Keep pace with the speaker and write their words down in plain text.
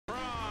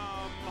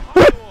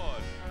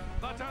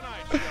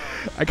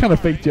I kind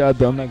of faked you out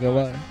though. I'm not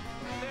gonna lie.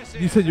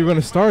 You said you were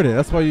gonna start it.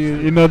 That's why you.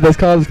 You know that's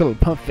called? It's called a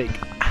pump fake.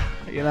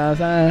 You know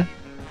what I'm saying?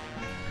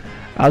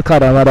 I'll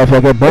call that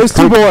motherfucker. There's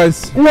two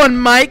boys.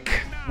 One mic.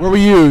 Where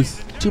we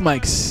use 2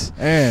 mics.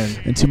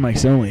 and 2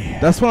 mics only.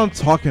 that's what I'm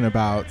talking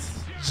about.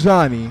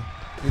 Johnny.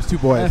 There's 2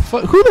 boys.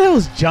 Who the hell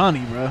is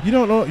Johnny, bro? You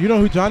don't know? You know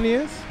who Johnny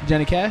is?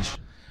 Johnny Cash?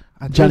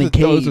 Johnny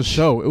Cage. No, it was a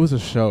show. It was a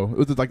show. It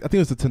was like I think it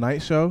was the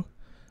Tonight Show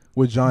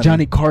with Johnny.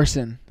 Johnny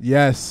Carson.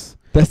 Yes.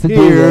 That's the dude.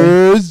 Bro.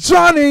 Here's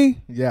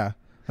Johnny. Yeah.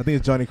 I think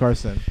it's Johnny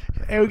Carson.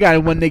 Hey, we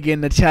got one nigga in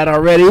the chat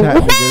already.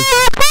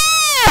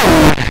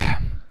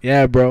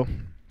 Yeah, bro.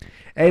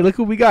 Hey, look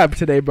what we got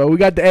today, bro. We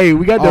got the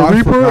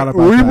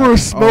Reaper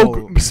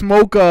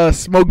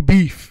smoke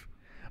beef.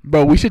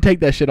 Bro, we should take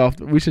that shit off.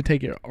 We should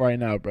take it right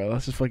now, bro.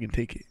 Let's just fucking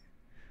take it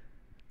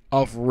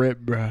off rip,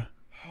 bro.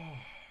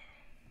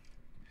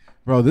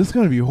 Bro, this is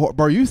gonna be horrible.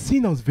 Bro, you've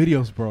seen those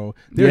videos, bro.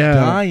 They're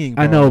dying,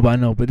 bro. I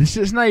know, but it's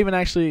just not even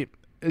actually.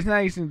 It's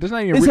not even. There's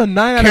not even. It's a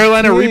 9 out of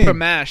Carolina 10. Reaper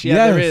mash. Yeah,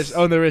 Yes. there is.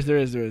 Oh, there is.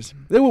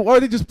 Or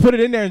they just put it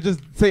in there and just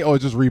say, "Oh,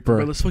 it's just Reaper."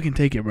 Bro, let's fucking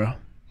take it, bro.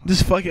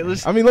 Just fuck it.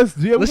 Let's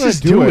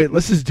just do it.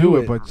 Let's just do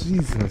it. But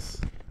Jesus.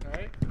 All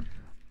right.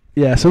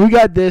 Yeah, so we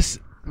got this.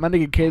 My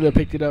nigga Caleb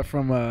picked it up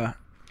from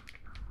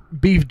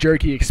Beef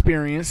Jerky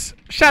Experience.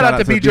 Shout out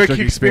to Beef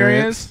Jerky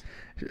Experience.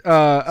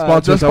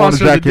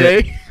 Sponsor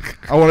today.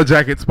 I want a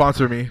jacket.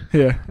 Sponsor me.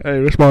 Yeah, hey,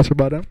 we're sponsored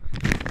by them.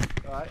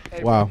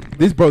 Hey, Wow,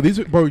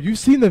 bro, you've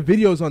seen the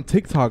videos on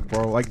TikTok,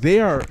 bro. Like they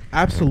are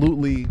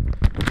absolutely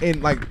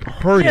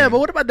hurting. Yeah, but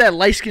what about that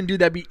light skinned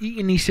dude that be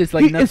eating these shits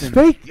like nothing? It's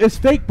fake. It's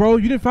fake, bro.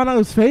 You didn't find out it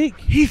was fake.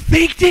 He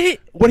faked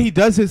it. What he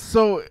does is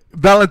so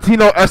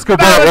Valentino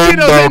Escobar.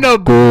 Valentino's in the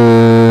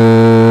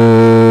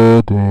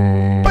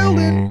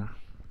building.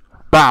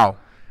 Bow.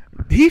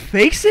 He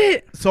fakes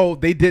it. So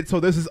they did. So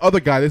there's this other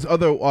guy, this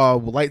other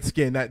light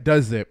skin that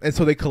does it, and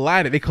so they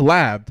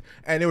collabed,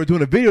 and they were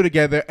doing a video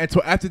together. And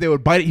so after they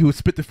would bite it, he would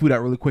spit the food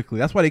out really quickly.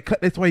 That's why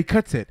That's why he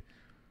cuts it.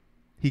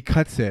 He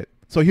cuts it.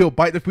 So he'll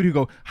bite the food. He'll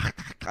go.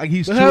 Like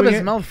he's chewing it.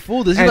 His mouth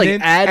full. Does he like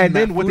add? And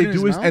then what they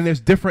do is, mouth? and there's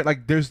different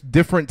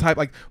type.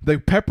 Like the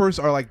peppers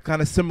are like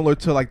kind of similar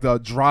to like the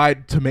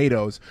dried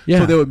tomatoes. Yeah.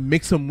 So they would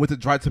mix them with the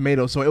dried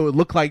tomatoes. So it would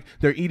look like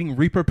they're eating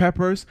Reaper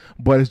peppers,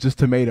 but it's just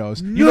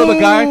tomatoes. No. You know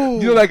the guy.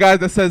 You know that guy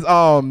that says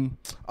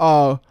wasabi.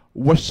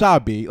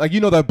 Like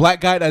you know that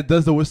black guy that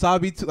does the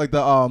wasabi. Like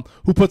the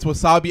who puts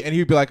wasabi, and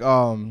he'd be like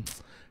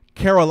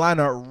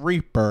Carolina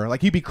Reaper.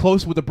 Like he'd be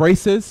close with the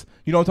braces.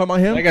 You know what I'm talking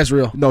about him? That guy's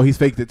real. No, he's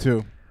faked it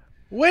too.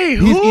 Wait,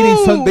 he's who? eating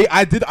some.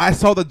 I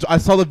saw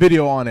the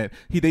video on it.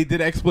 They did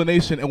an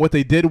explanation, and what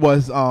they did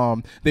was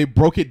they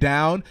broke it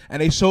down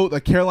and they showed the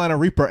Carolina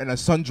Reaper and a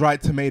sun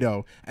dried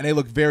tomato, and they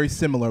look very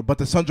similar. But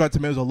the sun dried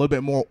tomato is a little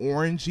bit more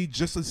orangey,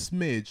 just a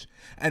smidge.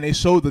 And they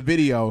showed the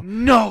video.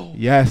 No.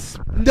 Yes.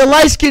 The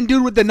light skinned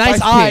dude with the nice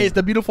Spice eyes, King.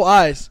 The beautiful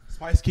eyes.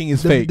 Spice King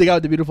is fake. The guy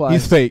with the beautiful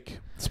eyes. He's fake.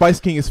 Spice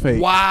King is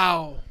fake.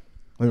 Wow.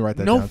 Let me write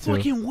that no down too.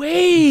 fucking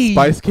way.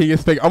 Spice King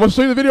is fake. I'm gonna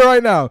show you the video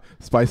right now.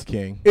 Spice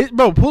King.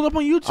 Bro, pull it up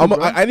on YouTube. Bro.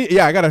 I need.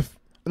 Yeah, I gotta.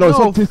 No, it's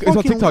on TikTok. It's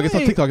on TikTok. It's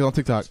on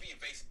TikTok.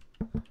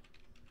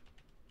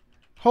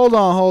 Hold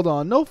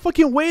on. No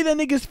fucking way that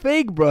nigga's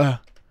fake, bro.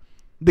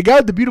 The guy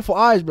with the beautiful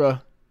eyes, bro.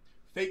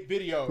 Fake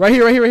video. Right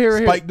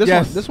here. Spike,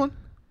 This one.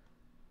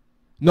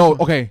 No,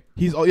 okay.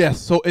 Yes.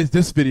 So it's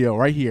this video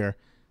right here.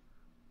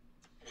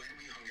 When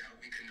we hung out,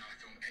 we could not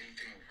film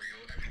anything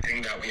real.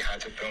 Everything that we had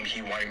to film,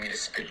 he wanted me to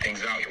spit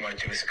things out. He wanted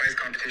to do a spice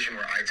competition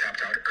where I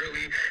tapped out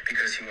early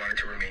because he wanted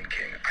to remain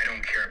king. I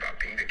don't care about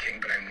being the king,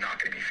 but I'm not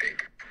going to be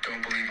fake.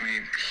 Don't believe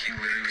me, he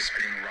literally was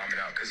spitting ramen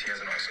out because he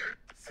has an ulcer.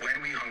 When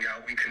we hung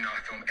out, we could not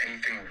film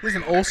anything real. He has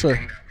an ulcer.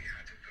 Everything that we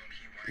had to film,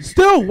 he wanted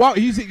Still, wow,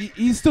 he's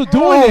still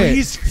doing it.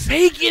 He's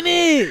faking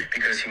it.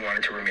 because he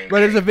wanted to remain Bro,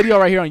 there's king. a video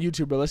right here on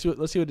YouTube, bro. Let's see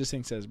what this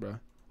thing says, bro.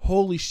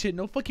 Holy shit,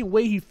 no fucking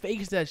way he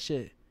fakes that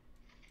shit.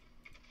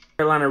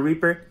 Carolina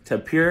Reaper to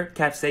pure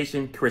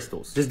capsaicin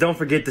crystals. Just don't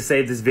forget to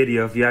save this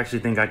video if you actually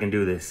think I can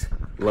do this.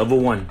 Level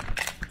 1.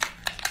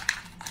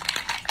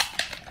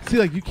 See,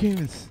 like you can't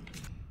even.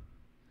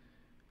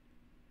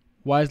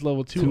 Why is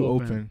level 2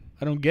 open? open?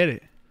 I don't get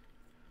it.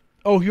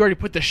 Oh, he already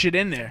put the shit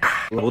in there.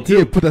 Level He 2.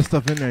 did put that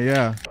stuff in there,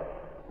 yeah.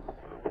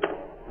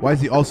 Why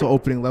is he also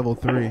opening level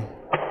 3?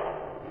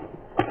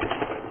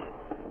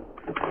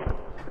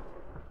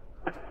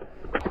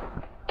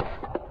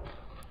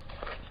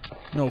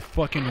 No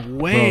fucking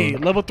way.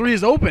 Bro. Level 3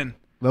 is open.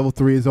 Level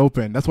 3 is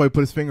open. That's why he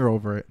put his finger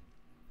over it.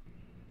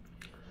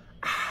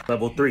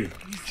 Level 3.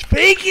 He's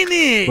faking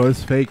it. Bro,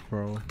 it's fake,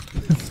 bro.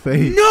 It's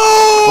fake. No.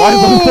 Why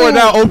is level 4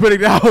 now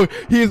opening now?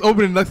 He is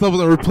opening the next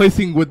level and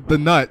replacing with the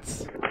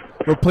nuts.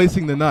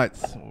 Replacing the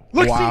nuts.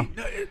 Look, wow.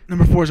 see,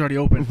 number 4 is already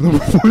open. Number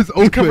 4 is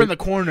open. He's covering the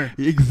corner.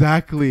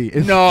 Exactly.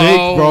 It's No.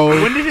 fake, bro.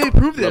 When did they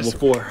prove this?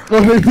 Level 4.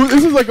 Bro,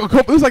 this is like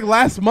this was like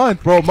last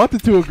month, bro. A month or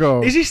two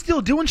ago. Is he still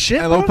doing shit,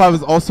 And bro? level 5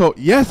 is also,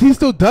 yes, he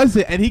still does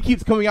it, and he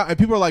keeps coming out, and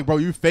people are like, bro,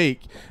 you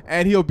fake,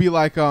 and he'll be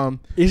like,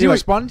 Is he like,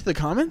 responding to the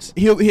comments?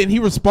 he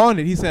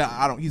responded, he said,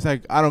 I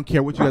don't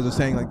care what you guys are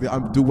saying, like,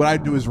 dude, what I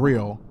do is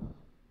real.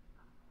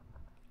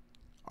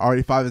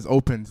 R85 is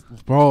open,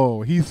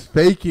 bro. He's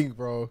faking,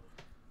 bro.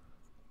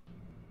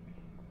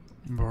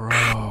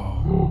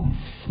 Bro,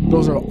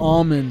 those are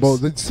almonds. Bro,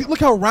 see, look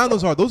how round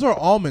those are. Those are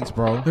almonds,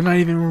 bro. They're not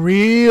even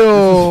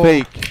real.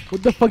 This is fake.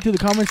 What the fuck did the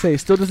comments say?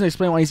 Still doesn't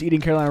explain why he's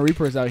eating Carolina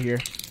Reapers out here.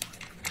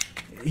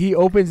 He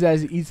opens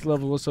as he eats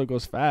level, so it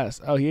goes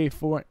fast. Oh, he ate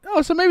 4.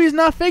 Oh, so maybe he's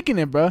not faking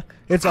it, bro.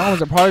 It's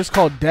almost a product's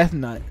called Death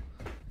Nut.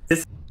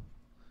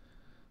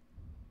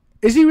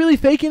 Is he really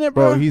faking it,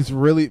 bro? Bro, he's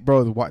really,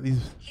 bro. What these?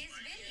 His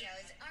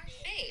videos are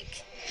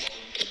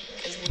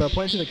fake. Bro,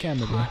 point to the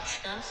camera, bro. Hot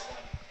stuff,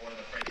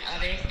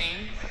 other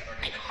things,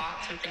 like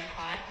hot, something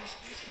hot,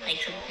 like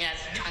something that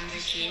has tons of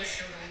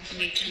juice,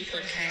 and your teeth will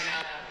turn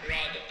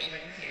red in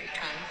your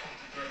tongue.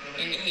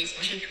 And his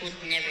teeth would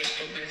never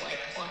still be white.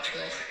 Watch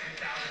this.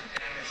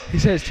 He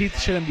said his teeth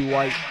shouldn't be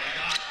white.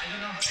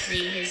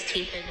 See, his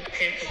teeth are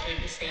perfectly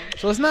the same.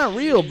 So it's not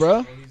real,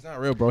 bro. He's not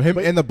real, bro. Him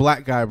and the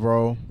black guy,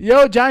 bro.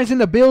 Yo, Giants in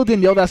the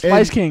building. Yo, that's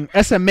Spice King.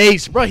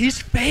 SMH. Bro,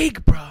 he's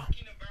fake, bro.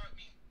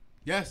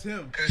 Yes,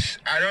 him. Cause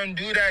I don't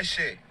do that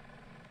shit.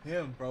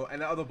 Him, bro.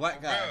 And the other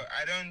black Bro, guy.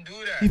 I don't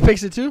do that. He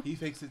fakes it too? He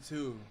fakes it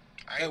too.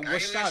 I Wasabi.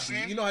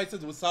 listening? You know how he says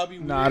wasabi?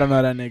 Nah, I don't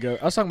know that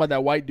nigga. I was talking about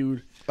that white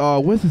dude.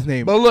 What's his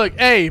name? But look,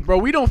 hey, bro,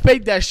 we don't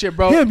fake that shit,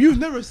 bro. Him, you've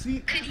never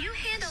seen. Could you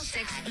handle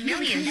 6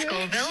 million,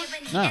 Scoville?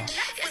 No.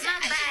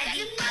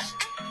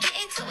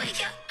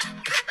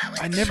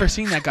 I never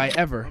seen that guy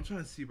ever. I'm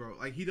trying to see, bro.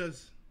 Like he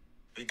does.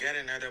 We got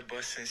another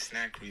Boston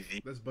snack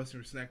review. Let's bust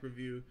your snack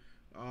review.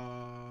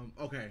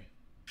 Okay.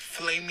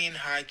 Flaming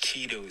hot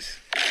Cheetos.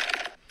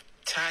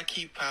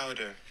 Taki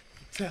powder.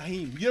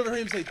 Tahim. You ever heard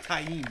him say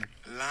tahim?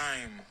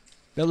 Lime.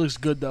 That looks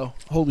good, though.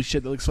 Holy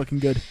shit, that looks fucking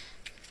good.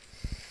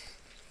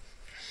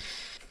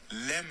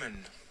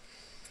 Lemon.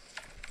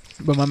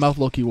 But my mouth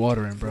low-key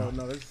watering, bro.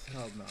 No, this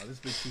hell no. This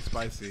bit's too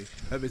spicy.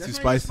 That bit's too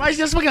spicy. Spicy,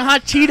 that's fucking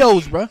hot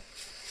Cheetos, bro.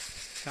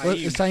 Tahim. What,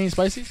 is tahini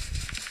spicy?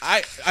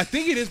 I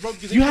think it is, bro.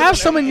 Because You have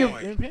some in your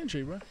lemon.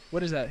 pantry, bro.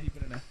 What is that? He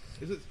put it in.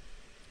 Is it?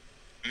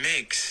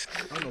 Mix.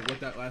 I don't know what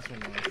that last one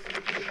was.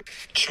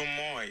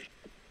 Chamoy.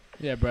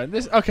 Yeah, bro.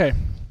 This okay.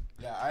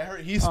 Yeah, I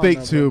heard he's Oh, fake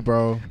no, too,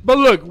 bro. But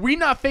look, we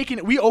not faking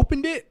it. We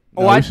opened it.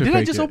 No, Oh, we I should did. I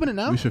fake just open it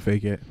now. We should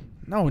fake it.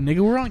 No, nigga,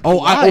 we're on. Oh,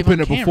 I live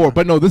opened on it camera. before,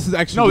 but no, this is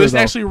actually No, real, this is though.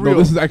 actually real. No,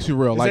 this is actually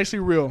real. It's Like, actually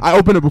real. I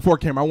opened it before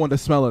camera. I wanted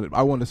to smell it.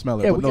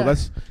 Yeah, But no,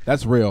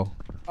 that's real.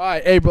 All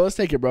right, hey, bro, let's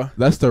take it, bro.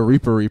 That's the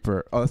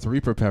Reaper. Oh, that's the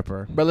Reaper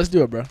pepper. Bro, let's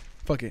do it, bro.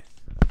 Fuck it.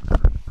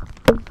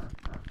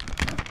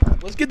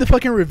 Let's get the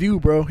fucking review,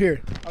 bro.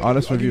 Here.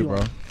 Honest I'll give review, you bro.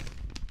 one.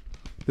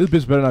 This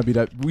bitch better not be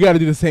that. We gotta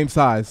do the same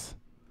size.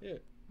 Yeah,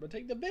 but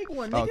take the big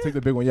one, Oh, nigga. take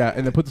the big one, yeah,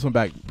 and then put this one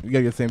back. We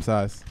gotta get the same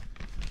size.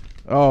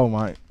 Oh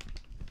my.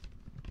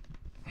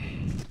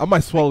 I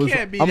might swallow this.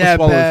 can't be I'm gonna that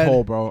swallow bad. this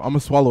whole, bro. I'm gonna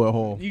swallow it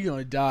whole. You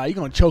gonna die. You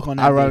gonna choke on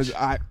that. I rather.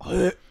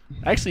 bitch.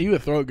 Actually, you a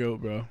throat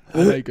goat, bro. I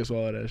know you can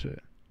swallow that shit.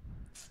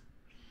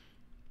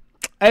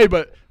 Hey,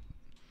 but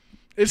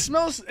it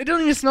smells. It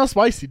don't even smell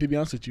spicy, to be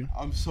honest with you.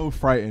 I'm so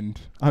frightened.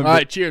 All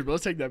right, cheers, bro.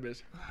 Let's take that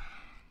bitch.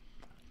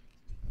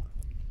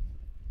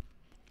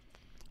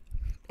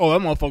 Oh, that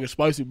motherfucker's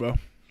spicy, bro.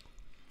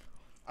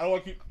 I don't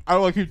want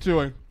to keep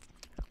chewing.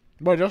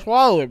 Bro, just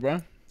swallow it,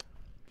 bro.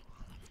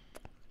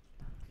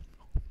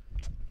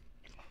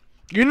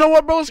 You know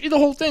what, bro? Let's eat the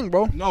whole thing,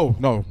 bro. No.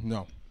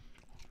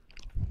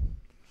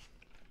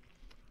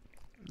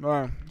 All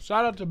right.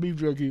 Shout out to Beef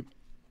Jerky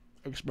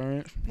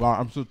Experience. Wow,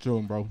 I'm still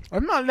chewing, bro.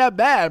 It's not that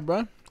bad,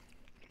 bro.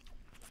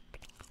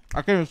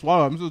 I can't even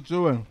swallow. I'm still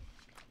chewing.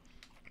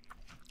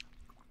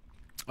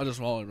 I'll just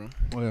swallow it, bro.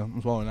 Oh yeah,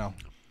 I'm swallowing now.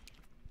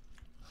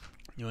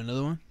 You want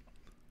another one?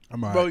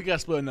 I'm alright. Bro, you gotta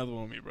split another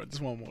one with me, bro.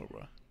 Just one more,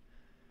 bro.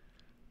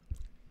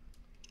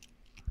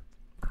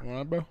 Come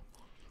on, bro.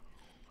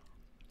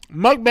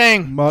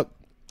 Mukbang. Muck.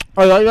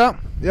 Oh, you like that?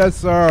 Yes,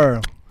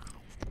 sir.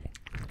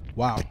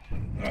 Wow.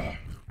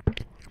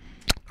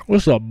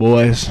 What's up,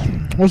 boys?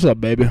 What's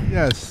up, baby?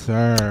 Yes,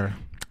 sir.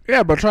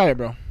 Yeah, bro. Try it,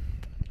 bro.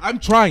 I'm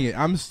trying it.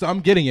 I'm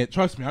getting it.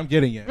 Trust me, I'm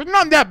getting it. It's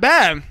not that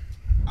bad.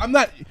 I'm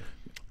not.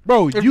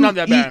 Bro, It's you not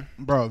that eat, bad.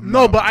 bro.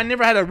 No, but I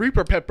never had a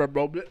Reaper pepper,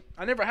 bro.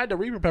 I never had the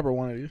Reaper pepper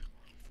one of these.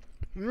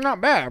 Not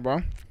bad,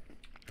 bro.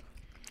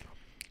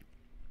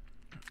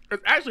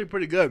 It's actually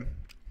pretty good.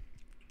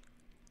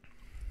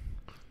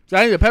 So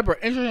I need the pepper.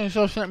 Interesting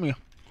stuff sent me.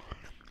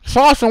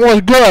 Sauce and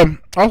what's good.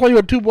 I saw you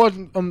had 2 boys,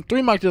 3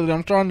 mics the other day.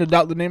 I'm starting to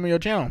doubt the name of your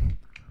channel.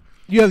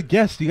 You have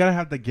guests. You gotta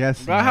have the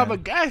guests. But I have a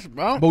man. guest,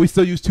 bro. But we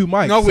still use 2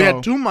 mics. No, we so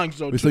had 2 mics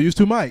though. We still use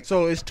 2 mics.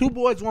 So it's 2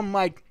 boys, 1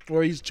 mic,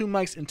 or he's 2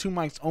 mics and 2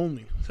 mics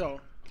only. So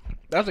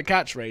that's a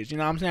catchphrase. You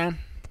know what I'm saying?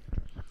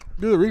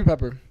 Do the Reaper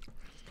pepper.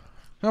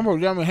 Number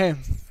got me hey.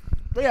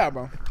 But yeah,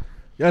 bro.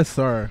 Yes,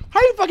 sir. How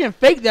you fucking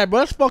fake that, bro?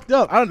 That's fucked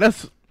up.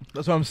 That's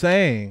what I'm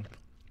saying.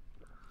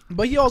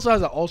 But he also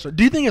has an ulcer.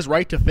 Do you think it's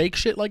right to fake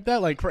shit like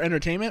that, like for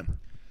entertainment?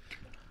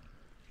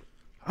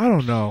 I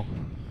don't know.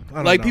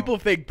 Like people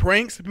fake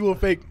pranks, people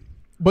fake.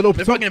 but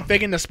They're fucking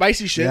faking the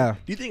spicy shit. Yeah.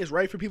 Do you think it's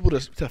right for people to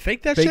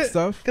fake that fake shit?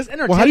 stuff. Because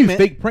entertainment. Well, how do you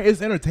fake prank?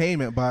 It's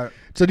entertainment, but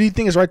So do you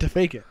think it's right to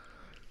fake it?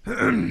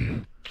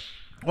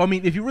 Well, I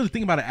mean, if you really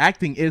think about it,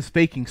 acting is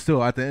faking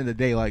still at the end of the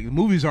day. Like,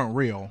 movies aren't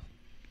real.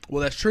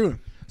 Well, that's true.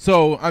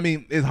 So, I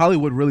mean, is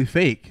Hollywood really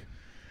fake?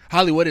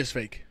 Hollywood is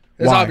fake.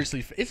 It's Why?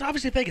 obviously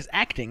fake. It's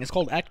acting. It's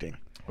called acting.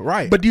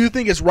 Right. But do you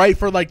think it's right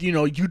for, like, you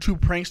know,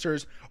 YouTube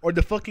pranksters or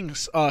the fucking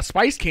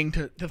Spice King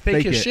to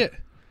fake his shit?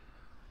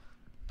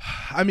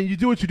 I mean, you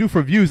do what you do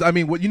for views. I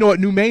mean, you know what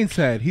New Main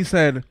said? He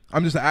said,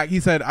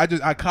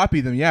 I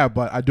copy them, yeah,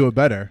 but I do it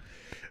better.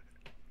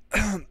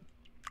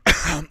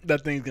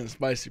 That thing's getting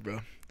spicy, bro.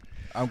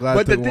 I'm glad.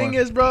 But the thing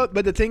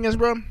is,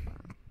 bro.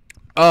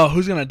 Oh,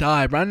 who's gonna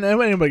die, bro?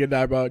 Anybody gonna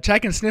die, bro?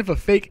 Check and sniff a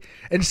fake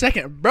in a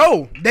second,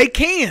 bro. They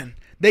can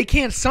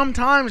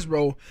sometimes,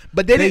 bro.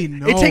 But it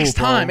takes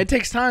time. Bro. It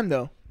takes time,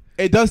 though.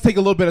 It does take a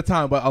little bit of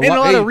time, but a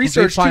lot of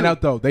research. They find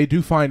out, though. They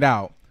do find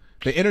out.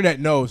 The internet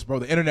knows, bro.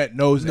 The internet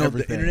knows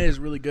everything. The internet is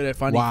really good at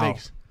finding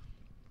fakes.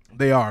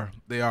 They are.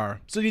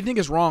 So do you think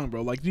it's wrong,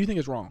 bro? Like, do you think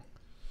it's wrong?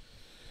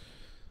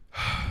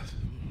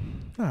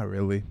 Not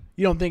really.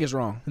 You don't think it's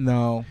wrong?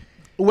 No.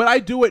 When I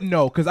do it,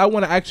 no, because I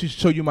want to actually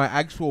show you my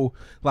actual,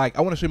 I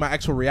want to show you my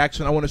actual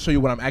reaction. I want to show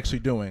you what I'm actually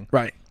doing.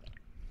 Right.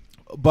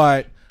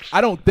 But I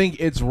don't think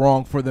it's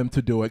wrong for them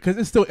to do it because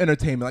it's still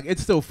entertainment. Like,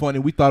 it's still funny.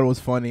 We thought it was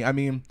funny. I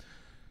mean,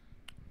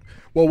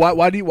 well,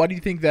 why do you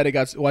think that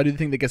why do you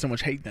think they get so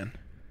much hate then?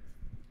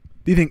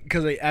 Do you think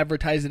because they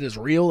advertise it as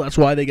real? That's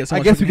why they get so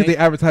much hate? I guess because they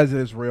advertise it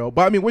as real.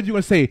 But I mean, what are you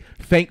going to say?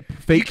 Fake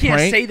You can't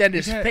prank? say that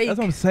it's fake. That's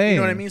what I'm saying.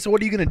 You know what I mean? So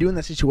what are you going to do in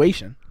that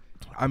situation?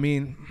 I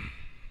mean,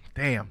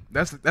 damn,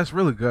 that's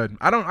really good.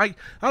 I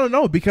don't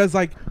know because,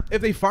 like,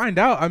 if they find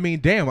out, I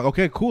mean, damn, like,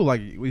 okay, cool,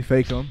 like, we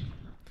fake them.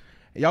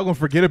 Y'all gonna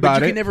forget about it.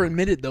 But you can never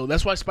admit it, though.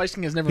 That's why Spice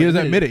King has never. He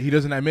doesn't admit it. He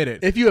doesn't admit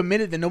it. If you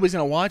admit it, then nobody's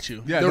gonna watch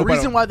you. Yeah, the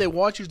reason why they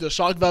watch you is the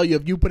shock value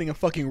of you putting a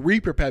fucking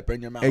Reaper pepper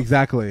in your mouth.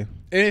 Exactly.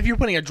 And if you're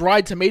putting a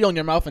dried tomato in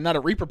your mouth and not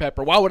a Reaper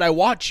pepper, why would I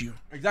watch you?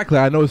 Exactly.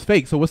 I know it's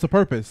fake. So what's the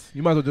purpose?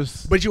 You might as well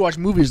just. But you watch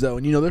movies though,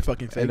 and you know they're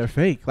fucking fake. And they're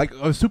fake. Like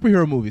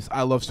superhero movies.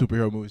 I love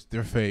superhero movies.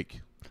 They're fake.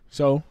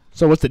 So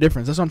what's the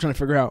difference? That's what I'm trying to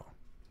figure out.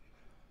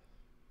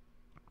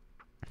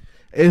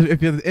 If at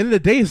the end of the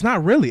day, it's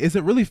not really. Is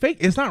it really fake?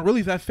 It's not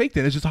really that fake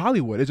then. It's just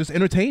Hollywood. It's just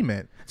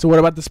entertainment. So what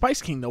about the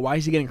Spice King, though? Why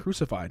is he getting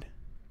crucified?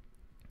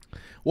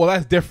 Well,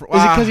 that's different.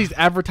 Is it because he's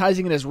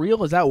advertising it as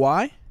real? Is that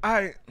why?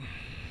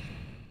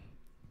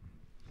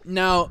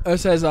 Now, it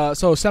says,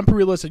 so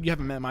Semperilo said, you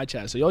haven't met my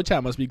chat, so your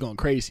chat must be going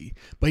crazy.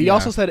 But he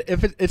also said,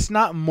 if it's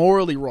not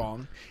morally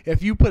wrong,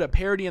 if you put a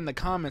parody in the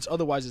comments,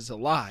 otherwise it's a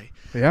lie.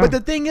 Yeah. But the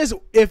thing is,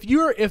 if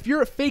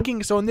you're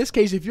faking, so in this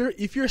case, if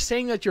you're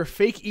saying that you're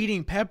fake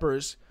eating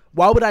peppers,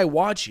 why would I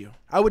watch you?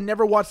 I would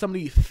never watch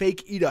somebody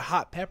fake eat a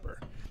hot pepper.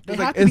 They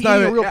have to be eating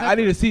a real pepper. I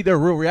need to see their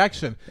real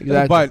reaction.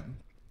 Exactly. But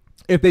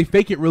if they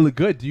fake it really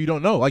good, you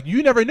don't know. Like,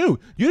 you never knew.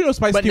 You didn't know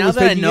Spice King was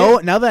faking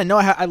it. Now that I know,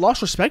 I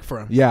lost respect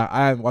for him. Yeah,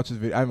 I haven't watched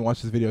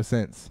this video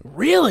since.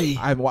 Really?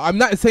 I'm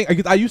not saying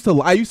I used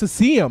to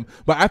see him,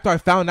 but after I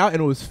found out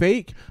and it was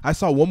fake, I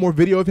saw one more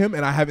video of him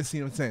and I haven't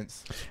seen him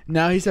since.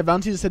 Now he said,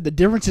 Valentina said the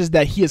difference is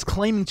that he is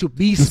claiming to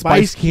be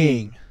Spice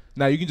King.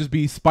 Now you can just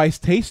be Spice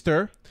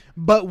Taster.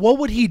 But what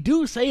would he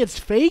do? Say it's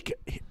fake?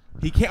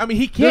 He can't. I mean,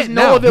 he can't. There's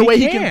no other way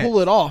he can pull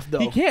it off, though.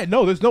 He can't.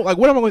 No, there's no, like,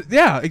 what am I going to,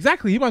 yeah,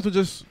 exactly. He might as well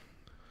just,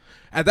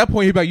 at that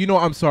point, he'd be like, you know,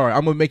 I'm sorry.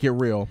 I'm going to make it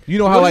real. You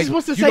know how, like,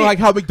 know, like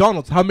how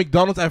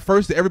McDonald's at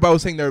first, everybody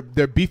was saying their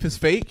beef is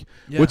fake,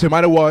 which it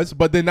might have was,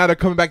 but then now they're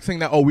coming back saying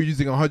that, oh, we're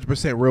using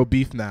 100% real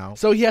beef now.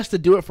 So he has to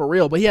do it for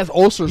real, but he has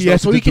ulcers, though,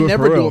 so he can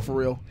never do it for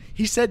real.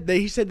 He said that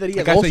he has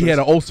ulcers. I said he had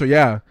an ulcer,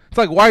 yeah. It's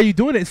like, why are you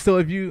doing it still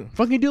if you...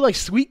 Fucking do like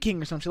Sweet King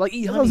or something. Like,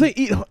 eat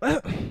honey.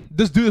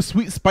 Just do the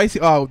sweet, spicy,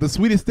 the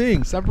sweetest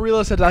thing.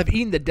 Semperilo said, I've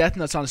eaten the death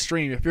nuts on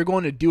stream. If you're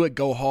going to do it,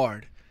 go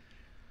hard.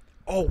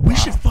 Oh, we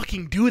should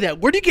fucking do that.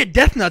 Where do you get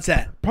death nuts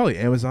at? Probably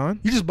Amazon.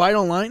 You just buy it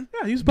online?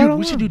 Yeah, you just buy it online.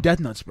 We should do death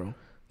nuts, bro.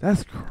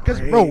 That's crazy. Because,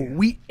 bro,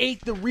 we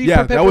ate the Reaper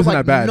pepper that wasn't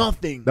like that bad.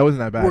 Nothing. That wasn't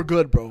that bad. We're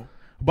good, bro.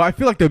 But I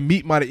feel like the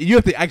meat might... You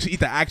have to actually eat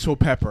the actual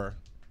pepper.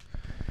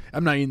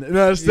 I'm not eating that.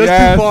 No, that's too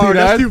far.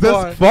 That's too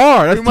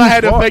far. That's we might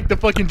have to fake the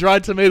fucking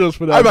dried tomatoes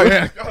for that. I'm like,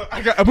 yeah,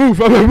 I gotta move.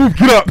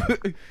 Get up.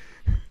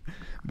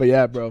 But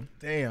yeah, bro.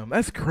 Damn,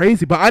 that's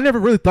crazy. But I never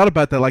really thought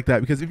about that like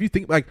that because if you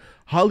think, like,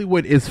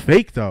 Hollywood is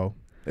fake, though.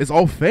 It's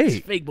all fake.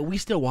 It's fake, but we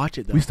still watch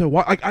it, though. We still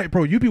watch. Like,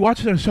 bro, you be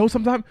watching a show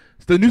sometime.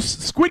 It's the new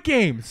Squid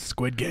Games.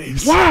 Squid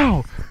Games.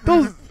 Wow.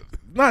 Those...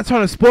 Not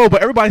trying to spoil,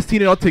 but everybody's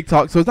seen it on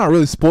TikTok, so it's not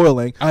really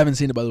spoiling. I haven't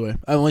seen it, by the way.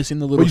 I've only seen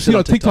the little. But you seen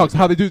on TikToks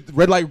how they do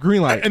red light,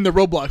 green light, and the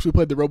Roblox. We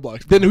played the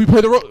Roblox. Then we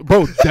played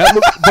bro. That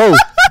look, bro.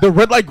 The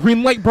red light,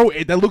 green light, bro.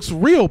 That looks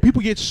real.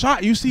 People get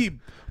shot. You see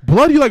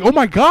blood. You're like, oh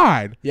my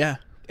god. Yeah.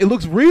 It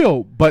looks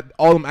real, but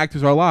all them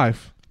actors are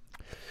alive.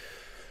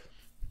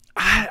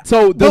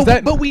 So does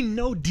that? But we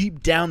know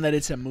deep down that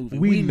it's a movie.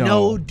 We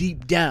know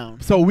deep down.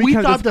 So we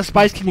thought the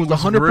Spice King was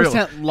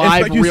 100%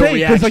 live, like real reaction.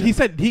 Because like he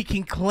said, he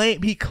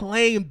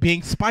claimed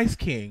being Spice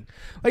King.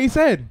 Like he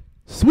said,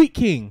 Sweet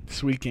King.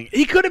 Sweet King.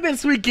 He could have been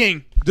Sweet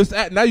King.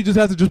 Now you just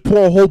have to just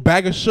pour a whole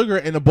bag of sugar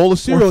in a bowl of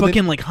cereal. Or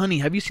fucking like honey.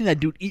 Have you seen that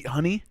dude eat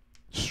honey?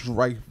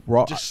 Straight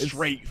raw. Just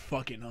straight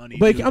fucking honey.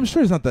 But dude. I'm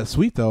sure it's not that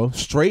sweet though.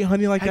 Straight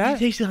honey like Have that.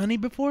 you tasted honey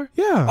before?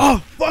 Yeah. Oh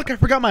fuck! I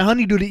forgot my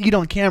honeydew to eat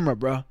on camera,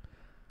 bro.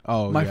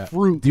 Oh, my yeah.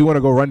 fruit. Do you want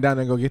to go run down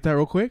and go get that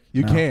real quick?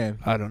 You No, can.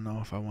 I don't know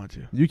if I want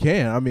to. You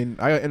can. I mean,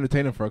 I got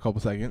entertain him for a couple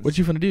seconds. What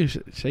you finna do?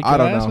 Shake I your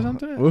don't ass know. or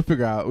something? We'll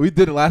figure out. We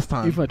did it last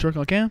time. You finna twerk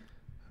on cam?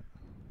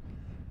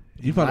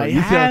 You found might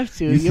out. have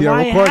to. You You see our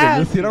might recording. have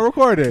You see to. our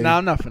recording. No,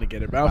 I'm not finna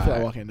get it, bro. I don't feel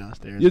like Alright. walking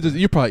downstairs.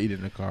 You probably eat it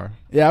in the car.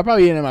 Yeah, I'll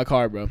probably eat it in my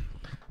car, bro.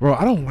 Bro,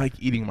 I don't like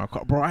eating in my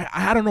car. Bro,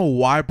 I don't know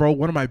why, bro.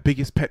 One of my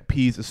biggest pet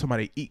peeves is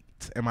somebody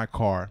eats in my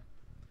car.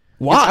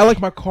 Why? I like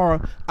my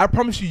car. I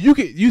promise you,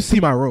 you see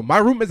my room. My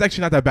room is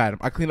actually not that bad.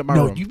 I clean up my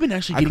room. No, you've been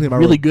actually I getting clean my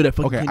really room. good at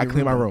fucking Okay, I cleaning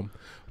clean my room.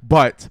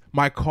 But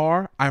my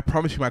car, I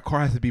promise you, my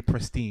car has to be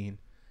pristine.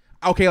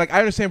 Okay, like I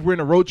understand if we're in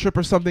a road trip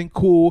or something,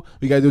 cool.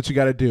 You gotta do what you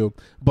gotta do.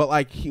 But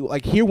like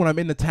here when I'm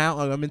in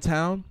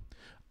town,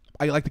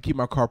 I like to keep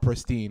my car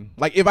pristine.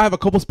 Like if I have a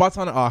couple spots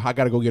on it, I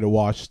gotta go get it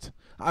washed.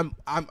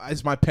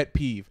 It's my pet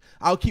peeve.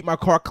 I'll keep my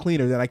car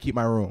cleaner than I keep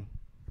my room.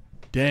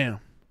 Damn.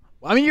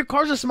 I mean, your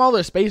car's a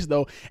smaller space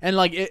though, and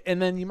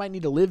and then you might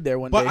need to live there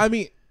one day. But I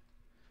mean,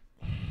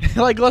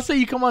 like let's say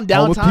you come on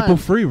homeless downtime. people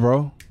free,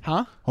 bro.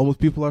 Huh? Homeless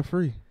people are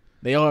free.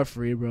 They are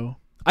free, bro.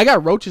 I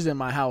got roaches in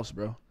my house,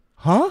 bro.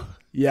 Huh?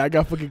 Yeah, I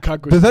got fucking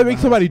cockroaches. Does that in make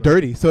my somebody house, bro.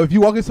 dirty? So if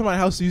you walk in somebody's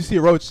house and you see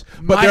a roach,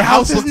 but My their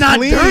house is looks not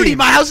clean. dirty.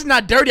 My house is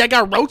not dirty. I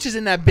got roaches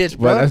in that bitch,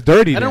 bro. Well, that's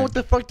dirty. I don't know then. what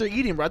the fuck they're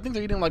eating, bro. I think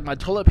they're eating like my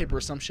toilet paper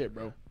or some shit,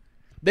 bro.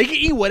 They can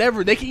eat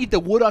whatever. They can eat the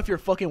wood off your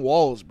fucking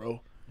walls,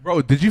 bro.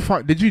 Bro, did you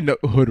know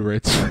Hood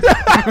Rich?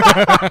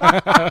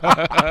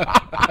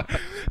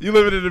 You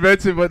live in a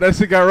dimension, but that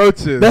shit got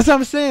roaches. That's what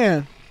I'm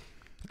saying.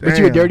 But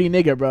you a Damn. dirty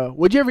nigga, bro.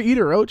 Would you ever eat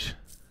a roach?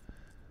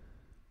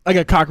 Like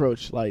a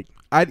cockroach, like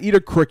I'd eat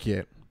a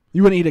cricket.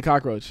 you wouldn't eat a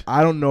cockroach.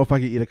 I don't know if I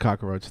could eat a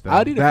cockroach though.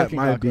 I'd eat a that fucking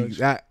might cockroach. be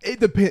that. It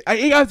depends.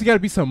 It has got to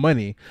be some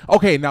money.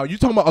 Okay, now you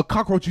talking about a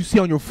cockroach you see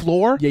on your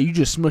floor? Yeah, you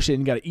just smush it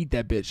and gotta eat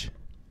that bitch.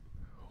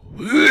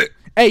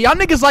 Hey, y'all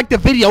niggas like the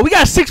video. We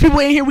got 6 people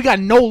in here. We got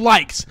no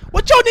likes.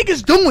 What y'all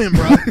niggas doing,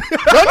 bro?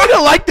 Y'all need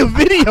to like the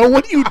video.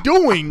 What are you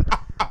doing?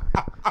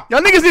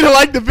 Y'all niggas need to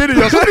like the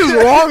video. Something's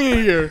wrong in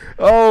here.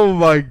 Oh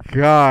my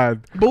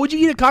god. But would you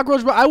eat a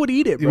cockroach, bro? I would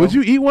eat it, bro. Would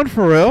you eat one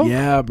for real?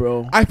 Yeah,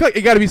 bro. I feel like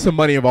it got to be some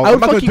money involved. I I'm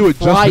would not gonna do it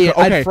fucking just fry it.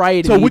 because. Okay, I'd fry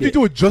it so and would eat you it.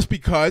 do it just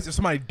because if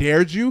somebody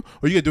dared you,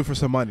 or you gonna do it for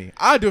some money?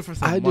 I'd do it for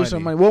some money. I'd do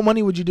some money. What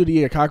money would you do to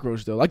eat a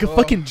cockroach, though? Like a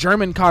fucking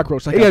German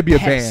cockroach. Like It gotta be a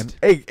pest.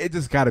 band. Hey, it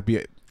just gotta be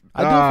it.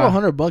 I'd do it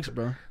for $100,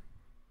 bro.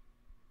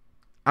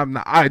 I'm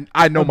not.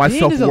 I know A my band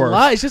self is a worth.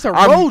 lie. It's just a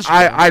roach.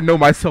 I know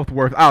my self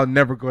worth. I'll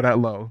never go that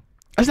low.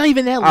 It's not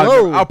even that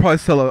low. I'll probably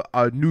sell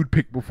a nude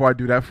pic before I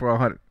do that for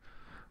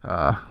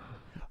 $100.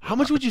 How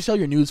much would you sell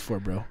your nudes for,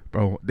 bro?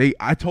 Bro,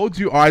 I told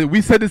you.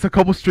 We said this a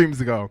couple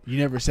streams ago. You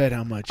never said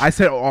how much. I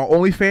said on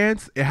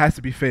OnlyFans, it has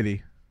to be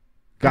 $50.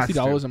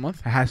 $50 a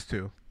month? It has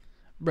to.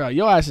 Bro,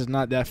 your ass is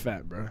not that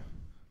fat, bro.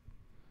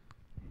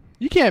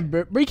 You can't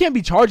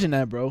be charging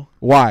that, bro.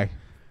 Why?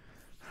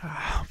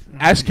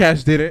 Ash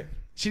Cash did it.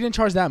 She didn't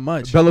charge that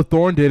much. Bella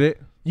Thorne did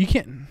it. You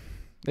can't.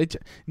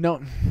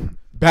 No.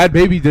 Bad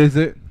Baby does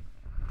it.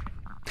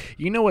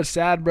 You know what's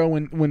sad, bro?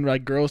 When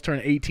like girls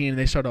turn 18 and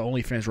they start on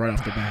OnlyFans right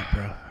off the bat,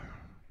 bro.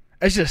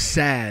 It's just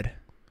sad.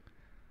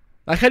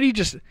 Like, how do you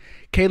just,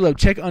 Caleb,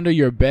 check under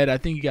your bed? I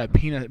think you got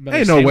peanut butter.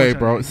 Ain't no way,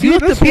 bro. You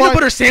left the peanut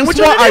butter sandwich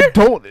That's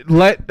why under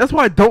there? That's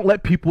why I don't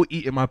let people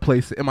eat in my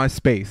place, in my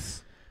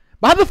space.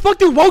 But how the fuck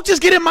do roaches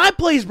get in my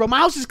place, bro? My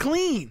house is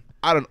clean.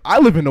 I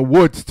live in the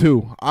woods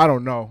too. I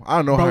don't know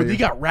how. Bro, you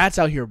got rats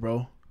out here,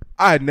 bro.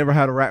 I had never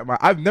had a rat.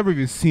 I've never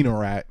even seen a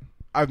rat.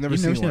 I've never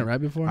You've seen never seen one. a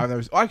rat before? I've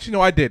never. Actually,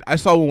 no, I did. I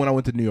saw one when I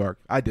went to New York.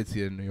 I did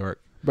see it in New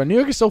York. But New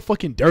York is so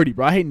fucking dirty,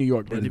 bro. I hate New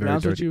York, bro. It's To be very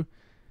honest with dirty. you.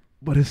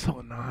 But it's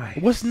so nice.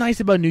 What's nice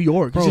about New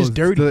York? Bro, It's just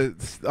dirty.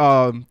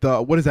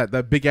 The what is that?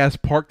 The big ass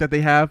park that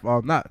they have.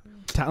 Not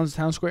Town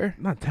Square?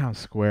 Town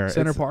Square.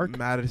 Center It's Park?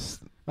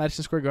 Madison.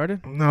 Madison Square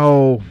Garden?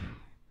 No.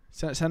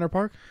 Center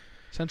Park?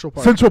 Central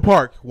Park. Central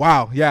Park.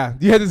 Wow. Yeah.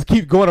 You had to just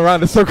keep going around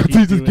the circle Keep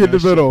till you just doing get in the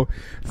that middle.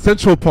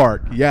 Central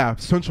Park. Yeah.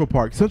 Central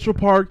Park. Central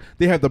Park.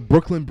 They have the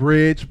Brooklyn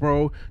Bridge,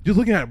 bro. Just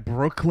looking at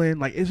Brooklyn,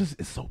 like it's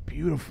so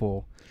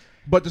beautiful.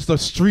 But just the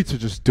streets are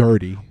just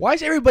dirty. Why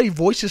is everybody's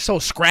voice just so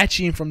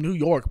scratchy and from New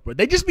York, bro?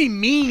 They just be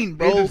mean,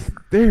 bro.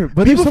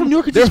 But People from New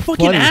York are just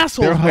fucking funny.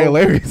 assholes, They're bro.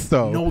 hilarious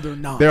though. No, they're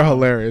not. They're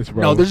hilarious,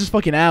 bro. No, they're just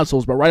fucking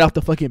assholes, bro. Right off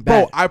the fucking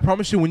bat. Bro, I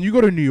promise you, when you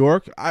go to New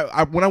York,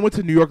 when I went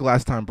to New York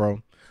last time,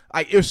 bro,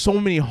 there's so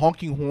many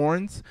honking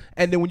horns,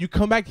 and then when you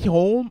come back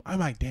home, I'm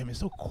like, damn, it's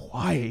so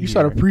quiet. you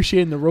start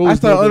appreciating the roads I a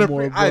start little bit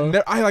more,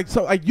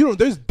 bro.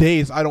 there's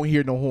days I don't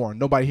hear no horn.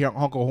 Nobody hear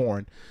honk a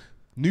horn.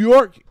 New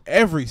York,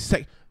 every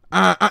second.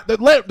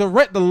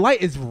 The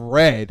light is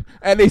red,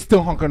 and they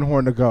still honk on the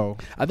horn to go.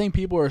 I think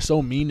people are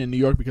so mean in New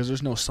York because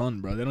there's no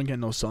sun, bro. They don't get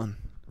no sun.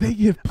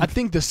 I I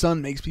think the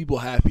sun makes people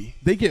happy.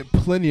 they get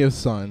plenty of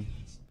sun.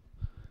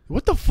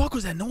 What the fuck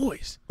was that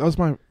noise? That was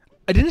my.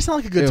 It didn't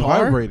sound like a It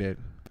guitar. vibrated.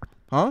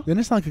 Huh? Didn't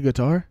it sound like a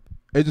guitar?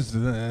 It just.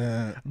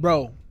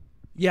 Bro,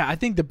 yeah, I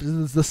think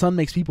the sun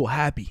makes people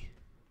happy.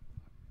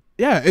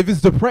 Yeah, if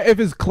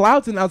it's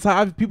clouds and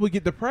outside, people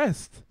get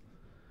depressed.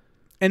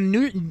 And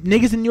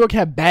niggas in New York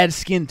have bad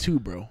skin too,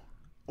 bro.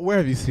 Where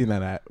have you seen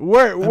that at?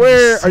 Where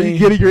are you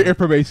getting your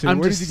information? I'm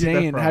Where just did you get that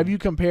saying. from? Have you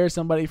compared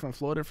somebody from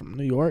Florida from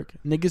New York?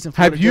 Niggas in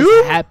Florida Have you?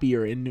 just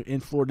happier in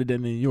Florida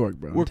than in New York,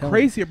 bro. We're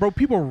crazy, bro.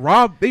 People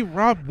rob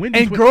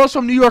windows. And girls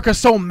from New York are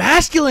so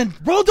masculine,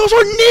 bro. Those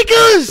are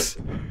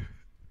niggas.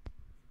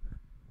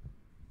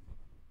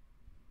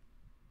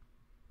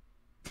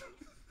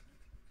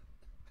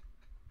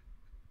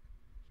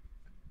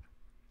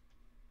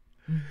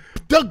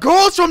 The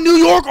girls from New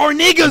York are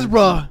niggas,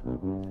 bro.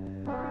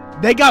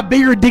 They got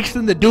bigger dicks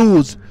than the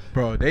dudes.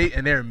 Bro,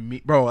 they're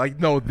me, bro. Like,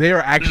 no, they're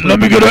actually. Let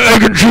me get an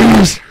egg and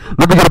cheese.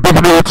 Let me get a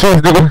bacon and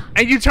cheese, nigga.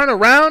 And you turn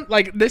around,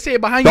 like they say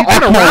it behind you,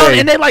 turn around,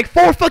 and they like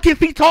 4 fucking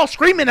feet tall,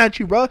 screaming at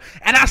you, bro.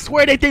 And I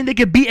swear they think they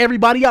can beat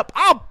everybody up.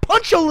 I'll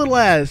punch your little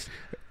ass.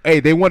 Hey,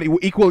 they want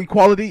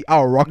equality.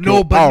 I'll rock.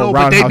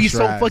 But they be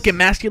so fucking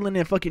masculine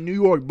in fucking New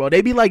York, bro.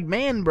 They be like,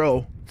 man,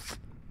 bro.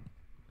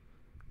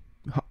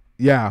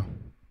 Yeah,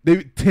 they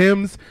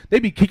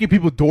be kicking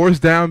people doors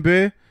down,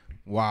 bitch.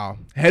 Wow.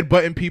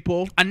 Headbutting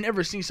people. I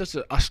never seen such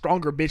a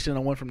stronger bitch than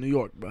the one from New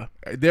York, bro.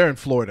 They're in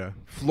Florida.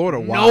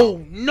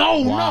 Wow.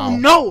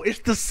 No. It's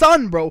the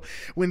sun, bro.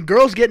 When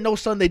girls get no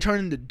sun, they turn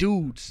into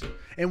dudes.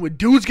 And when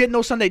dudes get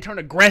no sun, they turn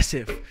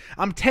aggressive.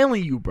 I'm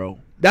telling you, bro.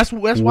 That's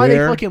why they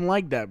fucking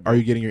like that, bro. Are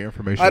you getting your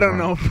information I don't from?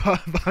 know, bro.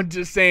 I'm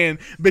just saying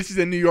bitches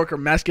in New York are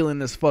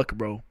masculine as fuck,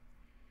 bro.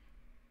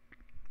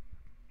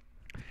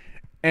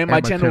 And my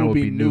channel will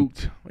be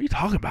nuked. What are you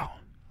talking about?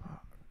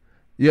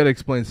 You gotta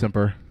explain,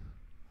 Simper.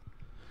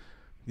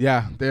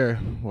 Yeah, there.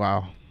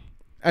 Wow.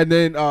 And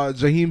then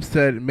Jaheim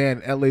said,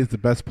 man, LA is the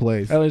best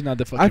place. LA's not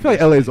the fucking I feel like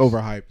best LA is place.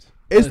 overhyped.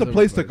 It's the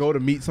place to go to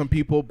meet some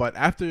people, but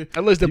after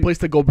LA's the place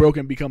to go broke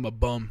and become a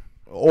bum.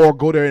 Or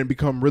go there and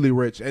become really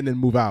rich and then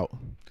move out.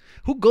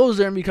 Who goes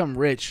there and become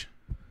rich?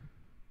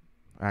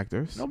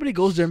 Actors. Nobody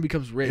goes there and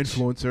becomes rich.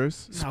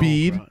 Influencers. No,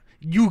 Speed. Bro.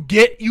 You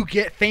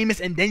get famous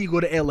and then you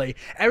go to LA.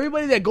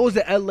 Everybody that goes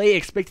to LA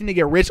expecting to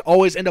get rich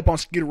always end up on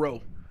Skid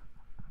Row.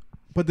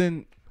 But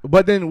then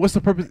what's the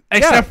purpose?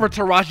 Except for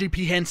Taraji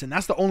P. Henson.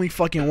 That's the only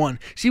fucking one.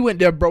 She went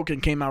there broke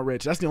and came out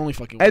rich. That's the only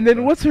fucking one. And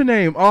then what's her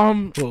name?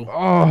 Who?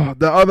 Oh,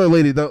 the other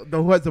lady, the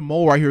who has the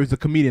mole right here is the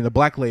comedian, the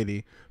black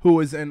lady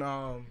who is in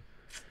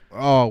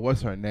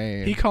what's her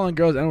name? He calling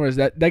girls N-words.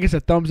 That gets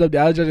a thumbs up. The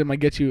other judge might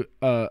get you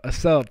a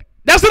sub.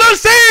 That's what I'm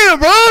saying,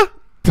 bro.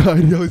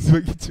 Them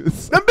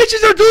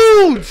bitches are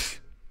dudes.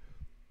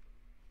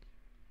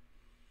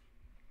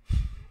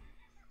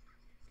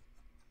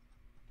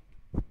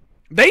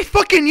 They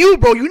fucking you,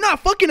 bro. You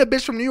not fucking a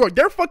bitch from New York.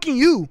 They're fucking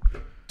you.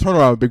 Turn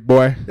around, big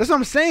boy. That's what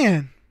I'm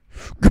saying.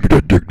 Give me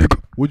that dick,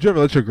 nigga. Would you ever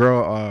let your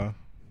girl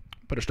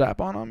put a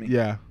strap on me?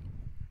 Yeah.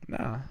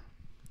 Nah.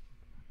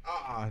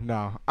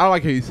 No. I don't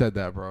like how you said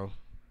that, bro.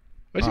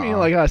 What you mean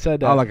like how I said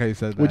that? I like how you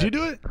said that. Would you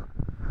do it?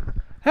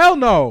 Hell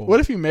no. What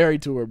if you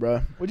married to her,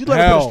 bro? Would you let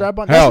her put a strap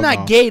on? Hell That's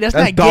not no. gay. That's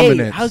not dominance.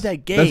 gay. How's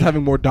that gay? That's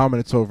having more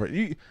dominance over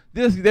you.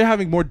 They're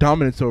having more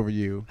dominance over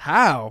you.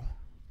 How?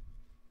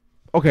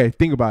 Okay,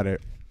 think about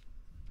it.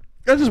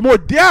 That's just more.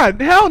 Yeah,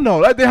 hell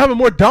no. They're having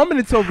more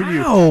dominance over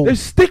you. They're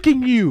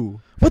sticking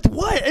you. With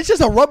what? It's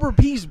just a rubber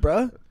piece,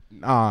 bro.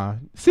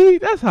 See,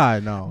 that's how I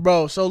know,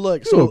 bro. So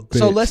look, so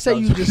let's say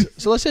you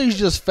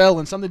just fell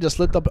and something just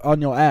slipped up on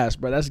your ass,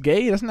 bro. That's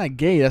gay. That's not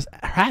gay. That's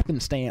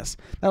happenstance.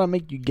 That'll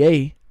make you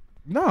gay.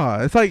 No,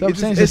 it's like it's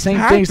the same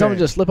thing. Someone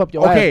just slip up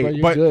your ass, bro.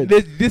 You're but good.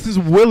 This is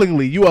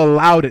willingly. You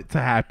allowed it to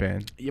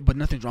happen. Yeah, but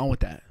nothing's wrong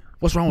with that.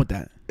 What's wrong with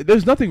that?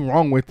 There's nothing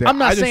wrong with it. I'm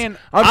not saying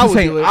I'm just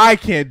saying I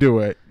can't do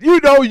it. You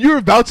know, you're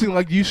vouching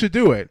like you should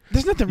do it.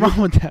 There's nothing wrong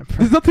with that, bro.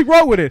 There's nothing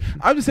wrong with it.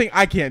 I'm just saying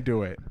I can't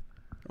do it.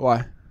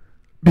 Why?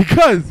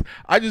 Because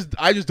I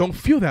just don't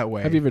feel that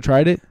way. Have you ever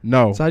tried it?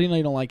 No. So how do you know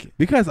you don't like it?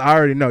 Because I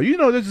already know. You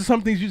know, there's just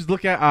some things you just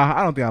look at.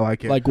 I don't think I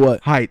like it. Like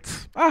what?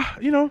 Heights.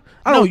 You know.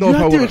 I don't know. You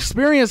have to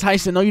experience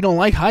heights to know you don't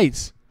like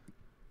heights.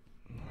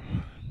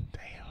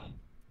 Damn.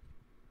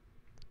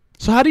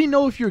 So how do you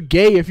know if you're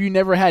gay if you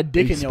never had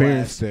dick in your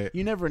ass? It.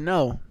 You never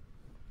know.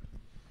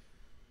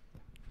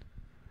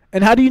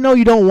 And how do you know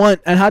you don't want?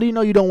 And how do you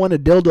know you don't want a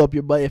dildo up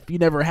your butt if you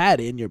never had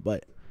it in your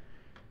butt?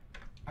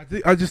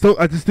 I just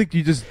think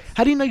you just.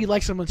 How do you know you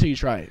like someone until you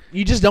try it?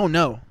 You just don't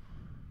know.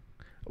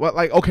 Well,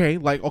 okay.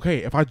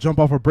 If I jump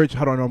off a bridge,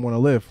 how do I know I'm going to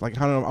live? Like,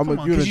 how do I know I'm going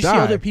to die? Because you see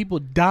other people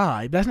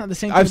die. That's not the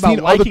same thing. I've seen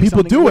other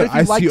people do it.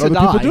 I see other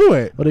people do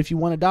it. But if you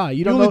want to die,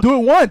 you don't only do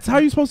it once. How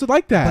are you supposed to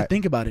like that? But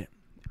think about it.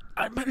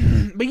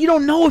 But you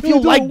don't know if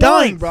you'll like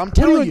dying, bro. I'm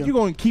telling you. You're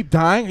going to keep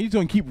dying? Are you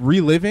going to keep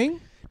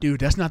reliving?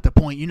 Dude, that's not the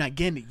point. You're not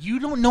getting it. You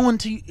don't know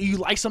until you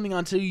like something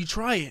until you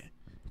try it.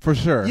 For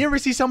sure. You ever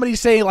see somebody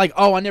say like,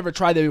 "Oh, I never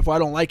tried that before. I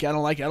don't like it. I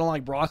don't like it. I don't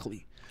like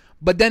broccoli,"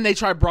 but then they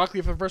try broccoli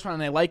for the first time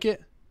and they like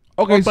it.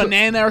 Okay, or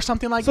banana or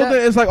something like that. So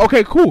then it's like,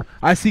 okay, cool.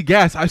 I see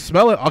gas. I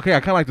smell it. Okay, I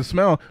kind of like the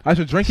smell. I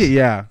should drink it.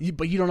 Yeah.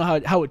 But you don't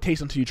know how it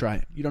tastes until you try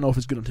it. You don't know if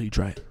it's good until you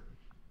try it.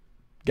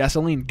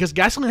 Gasoline, because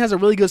gasoline has a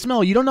really good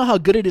smell. You don't know how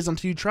good it is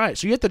until you try it.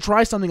 So you have to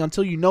try something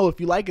until you know if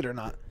you like it or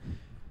not.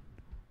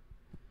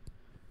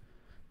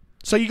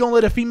 So you gonna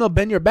let a female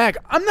bend your back?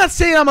 I'm not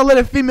saying I'm gonna let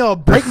a female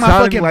break my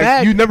fucking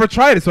back. You never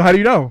tried it, so how do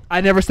you know?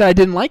 I never said I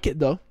didn't like it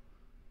though.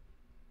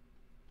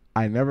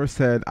 I never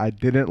said I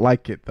didn't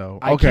like it though.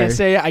 I can't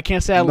say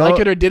I like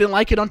it or didn't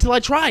like it until I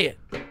try it.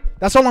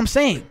 That's all I'm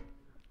saying.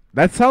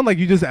 That sounds like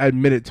you just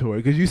admitted to it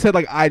because you said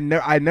like I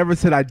never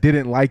said I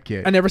didn't like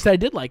it. I never said I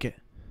did like it.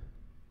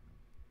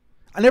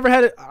 I never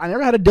had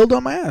a dildo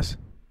on my ass.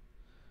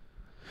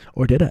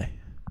 Or did I?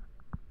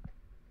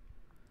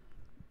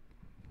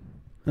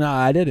 No,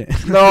 I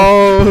didn't.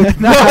 No,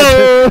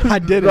 I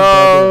didn't.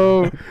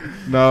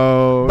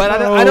 No. But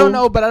I don't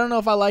know. But I don't know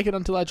if I like it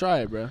until I try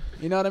it, bro.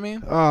 You know what I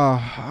mean?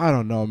 I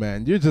don't know,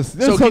 man. You're just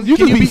can you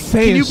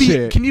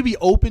be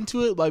open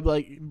to it? Like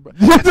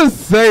you're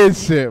just saying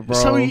shit,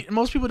 bro.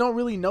 Most people don't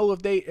really know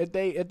if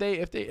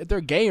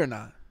they're gay or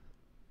not.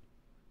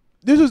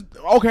 This is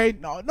okay.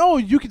 No,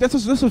 you can. That's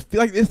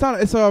like it's not.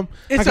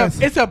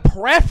 It's a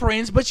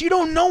preference, but you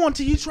don't know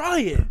until you try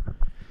it.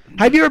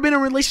 Have you ever been in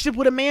a relationship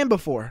with a man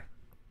before?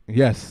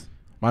 Yes,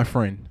 my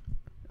friend.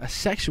 A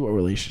sexual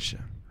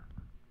relationship.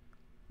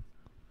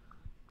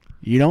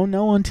 You don't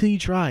know until you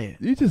try it.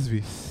 You just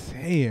be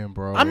saying,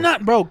 bro. I'm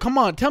not, bro. Come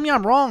on, tell me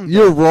I'm wrong.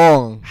 You're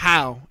wrong.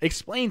 How?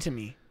 Explain to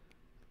me.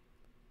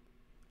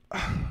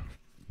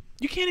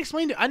 You can't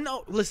explain it. I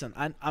know. Listen,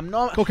 I'm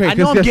not. Okay, I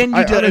know I'm getting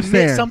you to understand.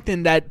 admit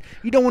something that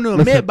you don't want to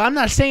admit, but I'm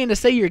not saying to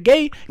say you're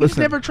gay. You just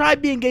never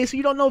tried being gay, so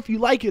you don't know if you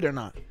like it or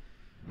not.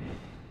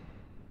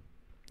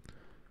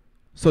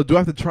 So do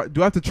I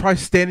have to try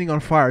standing on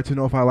fire to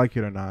know if I like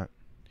it or not?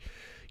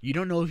 You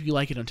don't know if you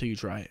like it until you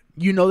try it.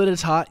 You know that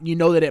it's hot. You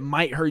know that it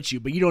might hurt you,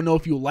 but you don't know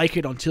if you like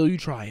it until you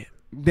try it.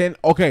 Then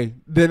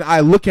I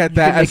look at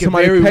that as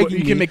somebody pegging me.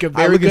 You can make a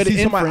very good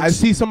inference. I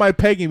see somebody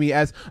pegging me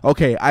as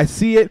okay. I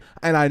see it,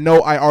 and I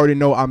already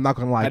know I'm not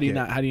gonna like it.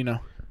 How do you know?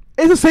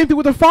 It's the same thing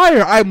with the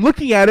fire. I'm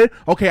looking at it.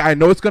 Okay, I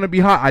know it's gonna be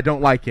hot. I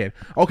don't like it.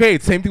 Okay,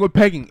 it's same thing with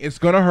pegging. It's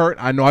gonna hurt.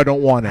 I know I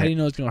don't want it. How do you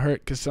know it's gonna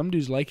hurt? Because some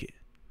dudes like it.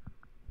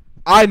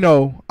 I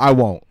know I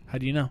won't. How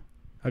do you know?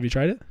 Have you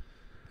tried it?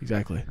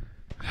 Exactly.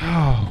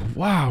 Oh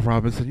wow,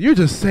 Robinson, you're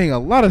just saying a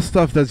lot of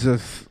stuff that's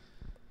just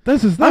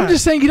not. I'm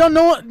just saying you don't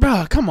know it,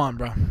 bro. Come on,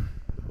 bro.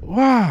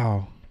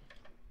 Wow,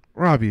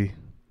 Robbie,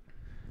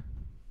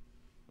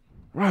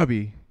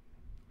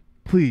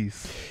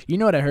 please. You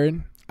know what I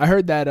heard? I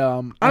heard that. I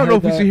don't know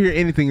if we should hear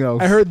anything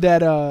else. I heard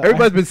that.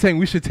 Everybody's been saying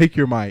we should take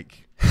your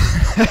mic.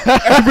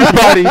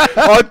 Everybody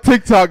on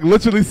TikTok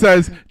literally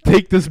says,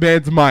 "Take this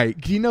man's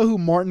mic." Do you know who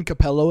Martin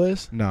Capello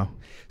is? No.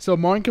 So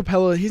Martin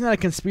Capello, he's not a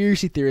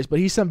conspiracy theorist, but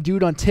he's some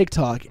dude on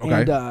TikTok,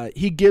 and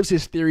he gives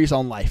his theories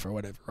on life or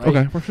whatever. Right?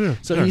 Okay, for sure.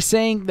 So he's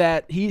saying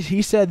that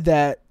he said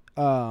that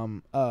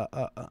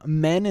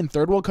men in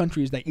third world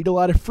countries that eat a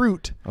lot of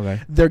fruit,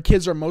 their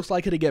kids are most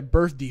likely to get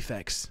birth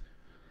defects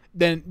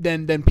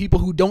than people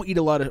who don't eat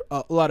a lot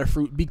of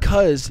fruit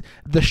because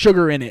the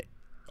sugar in it.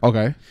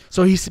 Okay.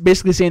 So he's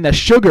basically saying that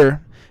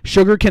sugar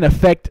can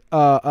affect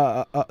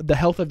the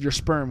health of your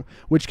sperm,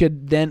 which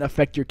could then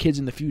affect your kids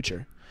in the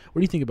future. What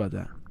do you think about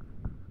that?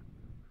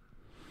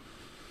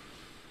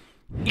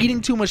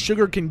 Eating too much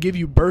sugar can give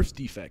you birth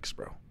defects,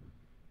 bro.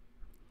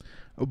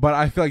 But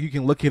I feel like you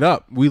can look it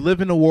up. We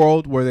live in a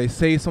world where they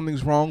say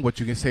something's wrong, but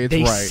you can say it's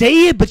right. They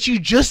say it, but you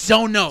just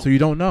don't know. So you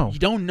don't know. You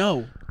don't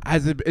know.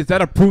 Is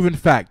that a proven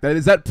fact?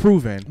 Is that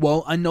proven?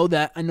 Well, I know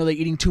that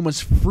eating too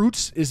much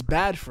fruits is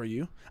bad for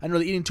you. I know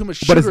that eating too much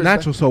sugar. But it's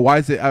natural, so why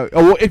is it?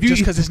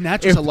 Just because it's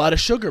natural, it's a lot of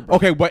sugar, bro.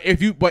 Okay, but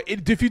if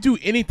you do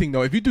anything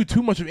though, if you do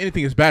too much of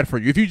anything, it's bad for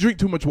you. If you drink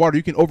too much water,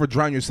 you can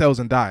overdrown your cells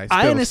and die.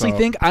 I honestly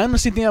think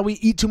that we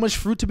eat too much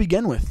fruit to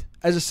begin with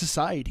as a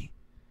society.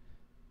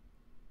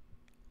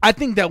 I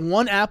think that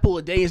one apple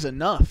a day is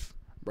enough,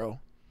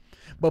 bro.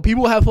 But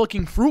people have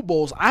fucking fruit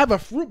bowls. I have a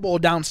fruit bowl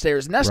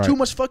downstairs, and that's too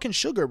much fucking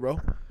sugar, bro.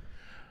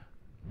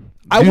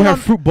 You have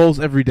fruit bowls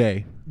every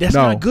day. That's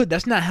not good.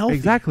 That's not healthy.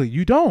 Exactly.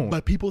 You don't.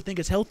 But people think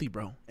it's healthy,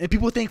 bro. And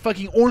people think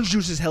fucking orange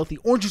juice is healthy.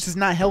 Orange juice is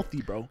not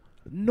healthy, bro.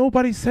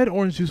 Nobody said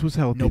orange juice was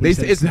healthy. They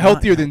said it's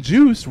healthier than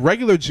juice,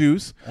 regular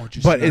juice. Orange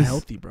juice is not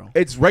healthy, bro.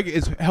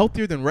 It's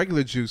healthier than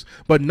regular juice,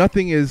 but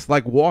nothing is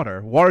like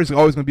water. Water is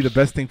always going to be the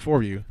best thing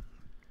for you.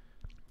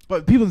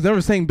 But people's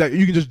never saying that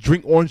you can just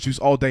drink orange juice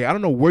all day. I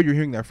don't know where you're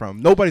hearing that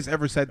from. Nobody's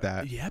ever said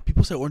that. Yeah,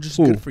 people say orange juice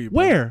is good for you,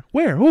 bro.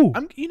 Where? Who?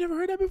 You never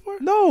heard that before?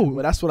 No.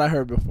 Well, that's what I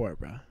heard before,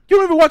 bro. You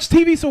don't even watch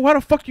TV, so why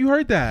the fuck you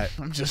heard that?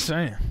 I'm just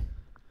saying.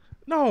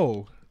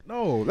 No.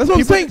 That's what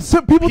I'm saying.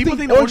 Some people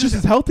think orange juice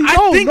is healthy.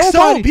 I think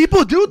so.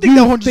 People do think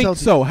that orange juice is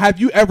healthy. So. Have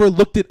you ever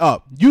looked it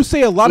up? You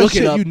say a lot of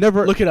shit you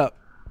never... Look it up.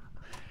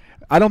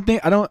 I don't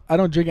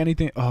drink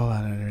anything... Oh,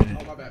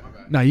 my bad.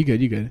 No, you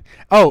good.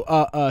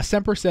 Oh,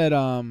 Semper said...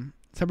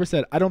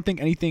 I don't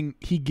think anything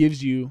he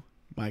gives you.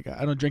 My God,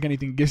 I don't drink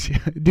anything he gives you.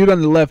 Dude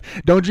on the left,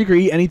 don't drink or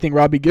eat anything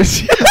Robbie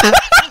gives you.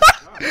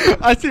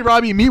 I see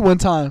Robbie meat one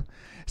time.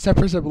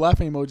 Semper said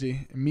laughing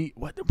emoji. Meat.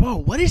 What?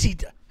 Bro, what is he?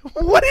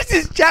 What does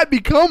this chat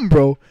become,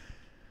 bro?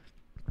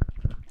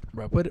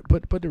 Bro,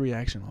 put the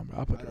reaction on, bro.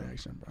 I'll put the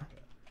reaction, bro.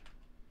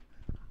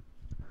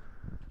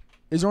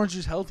 Is orange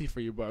juice healthy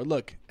for you, bro?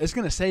 Look, it's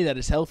gonna say that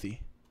it's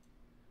healthy.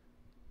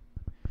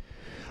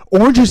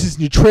 Orange juice is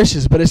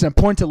nutritious, but it's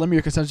important to limit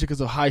your consumption because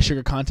of high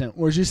sugar content.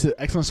 Orange juice is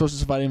excellent source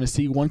of vitamin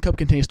C. 1 cup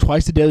contains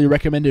twice the daily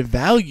recommended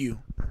value.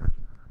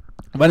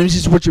 Vitamin C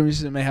supports your immune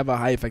system and may have a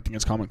high effect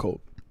against common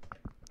cold.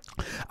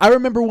 I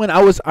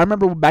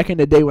remember back in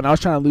the day when I was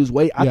trying to lose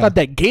weight, I thought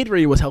that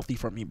Gatorade was healthy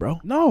for me,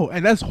 bro. No,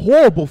 and that's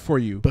horrible for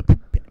you. But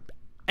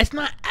it's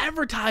not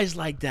advertised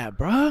like that,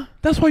 bro.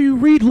 That's why you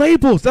read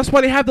labels. That's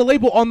why they have the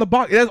label on the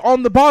bottle. That's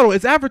on the bottle.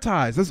 It's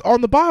advertised. It's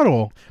on the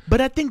bottle.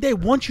 But I think they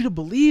want you to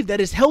believe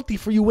that it's healthy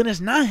for you when it's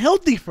not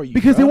healthy for you.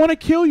 Because they want to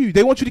kill you.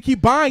 They want you to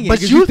keep buying it.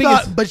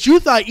 But you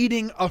thought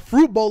eating a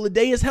fruit bowl a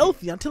day is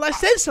healthy until I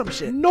said some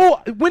shit.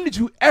 No, when did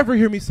you ever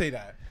hear me say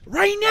that?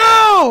 Right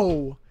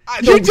now.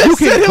 You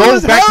can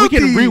go back. Healthy. We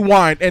can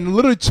rewind, and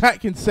literally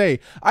chat can say,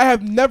 I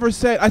have never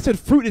said. I said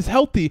fruit is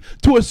healthy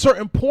to a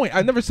certain point.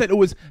 I never said it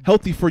was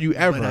healthy for you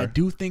ever. But I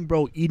do think,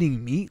 bro,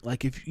 eating meat,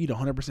 like if you eat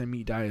 100%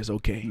 meat diet is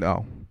okay.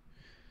 No.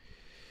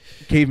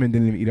 Cavemen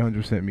didn't even eat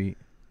 100% meat.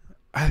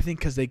 I think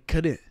because they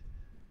couldn't.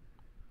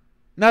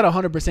 Not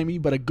 100% meat,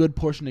 but a good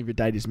portion of your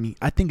diet is meat.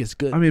 I think it's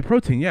good. I mean,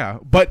 protein, yeah,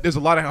 but there's a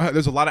lot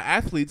of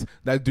athletes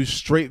that do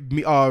straight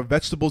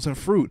vegetables and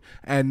fruit,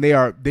 and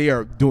they're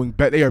good. Do you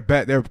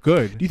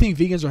think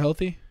vegans are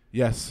healthy?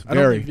 Yes, I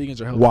don't think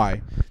vegans are healthy.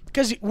 Why?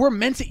 Because we're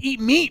meant to eat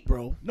meat,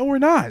 bro. No, we're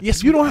not.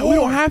 Yes, we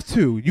don't have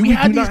to. We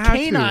have these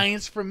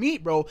canines for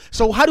meat, bro.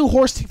 So how do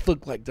horse teeth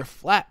look like? They're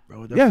flat,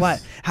 bro. They're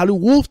flat. How do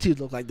wolf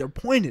teeth look like? They're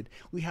pointed.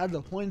 We have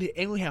the pointed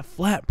and we have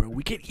flat, bro.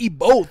 We can eat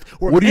both.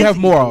 What do you have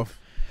more of?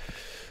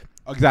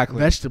 Exactly.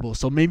 Vegetables.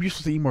 So maybe you're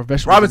supposed to eat more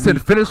vegetables. Robinson,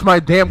 finish my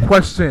damn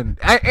question.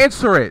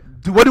 Answer it.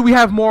 What do we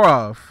have more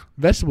of?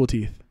 Vegetable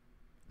teeth.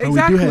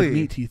 Exactly. But we do have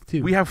meat teeth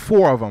too. We have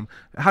 4 of them.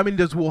 How many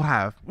does Will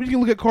have? We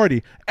can look at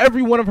Cardi.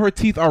 Every one of her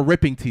teeth are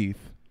ripping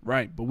teeth.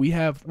 Right, but we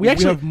have more.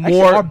 Actually,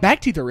 our back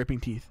teeth are ripping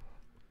teeth.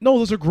 No,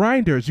 those are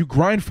grinders. You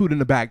grind food in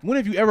the back. When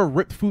have you ever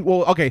ripped food?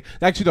 Well, okay,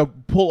 actually to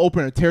pull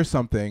open or tear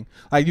something,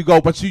 like you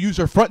go, but you use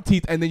your front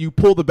teeth and then you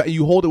pull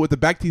you hold it with the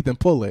back teeth and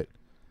pull it.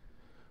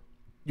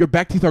 Your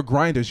back teeth are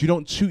grinders. You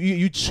don't chew.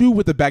 You chew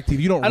with the back teeth.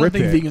 You don't rip it.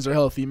 I don't think vegans are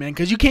healthy, man,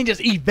 because you can't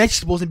just eat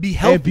vegetables and be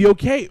healthy. And be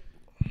okay.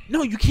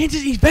 No, you can't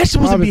just eat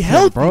vegetables and be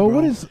healthy, bro.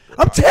 What is?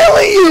 I'm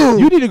telling you.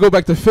 You need to go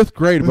back to 5th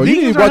grade, bro.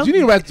 You need to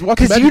watch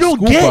because you don't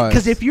get.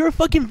 Because if you're a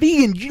fucking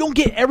vegan, you don't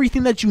get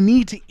everything that you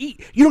need to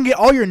eat. You don't get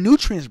all your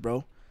nutrients,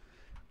 bro.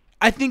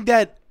 I think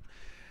that.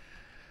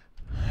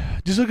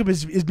 Just look up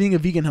is being a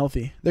vegan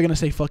healthy? They're gonna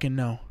say fucking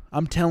no.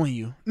 I'm telling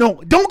you.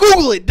 No, don't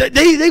Google it.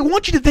 They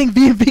want you to think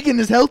being vegan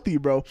is healthy,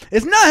 bro.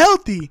 It's not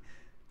healthy.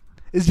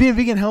 Is being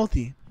vegan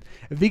healthy?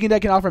 A vegan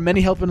diet can offer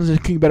many health benefits,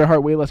 including better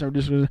heart, weight loss, and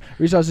reduce.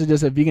 Research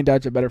suggests that vegan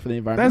diets are better for the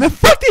environment. Man,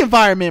 fuck the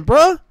environment,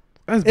 bro.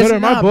 That's better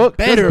in my book.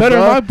 That's better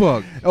in my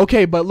book.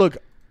 Okay, but look,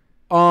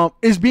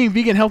 is being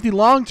vegan healthy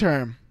long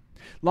term?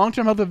 Long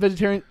term health of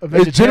vegetarian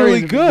is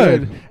generally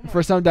good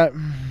for some that.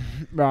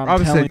 Bro,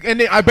 I'm telling you.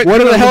 And I bet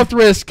what are the health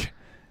risks?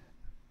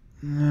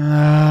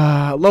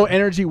 Low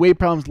energy, weight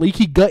problems,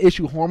 leaky gut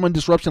issue, hormone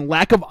disruption,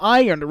 lack of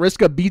iron, the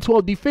risk of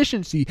B12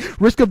 deficiency,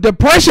 risk of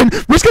depression,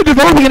 risk of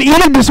developing an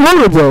eating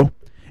disorder, bro.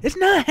 It's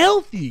not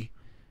healthy.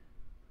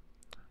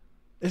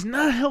 It's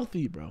not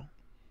healthy, bro.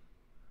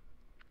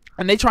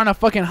 And they trying to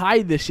fucking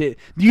hide this shit.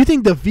 Do you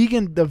think that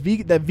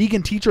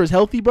vegan teacher is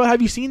healthy, bro?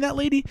 Have you seen that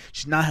lady?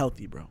 She's not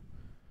healthy, bro.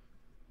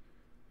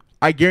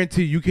 I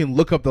guarantee you can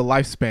look up the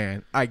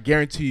lifespan. I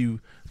guarantee you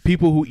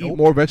people who eat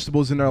more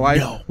vegetables in their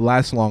life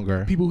last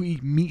longer. People who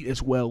eat meat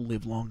as well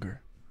live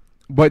longer.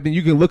 But then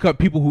you can look up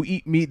people who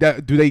eat meat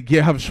that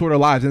have shorter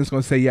lives, and it's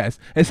going to say yes.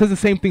 It says the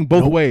same thing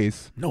both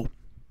ways. No.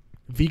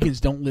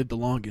 Vegans don't live the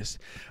longest.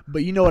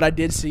 But you know what I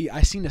did see?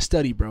 I seen a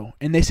study, bro.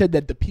 And they said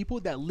that the people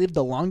that live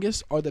the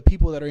longest are the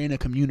people that are in a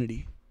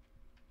community.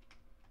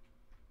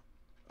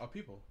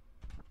 People.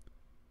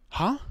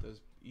 Huh?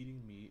 Does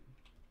eating meat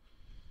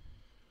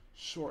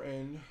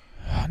shorten?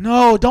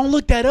 No, don't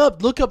look that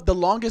up. Look up the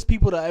longest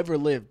people that ever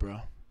lived, bro.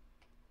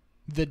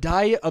 The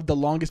diet of the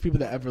longest people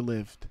that ever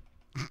lived.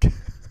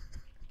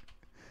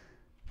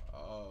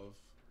 Of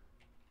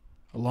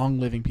long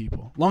living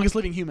people. Longest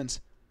living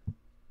humans.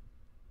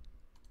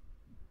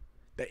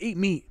 That eat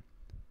meat.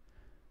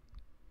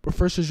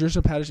 Professor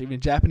Joseph Patterson, even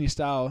Japanese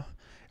style,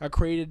 are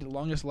created the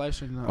longest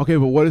lifespan. Okay,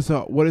 but what is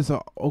a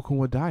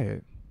Okinawa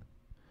diet?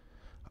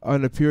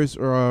 An appears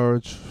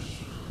or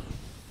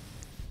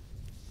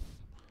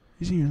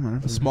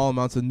small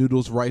amounts of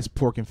noodles, rice,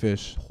 pork, and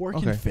fish. Pork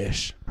and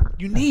fish.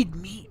 You need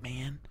meat,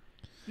 man.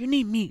 You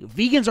need meat.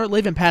 Vegans aren't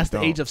living past the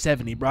age of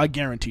 70, bro. I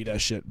guarantee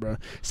that shit, bro.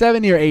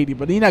 70 or 80,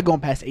 but you're not going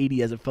past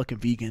 80 as a fucking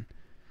vegan.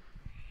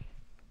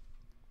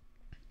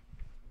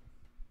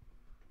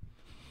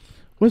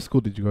 What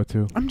school did you go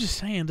to? I'm just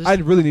saying. I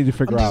really need to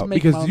figure out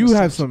because you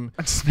have some.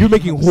 You're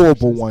making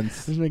horrible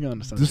ones. Just making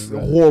an assumption. Just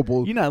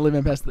horrible. You're not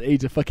living past the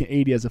age of fucking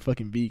 80 as a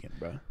fucking vegan,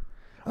 bro.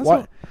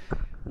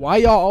 Why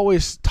y'all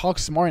always talk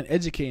smart and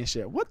educate and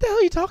shit? What the hell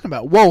are you talking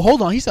about? Whoa,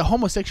 hold on. He said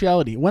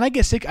homosexuality. When I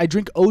get sick, I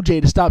drink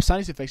OJ to stop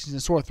sinus infections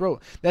and sore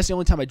throat. That's the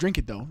only time I drink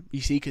it, though. You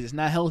see, because it's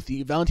not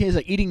healthy. Valentine is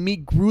like eating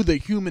meat grew the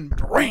human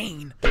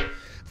brain.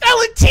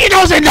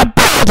 Valentino's in the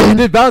building.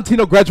 Did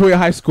Valentino graduate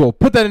high school?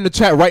 Put that in the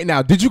chat right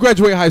now. Did you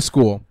graduate high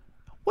school?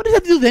 What does that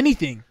have to do with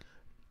anything?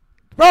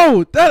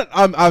 Bro,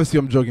 I'm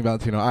joking,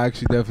 Valentino. I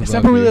actually definitely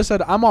Semperilla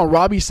said, I'm on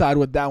Robbie's side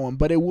with that one,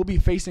 but it will be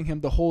facing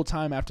him the whole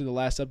time after the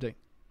last update.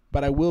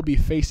 But I will be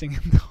facing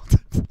him the whole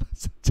time.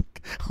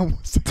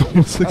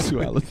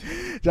 Homosexuality.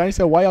 Johnny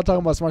said, why y'all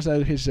talking about smart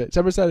side shit?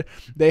 Semper said,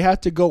 they have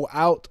to go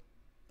out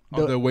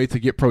of their way to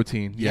get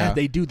protein. Yeah,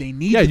 they do. They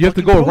need. Yeah, you have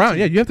to go protein. around.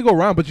 Yeah, you have to go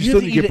around, but you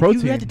still need to get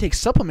protein. You have to take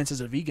supplements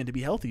as a vegan to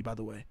be healthy. By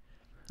the way,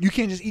 you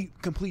can't just eat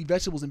complete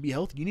vegetables and be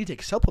healthy. You need to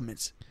take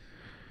supplements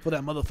for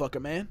that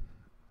motherfucker, man.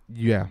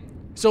 Yeah.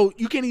 So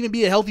you can't even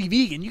be a healthy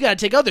vegan. You gotta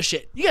take other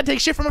shit. You gotta take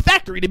shit from a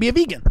factory to be a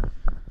vegan.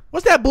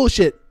 What's that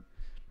bullshit?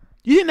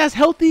 You think that's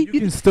healthy? You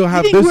can still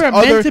have this other.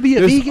 Meant to be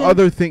a vegan?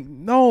 Other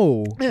thing.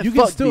 No, man, you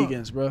fuck can still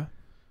vegans, bro.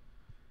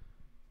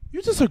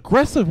 You're just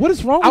aggressive. What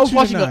is wrong with you? I was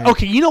watching.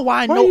 Okay, you know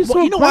why I know.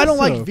 You know why I don't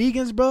like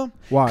vegans, bro?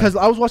 Why? Because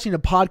I was watching a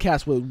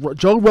podcast with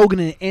Joe Rogan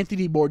and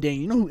Anthony Bourdain.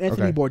 You know who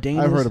Anthony Bourdain is?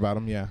 I've heard about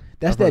him. Yeah,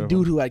 that's that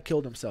dude who like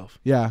killed himself.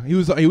 Yeah, he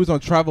was on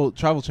Travel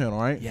Channel,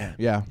 right? Yeah,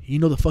 yeah. You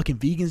know the fucking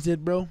vegans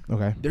did, bro.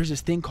 Okay. There's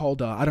this thing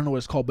called I don't know what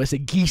it's called, but it's a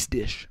geese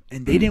dish,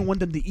 and they didn't want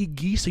them to eat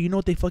geese. So you know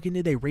what they fucking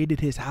did? They raided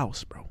his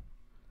house, bro.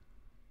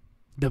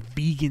 The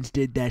vegans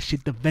did that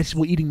shit. The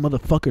vegetable eating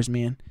motherfuckers,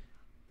 man.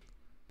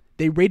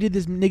 They raided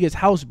this nigga's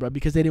house, bro,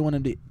 because they didn't want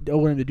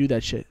him to do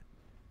that shit.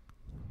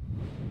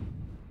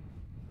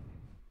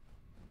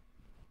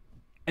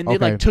 And they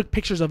like took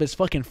pictures of his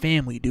fucking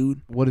family,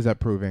 dude. What is that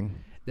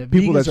proving? The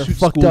people vegans that are shoot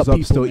fucked schools up,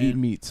 up still man. eat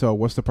meat. So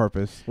what's the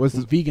purpose?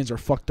 Vegans are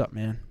fucked up,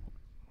 man.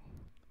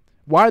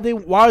 Why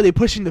are they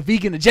pushing the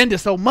vegan agenda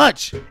so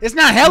much? It's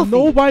not healthy.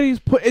 Nobody's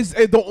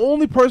the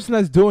only person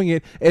that's doing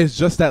it is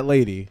just that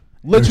lady.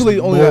 Literally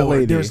only that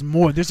lady. There's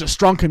more. There's a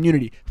strong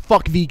community.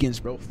 Fuck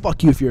vegans, bro.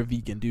 Fuck you if you're a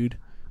vegan, dude.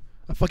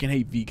 I fucking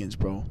hate vegans,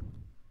 bro.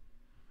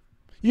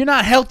 You're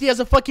not healthy as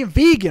a fucking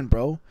vegan,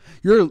 bro.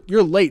 You're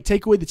late.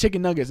 Take away the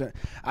chicken nuggets.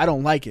 I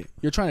don't like it.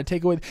 You're trying to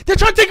take away. They're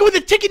trying to take away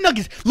the chicken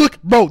nuggets.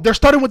 Look, bro. They're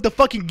starting with the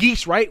fucking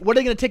geese, right? What are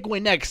they gonna take away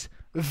next?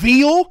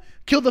 Veal?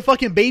 Kill the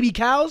fucking baby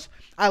cows?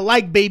 I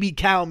like baby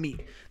cow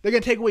meat. They're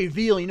gonna take away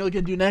veal. You know what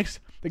they're gonna do next?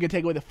 They're gonna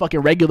take away the fucking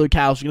regular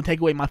cows. They're gonna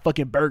take away my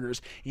fucking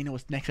burgers. You know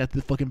what's next after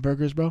the fucking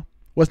burgers, bro?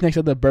 What's next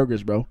after the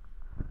burgers, bro?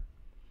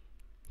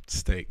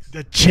 Steaks.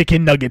 The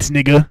chicken nuggets,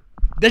 nigga.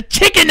 The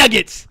chicken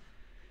nuggets.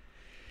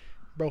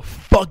 Bro,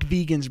 fuck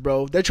vegans,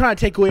 bro. They're trying to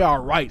take away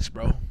our rights,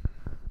 bro.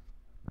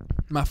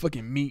 My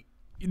fucking meat.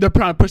 They're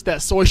trying to push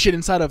that soy shit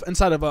inside of a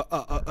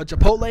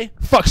Chipotle.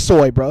 Fuck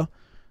soy, bro.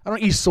 I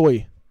don't eat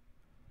soy.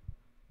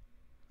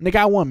 Nigga,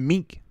 I want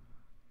meat.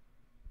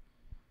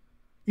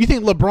 You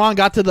think LeBron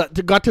got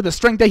to the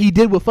strength that he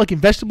did with fucking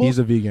vegetables? He's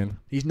a vegan.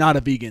 He's not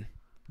a vegan.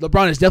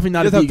 LeBron is definitely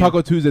not a vegan. He does have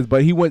Taco Tuesdays,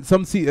 but he went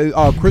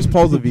Chris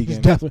Paul's a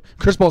vegan.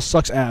 Chris Paul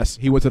sucks ass.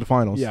 He went to the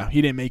finals. Yeah,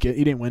 he didn't make it.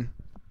 He didn't win.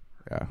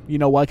 Yeah. You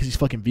know why? Because he's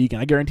fucking vegan.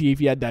 I guarantee you if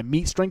he had that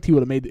meat strength, he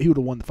would have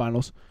won the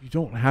finals. You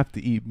don't have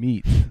to eat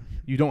meat.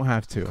 You don't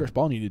have to. Chris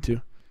Paul needed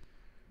to.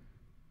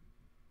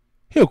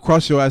 He'll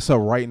cross your ass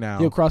up right now.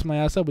 He'll cross my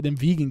ass up with them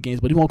vegan games,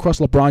 but he won't cross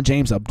LeBron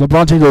James up.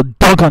 LeBron James will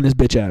dunk on this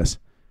bitch ass.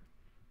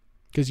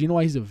 Because you know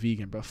why he's a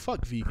vegan, bro.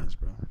 Fuck vegans,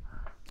 bro.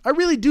 I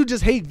really do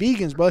just hate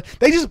vegans, bro.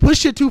 They just push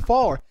shit too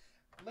far.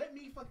 Let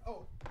me fuck.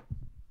 Oh.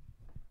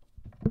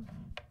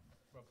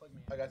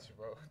 I got you,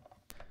 bro.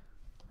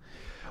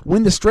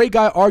 When the straight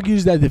guy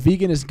argues that the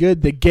vegan is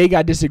good, the gay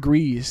guy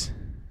disagrees.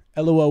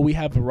 LOL, we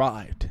have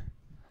arrived.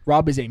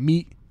 Rob is a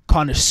meat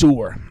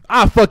connoisseur.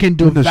 I fucking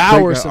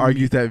devour some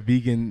argues that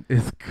vegan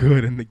is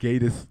good and the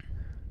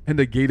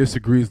gay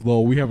disagrees.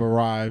 Lol, we have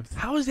arrived.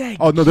 How is that?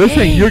 Oh no, they're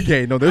saying you're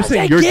gay. No, they're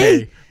saying you're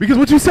gay because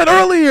what you said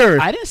earlier.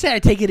 I didn't say I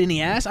take it in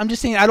the ass. I'm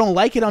just saying I don't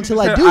like it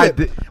until I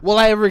do it. Will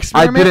I ever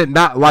experiment? I did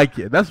not like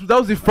it. That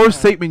was the first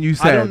statement you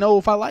said. I don't know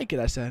if I like it.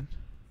 I said.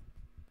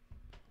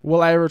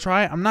 Will I ever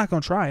try it? I'm not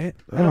gonna try it.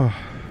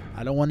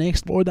 I don't want to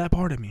explore that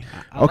part of me.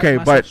 I okay,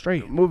 like but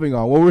straight. Moving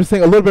on. What we were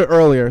saying a little bit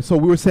earlier. So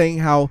we were saying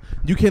how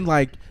you can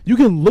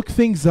look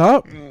things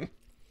up,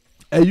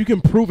 and you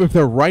can prove if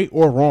they're right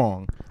or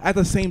wrong at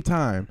the same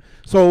time.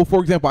 So,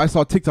 for example, I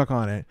saw TikTok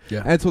on it,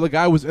 and so the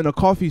guy was in a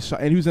coffee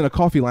shop, and he was in a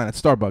coffee line at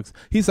Starbucks.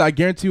 He said, "I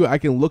guarantee you, I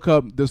can look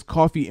up does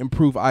coffee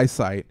improve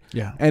eyesight?"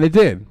 Yeah, and it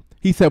did.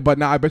 He said, "But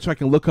now I bet you I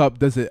can look up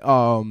does it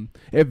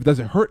if it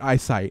hurt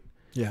eyesight?"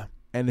 Yeah,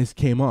 and this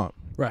came up.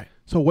 Right.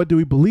 So what do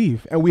we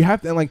believe? And we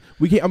have to, and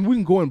we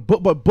can go in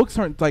book, but books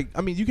aren't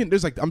you can.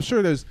 There's I'm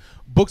sure there's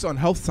books on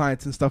health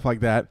science and stuff like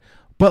that,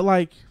 but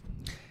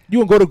you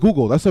can go to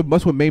Google. That's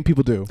what main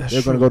people do.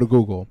 They're going to go to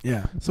Google.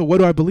 Yeah. So what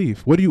do I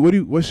believe? What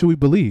should we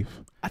believe?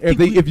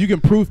 If you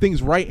can prove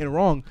things right and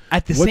wrong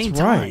at the same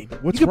time,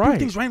 what's you can right? Prove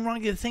things right and wrong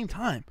at the same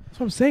time. That's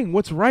what I'm saying.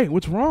 What's right?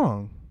 What's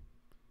wrong?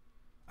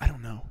 I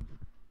don't know.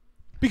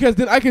 Because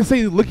then I can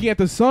say looking at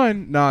the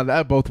sun. Nah,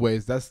 that both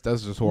ways. That's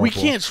just horrible. We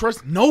can't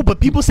trust. No, but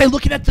people say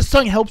looking at the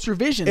sun helps your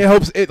vision. It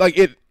helps.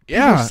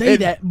 Yeah. People say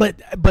that,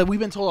 but we've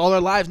been told all our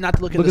lives not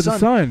to look at the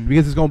sun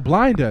because it's gonna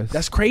blind us.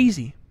 That's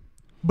crazy.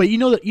 But you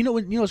know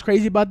what's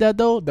crazy about that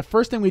though? The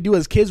first thing we do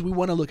as kids, we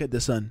want to look at the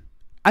sun.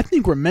 I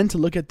think we're meant to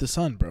look at the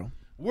sun, bro.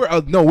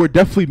 We're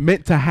definitely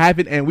meant to have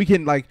it, and we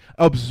can like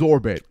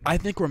absorb it. I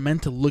think we're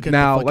meant to look at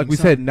now, the like we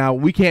sun. said. Now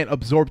we can't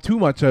absorb too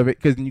much of it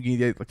because you can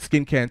get like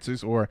skin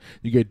cancers or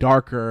you get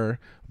darker.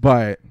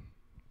 But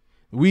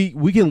we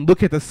can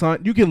look at the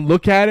sun. You can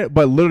look at it,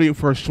 but literally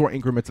for short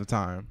increments of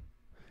time.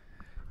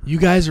 You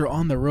guys are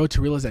on the road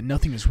to realize that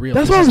nothing is real.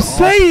 That's what I'm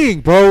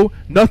saying, bro.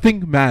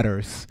 Nothing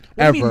matters.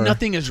 What do you mean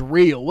nothing is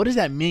real? What does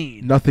that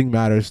mean? Nothing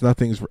matters.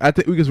 Nothing's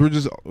because we're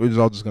just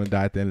all just gonna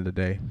die at the end of the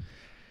day.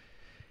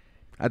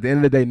 At the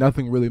end of the day,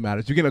 nothing really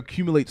matters. You can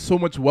accumulate so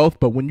much wealth,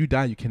 but when you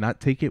die, you cannot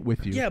take it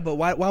with you. Yeah, but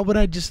why would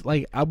I just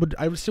like I would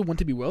still want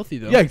to be wealthy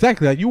though. Yeah,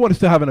 exactly. Like, you want to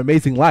still have an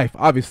amazing life,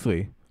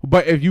 obviously.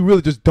 But if you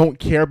really just don't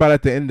care about it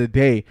at the end of the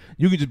day,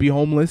 you can just be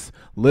homeless,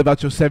 live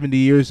out your 70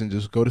 years, and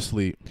just go to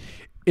sleep.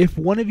 If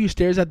one of you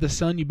stares at the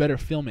sun, you better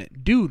film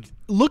it. Dude,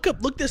 look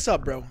this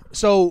up, bro.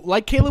 So,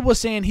 like Caleb was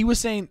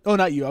saying, oh,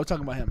 not you. I was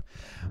talking about him.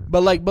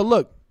 But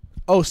look.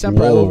 Oh,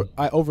 Semper,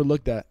 I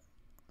overlooked that.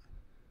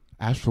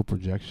 Astral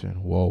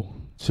projection. Whoa.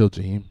 Chill,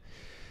 Jaheim.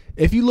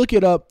 If you look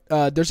it up,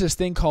 there's this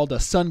thing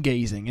called sun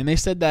gazing. And they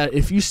said that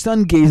if you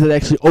sun gaze, it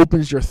actually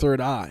opens your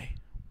third eye.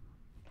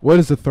 What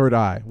is the third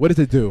eye? What does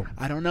it do?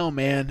 I don't know,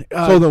 man.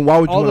 So then why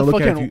would you want to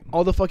look at it?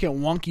 All the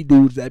fucking wonky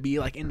dudes that be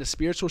like into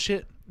spiritual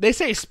shit. They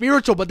say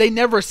spiritual, but they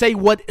never say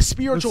what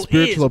spiritual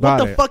is. What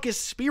the fuck is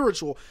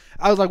spiritual?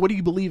 I was like, what do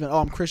you believe in? Oh,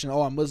 I'm Christian.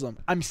 Oh, I'm Muslim.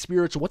 I'm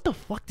spiritual. What the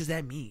fuck does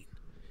that mean?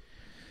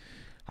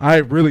 I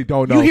really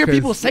don't know. You hear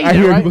people say that, I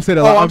hear right? people say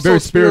that. I'm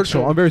very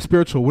spiritual. I'm very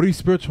spiritual. What are you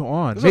spiritual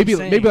on? Maybe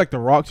like the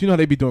rocks. You know,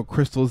 they be doing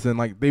crystals and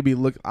like they be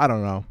I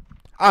don't know.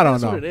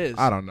 That's what it is.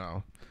 I don't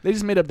know. They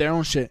just made up their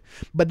own shit.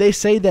 But they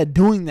say that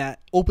doing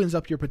that opens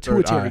up your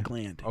pituitary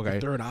gland. Okay.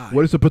 Your third eye.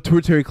 What does the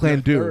pituitary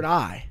gland do? Third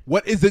eye.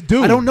 What does it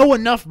do? I don't know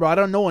enough, bro. I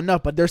don't know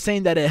enough. But they're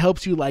saying that it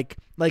helps you like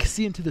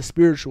see into the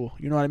spiritual.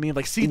 You know what I mean?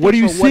 Like see what are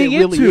you seeing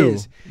what it into? Really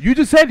is. You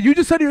just said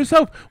it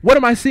yourself. What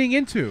am I seeing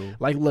into?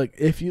 Like, look,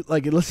 if you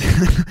like, let's say.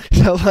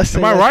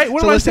 Am I right?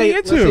 What am I seeing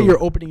into? Let's say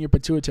you're opening your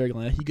pituitary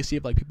gland. You can see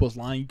if like people's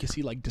lying. You can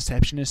see like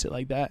deception and shit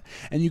like that.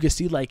 And you can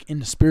see like in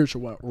the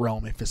spiritual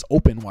realm if it's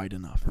open wide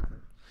enough.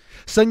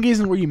 Sun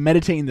gazing where you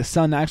meditate in the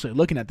sun, actually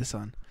looking at the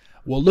sun.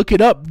 Well, look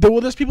it up.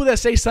 There's people that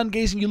say sun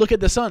gazing, you look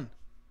at the sun.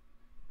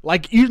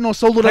 Like, you know,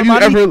 Solo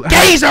Damani.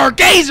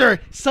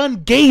 Gazer!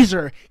 Sun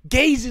gazer.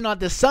 Gazing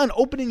at the sun,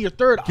 opening your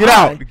third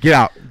eye. Get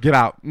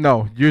out.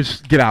 No,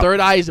 get out.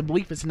 Third eye is a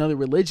belief. It's another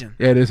religion.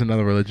 Yeah, it is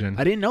another religion.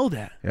 I didn't know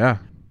that. Yeah.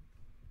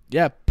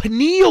 Yeah,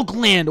 pineal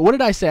gland. What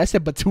did I say? I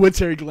said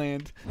pituitary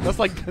gland. That's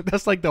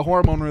like the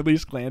hormone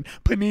release gland.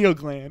 Pineal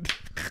gland.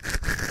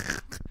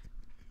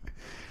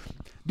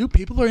 Dude,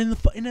 people are into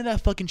that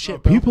fucking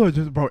shit, bro. People are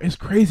just, bro. It's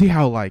crazy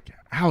how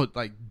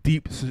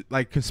deep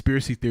like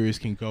conspiracy theories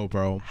can go,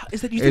 bro.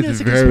 Is that you think it's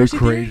that's a conspiracy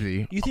crazy.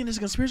 Theory? You think it's a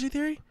conspiracy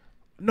theory?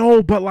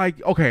 No, but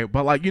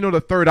you know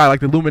the third eye,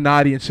 like the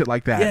Illuminati and shit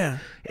like that. Yeah,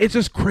 it's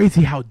just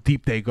crazy how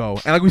deep they go.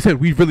 And like we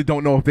said, we really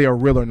don't know if they are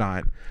real or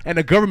not. And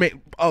the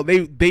government,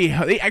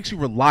 they actually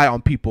rely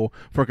on people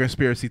for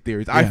conspiracy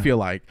theories. Yeah. I feel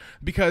like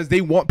because they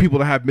want people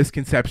to have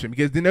misconception.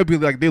 Because then they'll be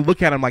like, they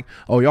look at them like,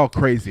 oh, y'all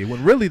crazy.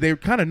 When really they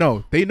kind of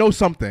know. They know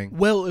something.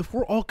 Well, if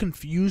we're all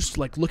confused,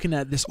 like looking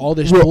at all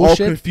this we're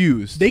bullshit, all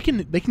confused. They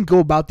can go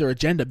about their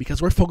agenda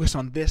because we're focused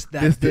on this,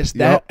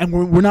 that, and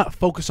we're not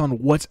focused on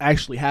what's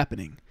actually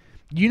happening.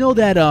 You know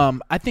that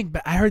I think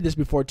I heard this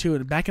before too.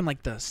 Back in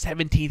like the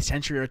 17th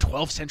century or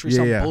 12th century,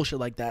 bullshit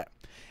like that.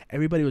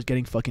 Everybody was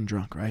getting fucking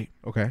drunk, right?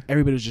 Okay.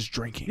 Everybody was just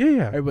drinking.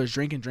 Yeah. Everybody was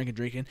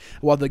drinking,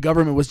 while the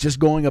government was just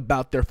going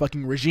about their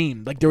fucking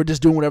regime. Like they were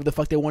just doing whatever the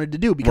fuck they wanted to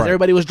do because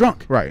everybody was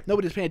drunk. Right.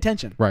 Nobody was paying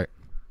attention. Right.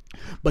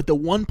 But the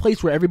one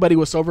place where everybody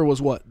was sober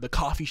was what? The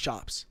coffee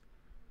shops.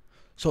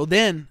 So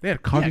then they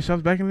had coffee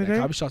shops back in the day.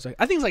 Coffee shops, I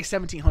think it was like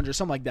 1700,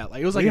 something like that.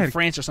 Like it was like in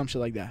France or some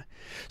shit like that.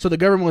 So the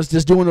government was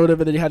just doing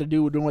whatever they had to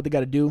do, doing what they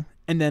got to do,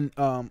 and then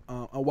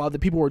while the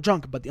people were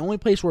drunk. But the only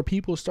place where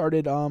people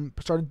started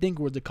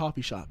thinking was the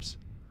coffee shops,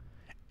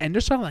 and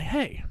they're starting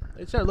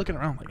they started looking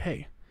around like,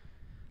 hey,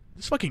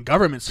 this fucking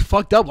government's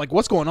fucked up. Like,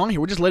 what's going on here?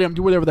 We're just letting them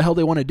do whatever the hell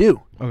they want to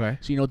do. Okay.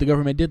 So you know what the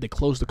government did? They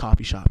closed the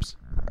coffee shops.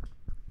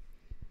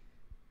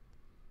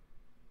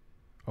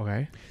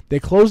 Okay. They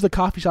close the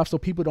coffee shop so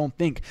people don't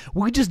think.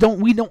 We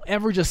don't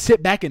ever just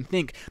sit back and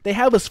think. They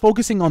have us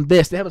focusing on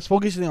this. They have us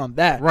focusing on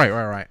that.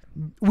 Right.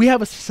 We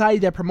have a society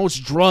that promotes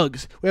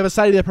drugs. We have a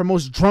society that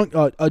promotes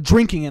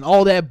drinking and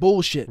all that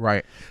bullshit.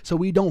 Right. So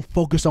we don't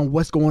focus on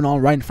what's going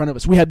on right in front of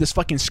us. We have this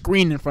fucking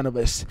screen in front of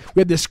us.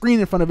 We have this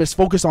screen in front of us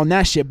focus on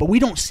that shit, but we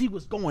don't see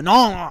what's going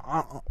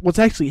on, what's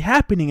actually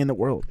happening in the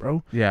world,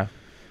 bro. Yeah.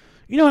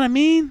 You know what I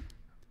mean?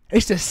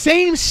 It's the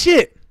same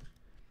shit.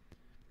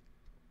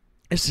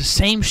 It's the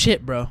same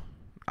shit, bro.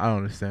 I don't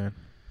understand.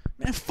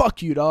 Man,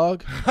 fuck you,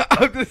 dog.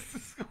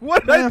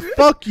 What did I do?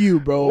 Fuck you,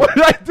 bro. What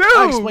did I do?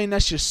 I explained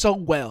that shit so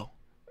well.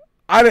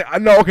 I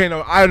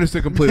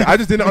understood completely. I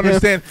just didn't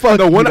understand. I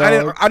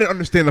didn't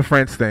understand the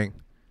France thing.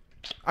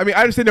 I mean,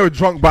 I understand they were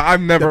drunk, but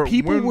I've never. The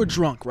people were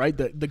drunk, right?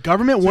 The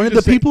government wanted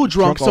the people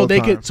drunk so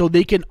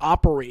they can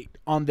operate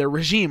on their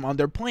regime, on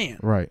their plan.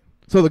 Right.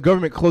 So the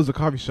government closed the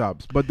coffee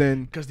shops, but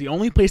then because the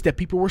only place that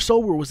people were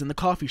sober was in the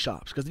coffee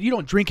shops. Because you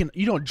don't drink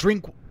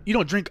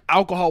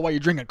alcohol while you're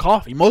drinking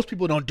coffee. Most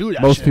people don't do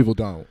that. Most people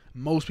don't.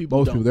 Most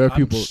people don't. There are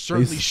people. I'm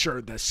certainly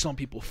sure that some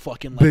people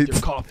fucking like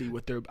their coffee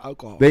with their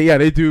alcohol.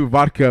 They do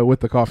vodka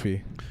with the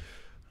coffee.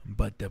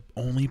 But the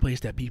only place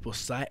that people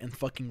sat and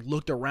fucking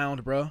looked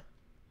around, bro,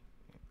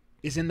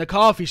 is in the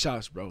coffee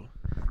shops, bro.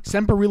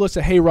 Semperilo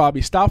said, hey,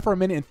 Robbie, stop for a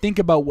minute and think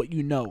about what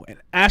you know and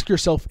ask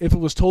yourself if it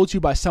was told to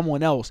you by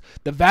someone else.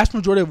 The vast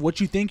majority of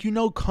what you think you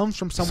know comes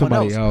from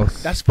somebody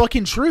else. That's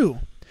fucking true.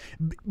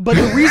 But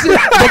the reason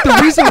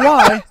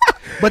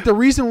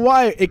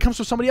why it comes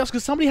from somebody else,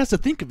 because somebody has to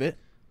think of it.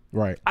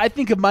 Right. I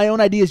think of my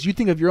own ideas. You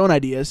think of your own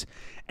ideas.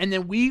 And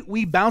then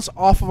we bounce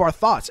off of our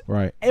thoughts.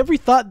 Right.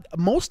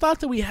 Most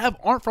thoughts that we have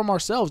aren't from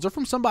ourselves. They're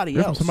from somebody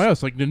else. From somebody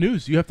else. Like the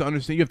news. You have to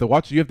understand. You have to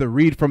watch. You have to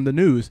read from the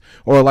news.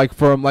 Or like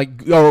from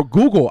or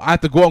Google. I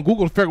have to go on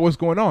Google to figure out what's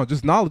going on.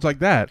 Just knowledge like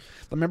that.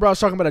 Remember I was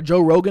talking about a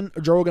Joe Rogan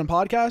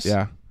podcast?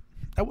 Yeah.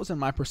 That wasn't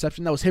my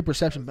perception. That was his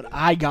perception. But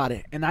I got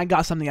it. And I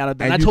got something out of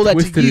that. And I told that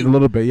to you. It a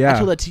little bit, yeah. I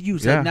told that to you.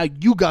 So now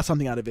you got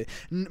something out of it.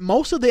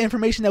 Most of the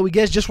information that we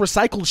get is just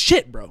recycled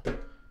shit, bro.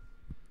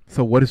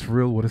 So what is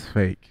real? What is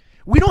fake?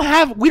 We don't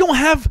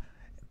have.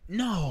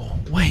 No,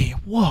 wait,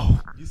 whoa.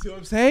 You see what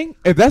I'm saying?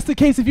 If that's the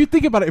case, if you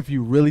think about it, if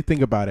you really think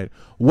about it,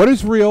 what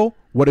is real?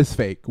 What is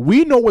fake?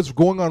 We know what's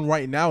going on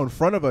right now in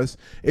front of us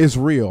is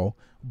real.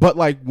 But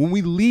like when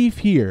we leave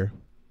here,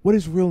 what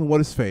is real and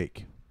what is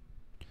fake?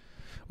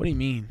 What do you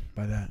mean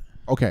by that?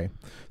 Okay.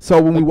 So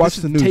when we watch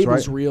the news,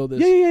 right? Real, this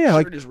yeah.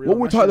 Like is real, what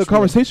we're talking, the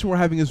conversation we're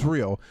having is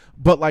real.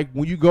 But like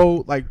when you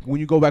go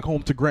back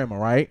home to grandma,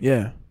 right?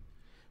 Yeah.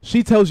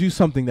 She tells you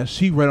something that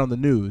she read on the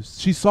news.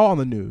 She saw on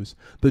the news.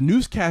 The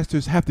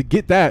newscasters have to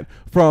get that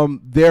from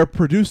their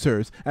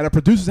producers, and the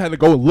producers had to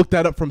go and look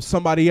that up from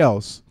somebody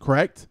else,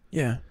 correct?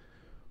 Yeah.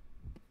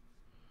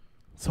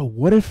 So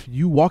what if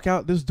you walk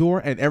out this door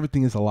and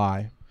everything is a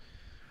lie?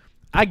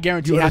 I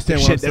guarantee half the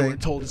shit that we're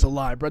told is a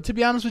lie, bro. To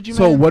be honest with you, man.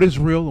 So what is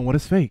real and what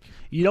is fake?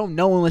 You don't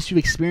know unless you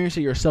experience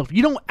it yourself.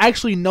 You don't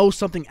actually know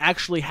something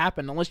actually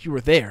happened unless you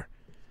were there.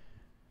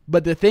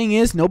 But the thing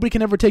is, nobody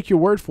can ever take your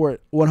word for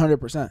it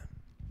 100%.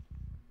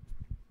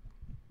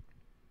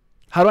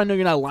 How do I know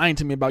you're not lying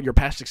to me about your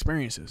past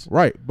experiences?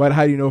 Right, but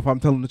how do you know if I'm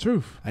telling the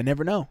truth? I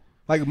never know.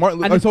 Like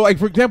Martin, so like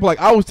for example, like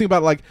I was thinking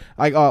about like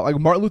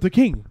Martin Luther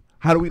King.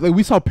 How do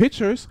we saw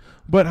pictures,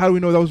 but how do we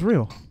know that was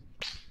real?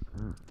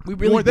 We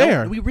weren't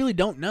there. We really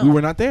don't know. We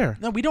were not there.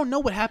 No, we don't know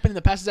what happened in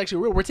the past is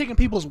actually real. We're taking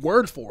people's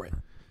word for it.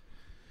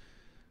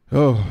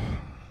 Oh.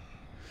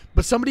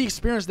 But somebody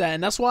experienced that,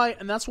 and that's why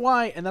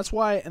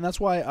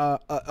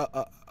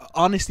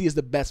honesty is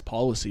the best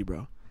policy,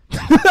 bro.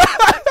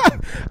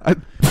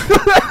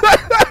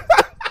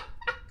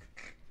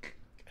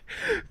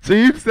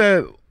 James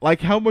said,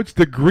 like, how much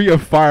degree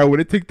of fire would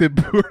it take to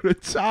burn a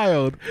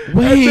child?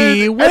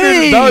 Wait. And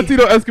then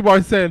Valentino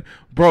Escobar said,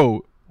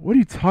 bro, what are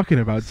you talking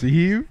about,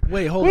 Zaheem?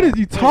 Wait, hold on. What are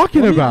you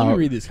talking about? Let me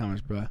read these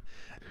comments, bro.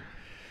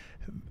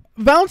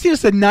 Valentino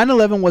said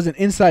 9/11 was an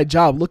inside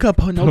job. Look up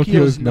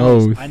Pinocchio's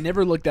nose. I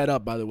never looked that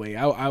up, by the way.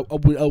 I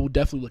will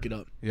definitely look it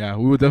up. Yeah,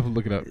 we will definitely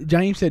look it up.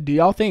 James said, do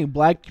y'all think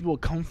black people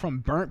come from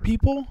burnt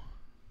people?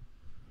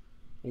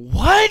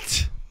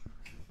 What?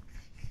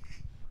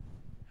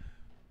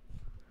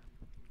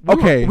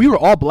 Okay. We were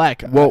all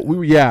black. Well, we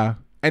were, yeah.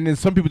 And then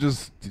some people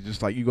just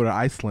like, you go to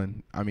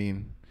Iceland. I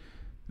mean,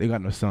 they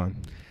got no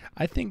sun.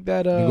 I think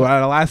that you go out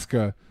to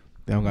Alaska.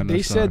 They don't got no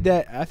sun.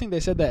 I think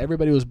they said that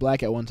everybody was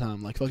black at one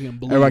time, like fucking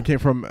blue. Everybody came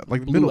from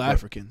like blue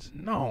Africans.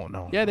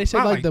 No. Yeah, they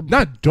said like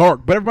not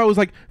dark, but everybody was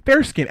like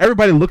fair skin.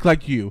 Everybody looked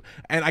like you.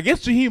 And I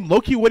guess Jaheim,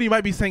 low-key, what he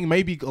might be saying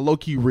may be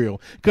low-key real.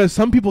 Because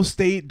some people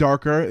stayed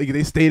darker.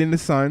 They stayed in the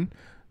sun.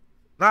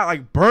 Not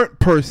like burnt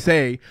per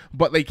se,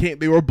 but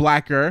they were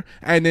blacker.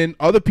 And then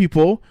other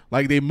people,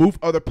 like they moved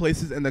other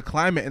places and the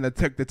climate and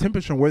the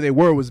temperature where they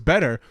were was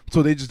better.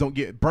 So they just don't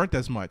get burnt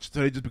as much.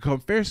 So they just become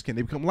fair skin.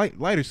 They become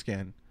lighter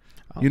skin.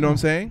 You know what I'm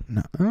saying?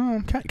 No,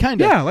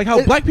 kind of. Yeah, like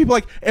how black people,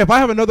 like if I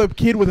have another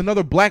kid with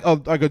another black,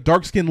 like a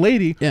dark skinned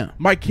lady,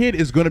 my kid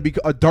is going to be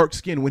a dark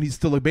skin when he's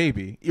still a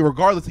baby,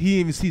 regardless. He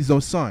even sees no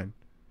sun.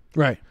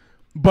 Right.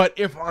 But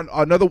if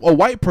a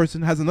white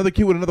person has another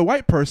kid with another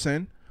white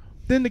person,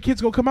 then the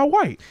kid's gonna come out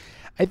white.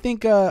 I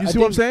think. You see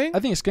what I'm saying? I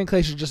think skin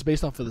color is just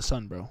based off of the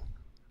sun, bro.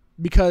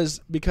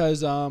 Because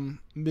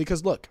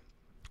look,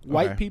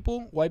 white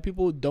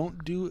people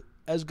don't do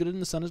as good in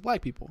the sun as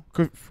black people.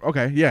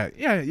 Okay, yeah,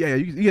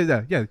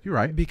 you're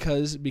right.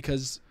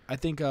 Because I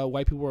think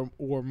white people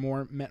were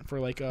more meant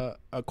for like a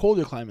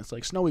colder climates,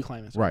 like snowy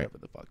climates, or whatever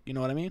the fuck. You know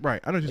what I mean?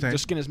 Right. I know what you're saying. Their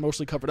skin is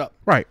mostly covered up.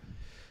 Right.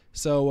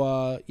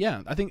 So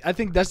yeah, I think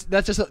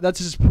that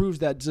just proves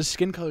that the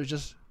skin color is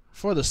just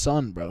for the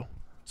sun, bro.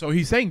 So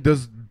he's saying,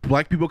 does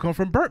black people come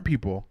from burnt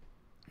people?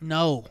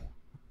 No.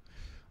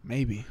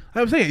 Maybe.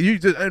 I'm saying you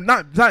just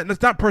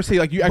it's not per se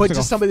like you. But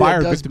just somebody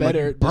that does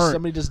better.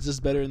 Somebody just does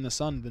better in the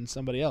sun than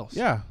somebody else.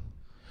 Yeah,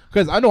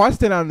 Because I know I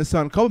stand out in the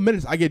sun. A couple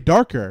minutes, I get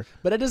darker.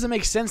 But it doesn't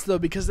make sense though,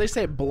 because they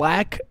say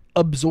black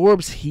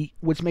absorbs heat,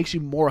 which makes you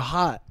more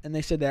hot, and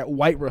they said that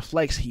white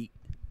reflects heat.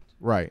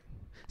 Right.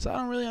 So I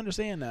don't really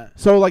understand that.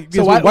 So like,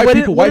 so white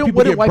people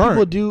get white burnt.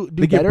 people do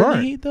better in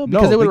the heat though,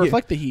 because they would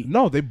reflect the heat.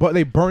 No, they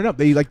burn up.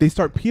 They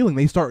start peeling.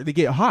 They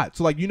get hot.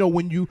 So like, you know,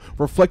 when you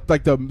reflect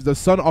like the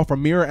sun off a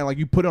mirror and like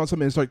you put it on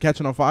something and start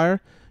catching on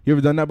fire. You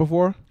ever done that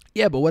before?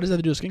 Yeah, but what does that have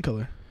to do with skin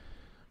color?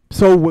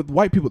 So with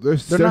white people, their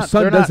sun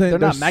doesn't. They're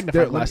not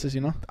magnifying glasses, you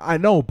know. I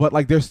know, but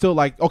like they're still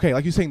like, okay,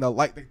 like you're saying, the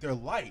light, like they're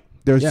light.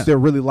 They're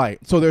really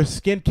light, so their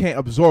skin can't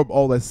absorb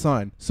all that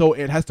sun, so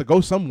it has to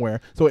go somewhere,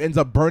 so it ends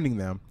up burning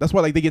them. That's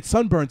why like they get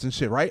sunburns and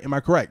shit, right? Am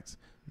I correct?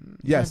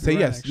 Yes, say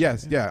yes, actually,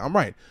 yes, yeah, I'm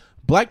right.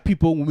 Black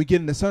people, when we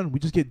get in the sun, we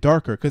just get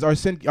darker because our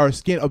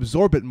skin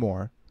absorb it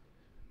more,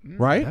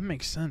 right? That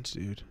makes sense,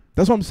 dude.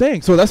 That's what I'm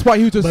saying. So that's why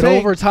he was just saying. But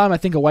over time, I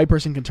think a white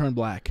person can turn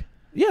black.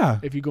 Yeah,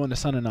 if you go in the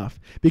sun enough,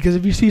 because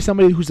if you see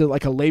somebody who's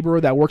like a laborer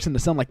that works in the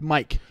sun, like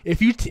Mike,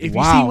 if you see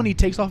when he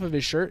takes off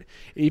his shirt,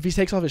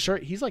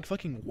 he's like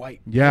fucking white.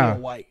 Yeah,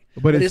 white.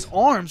 But his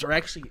arms are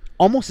actually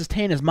almost as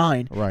tan as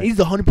mine. Right. He's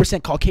a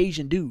 100%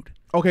 Caucasian dude.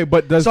 Okay,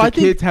 but does the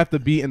kids have to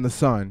be in the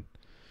sun?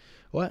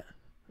 What?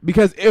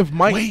 Because if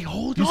Mike, wait,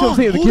 hold you on, see what I'm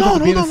saying? The kids have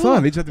to be in the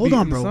sun. They just have to be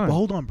in the sun.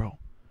 Hold on, bro.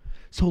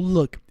 So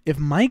look, if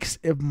Mike's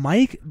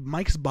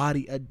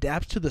body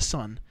adapts to the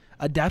sun,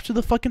 adapts to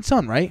the fucking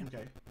sun, right?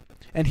 Okay.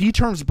 And he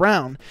turns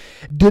brown.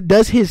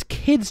 Does his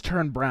kids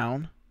turn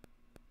brown?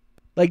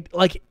 Like,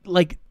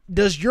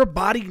 does your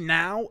body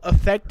now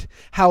affect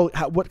how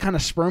what kind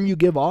of sperm you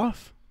give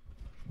off?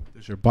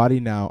 Does your body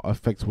now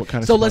affect what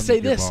kind of? So sperm let's say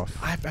you give this.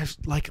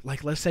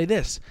 off? Let's say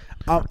this.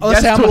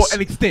 Yes, to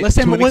an extent. Let's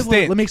say to an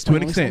extent. Let me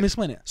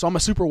explain it. So I'm a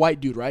super white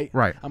dude, right?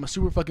 Right. I'm a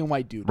super fucking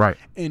white dude. Right.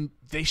 And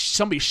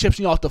somebody ships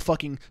me off to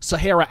fucking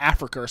Sahara,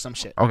 Africa, or some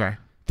shit. Okay.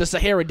 The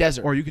Sahara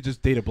Desert. Or you could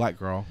just date a black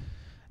girl.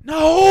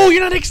 No,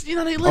 you're not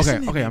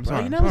listening. Okay, I'm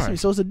sorry. You're not listening.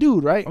 So it's a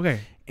dude, right? Okay.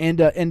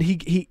 And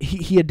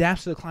he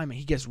adapts to the climate.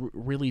 He gets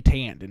really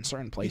tanned in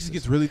certain places. He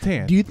gets really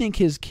tanned. Do you think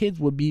his kids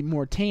would be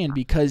more tan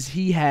because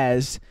he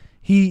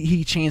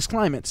changed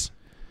climates?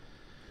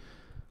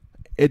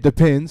 It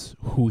depends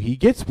who he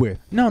gets with.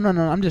 No.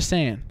 I'm just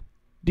saying.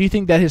 Do you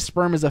think that his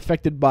sperm is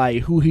affected by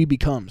who he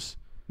becomes?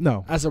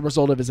 No. As a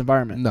result of his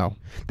environment? No.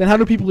 Then how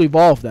do people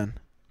evolve then?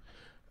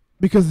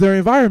 Because their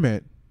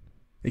environment.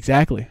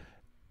 Exactly.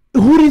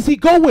 Who does he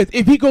go with?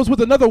 If he goes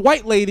with another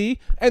white lady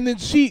and then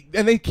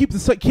they keep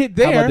the kid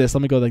there. How about this?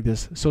 Let me go like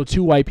this. So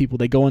two white people,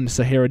 they go in the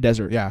Sahara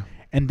Desert. Yeah.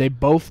 And they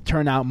both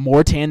turn out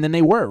more tan than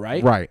they were,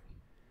 right? Right.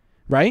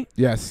 Right?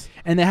 Yes.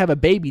 And they have a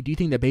baby. Do you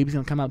think the baby's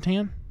going to come out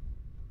tan?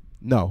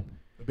 No.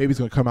 The baby's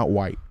going to come out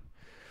white.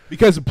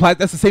 Because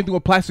that's the same thing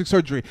with plastic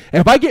surgery.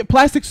 If I get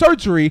plastic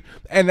surgery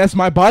and that's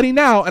my body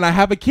now, and I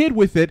have a kid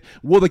with it,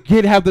 will the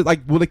kid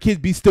will the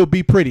kid still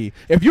be pretty?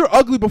 If you're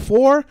ugly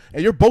before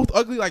and you're both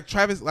ugly, like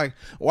Travis, I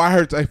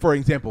heard, for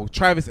example,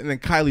 Travis and then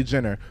Kylie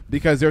Jenner,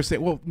 because they're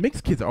saying, well,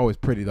 mixed kids are always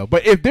pretty though.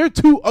 But if they're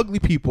two ugly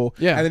people,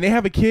 and then they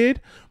have a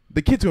kid,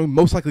 the kid's going to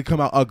most likely come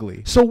out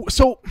ugly. So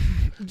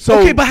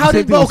okay, but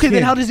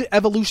then how does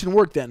evolution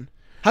work then?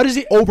 How does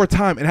it over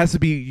time? It has to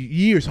be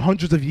years,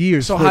 hundreds of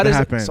years. So how does it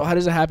happen? So how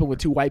does it happen with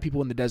two white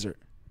people in the desert?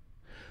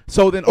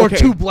 So then, or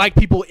two black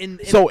people in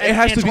it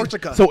has Antarctica.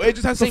 To be. So it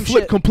just has to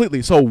flip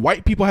completely. So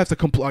white people have to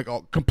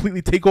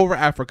completely take over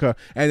Africa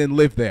and then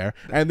live there.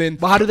 And then,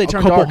 but how do they turn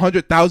a couple dark?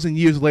 100,000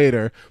 years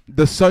later,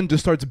 the sun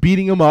just starts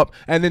beating them up,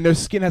 and then their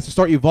skin has to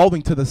start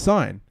evolving to the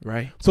sun.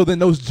 Right. So then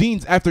those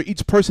genes, after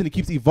each person it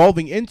keeps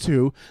evolving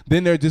into,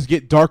 then they just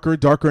get darker,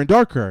 darker, and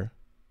darker.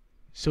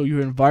 So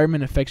your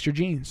environment affects your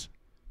genes.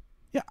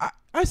 Yeah,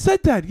 I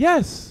said that.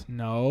 Yes.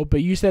 No,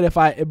 but you said if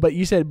I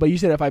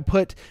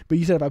put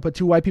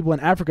two white people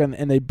in Africa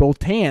and they both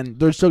tan,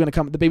 they're still gonna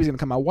come. The baby's gonna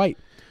come out white.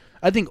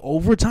 I think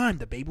over time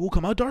the baby will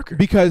come out darker.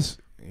 Because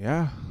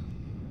yeah.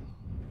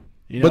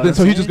 You know but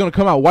then he's just gonna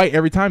come out white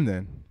every time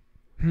then.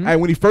 And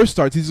when he first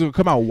starts, he's gonna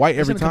come out white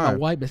every time. Come out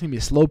white, but it's gonna be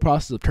a slow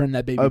process of turning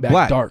that baby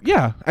back dark.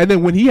 Yeah, and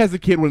then when he has a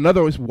kid with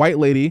another white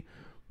lady,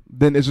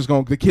 then it's just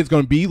the kid's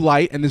gonna be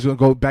light and it's gonna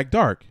go back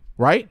dark,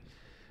 right?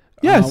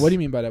 Yes. What do you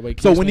mean by that?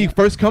 So when the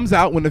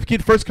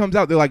kid first comes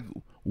out, they're like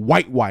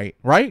white,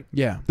 right?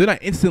 Yeah. They're not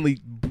instantly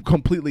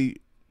completely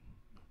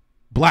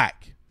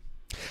black.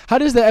 How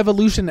does the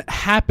evolution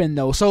happen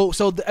though? So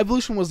the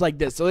evolution was like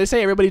this. So they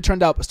say everybody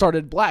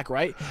started black,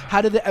 right?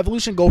 How did the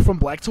evolution go from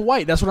black to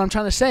white? That's what I'm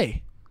trying to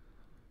say.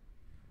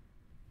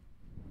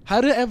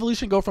 How did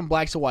evolution go from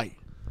black to white?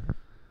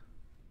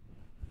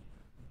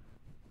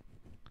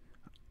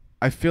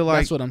 I feel like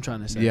that's what I'm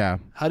trying to say. Yeah.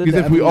 How did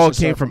because if we all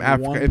came from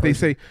Africa, if they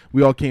say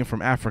we all came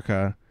from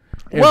Africa.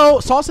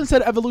 Well, Salson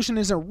said evolution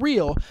isn't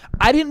real.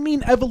 I didn't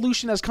mean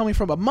evolution as coming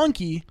from a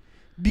monkey.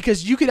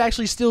 Because you could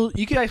actually say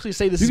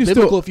this is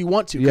biblical if you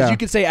want to. Because you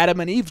could say Adam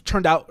and Eve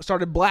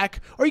started black,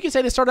 or you could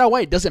say they started out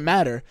white. It doesn't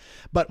matter.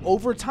 But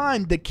over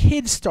time, the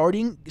kids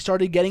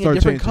started getting a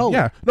different color.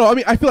 Yeah. No, I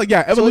mean, I feel like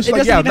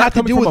evolution. So not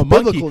coming from a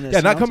monkey.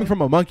 Yeah, not coming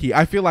from a monkey.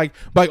 I feel like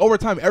over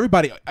time,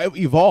 everybody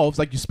evolves.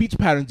 Like your speech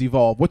patterns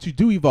evolve. What you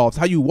do evolves.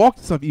 How you walk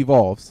stuff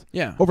evolves.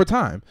 Yeah. Over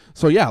time.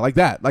 So yeah, like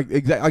that. Like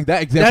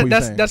that example.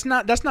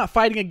 That's not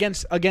fighting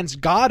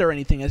against God or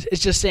anything.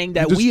 It's just saying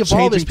that we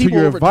evolve as people to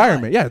your over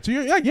environment. time. Yeah. To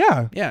your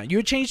Yeah,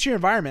 you change your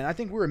environment. I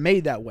think we were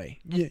made that way.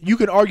 You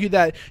could argue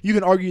that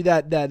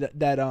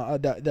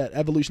that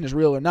evolution is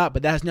real or not,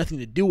 but that has nothing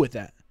to do with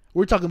that.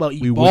 We're talking about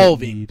evolving. We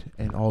wouldn't need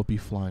and all be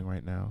flying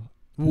right now.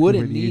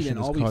 Wouldn't need and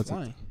all be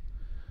flying.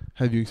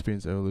 Have you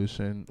experienced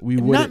evolution?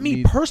 Not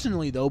me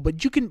personally though,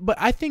 but you can. But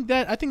I think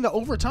that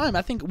over time,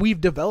 I think we've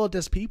developed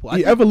as people.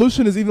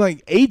 Evolution is even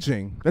like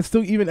aging. That's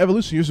still even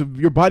evolution.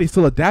 Your body's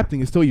still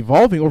adapting. It's still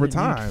evolving over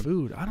time. Need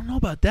food. I don't know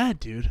about that,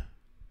 dude.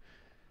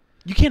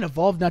 You can't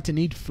evolve not to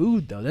need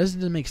food, though. That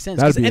doesn't make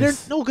sense.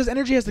 Because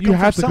energy has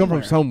to come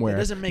from somewhere. That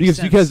doesn't make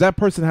sense. Because that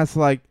person has to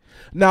like.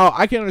 Now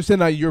I can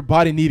understand that your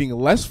body needing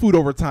less food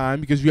over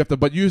time because you have to,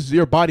 but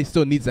your body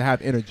still needs to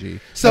have energy.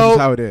 So that's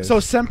how it is. So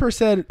Semper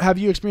said, "Have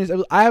you experienced?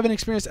 I haven't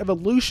experienced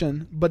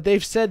evolution, but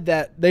they've said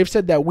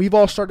that we've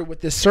all started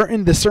with this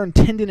certain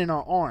tendon in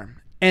our arm."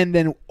 And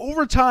then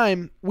over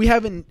time, we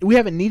haven't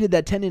needed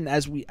that tendon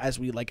as we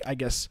like I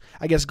guess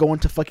go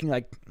into fucking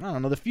like I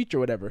don't know the future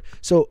or whatever.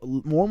 So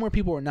more and more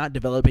people are not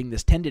developing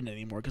this tendon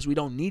anymore because we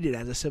don't need it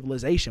as a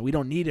civilization. We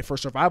don't need it for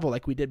survival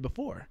like we did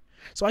before.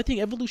 So I think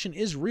evolution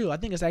is real. I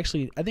think it's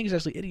actually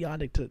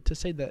idiotic to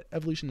say that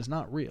evolution is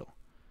not real.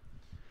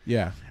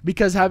 Yeah.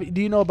 Because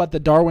do you know about the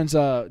Darwin's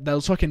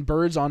those fucking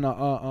birds on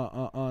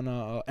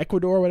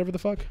Ecuador or whatever the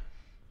fuck?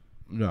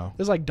 No.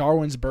 There's like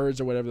Darwin's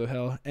birds or whatever the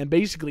hell. And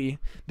basically,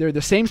 they're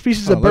the same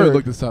species of bird. Let me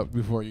look this up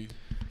before you...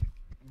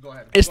 Go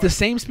ahead. It's the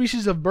same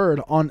species of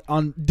bird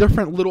on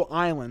different little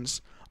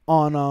islands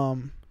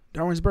on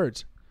Darwin's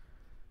birds.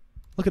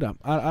 Look it up.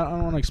 I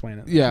don't want to explain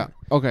it. Yeah.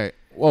 Okay.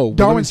 Whoa.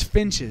 Darwin's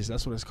finches.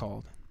 That's what it's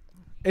called.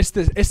 It's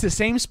the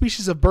same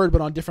species of bird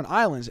but on different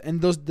islands. And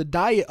the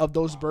diet of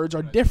those birds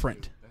are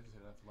different.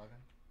 What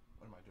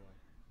am I doing?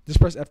 Just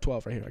press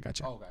F12 right here. I got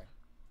you. Okay.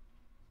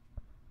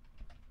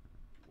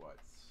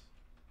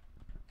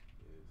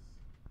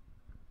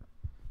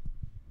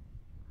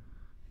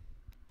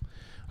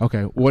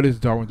 Okay, what is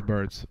Darwin's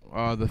birds?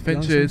 The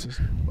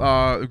finches,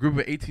 a group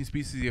of 18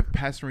 species of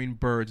passerine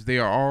birds. They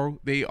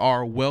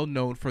are well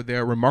known for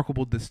their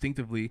remarkable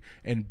distinctively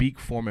and beak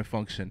form and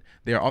function.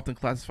 They are often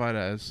classified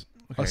as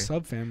a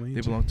subfamily.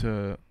 They belong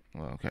to.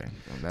 Well, okay.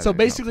 So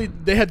basically,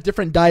 they have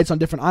different diets on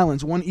different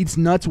islands. One eats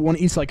nuts. One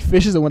eats like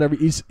fishes and whatever.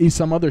 Eats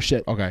some other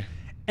shit. Okay.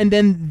 And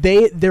then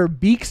their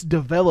beaks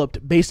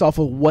developed based off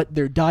of what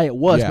their diet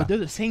was, but they're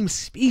the same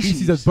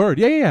species of bird.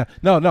 Yeah.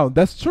 No,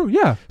 that's true.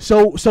 Yeah.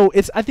 So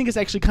I think it's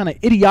actually kind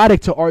of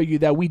idiotic to argue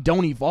that we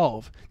don't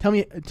evolve. Tell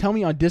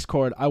me on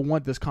Discord. I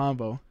want this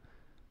convo.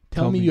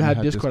 Tell me you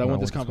have Discord. I want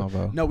this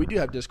convo. No, we do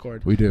have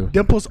Discord. We do.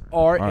 Dimples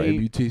are a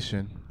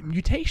mutation.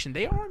 Mutation.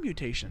 They are a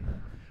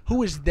mutation.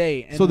 Who is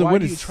they? And why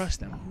do you trust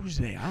them? Who's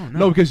they? I don't know.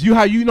 No, because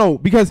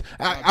because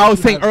I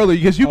was saying earlier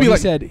because you be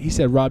like he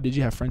said, Rob, did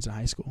you have friends in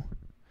high school?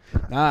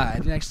 Nah, I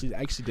actually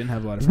didn't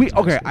have a lot of friends.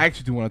 Okay, I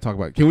actually do want to talk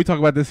about it. Can we talk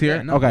about this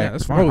here? Yeah, okay,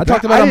 that's fine. I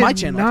talked about it on my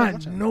channel. I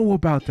did not know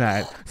about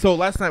that. So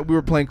last night we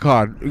were playing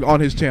COD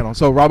on his channel.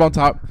 So Rob on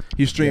Top,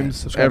 he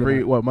streams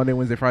every Monday,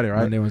 Wednesday, Friday,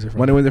 right? Monday,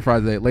 Wednesday,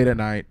 Friday, late at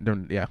night.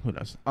 Yeah, who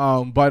knows?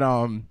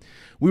 But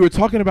we were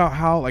talking about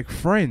how like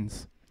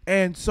friends,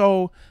 and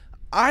so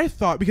I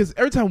thought because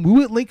every time we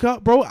would link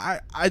up, bro,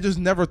 I just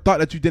never thought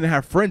that you didn't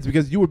have friends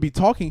because you would be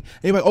talking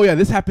and you're like, oh yeah,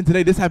 this happened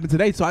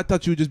today. So I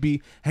thought you would just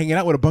be hanging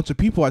out with a bunch of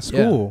people at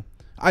school.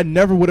 Yeah. I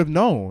never would have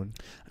known.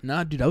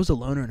 Nah, dude, I was a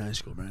loner in high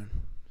school, man.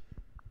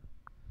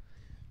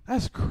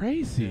 That's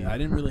crazy. Yeah, I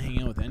didn't really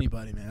hang out with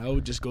anybody, man. I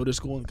would just go to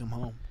school and come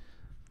home.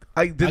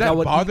 Did that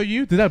bother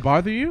you? Did that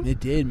bother you?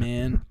 It did,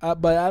 man.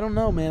 But I don't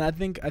know, man. I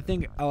think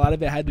a lot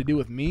of it had to do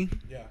with me.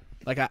 Yeah.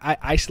 Like I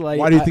isolated.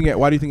 Why do you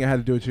think it had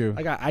to do with you?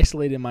 Like I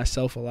isolated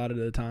myself a lot of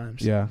the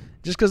times. Yeah.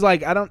 Just because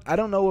like I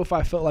don't know if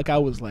I felt like I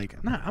was like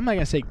I'm not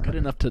gonna say good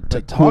enough to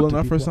like talk cool to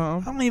enough people. Or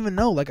something. I don't even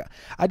know. Like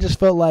I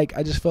just felt like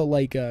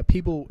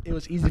people. It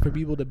was easy for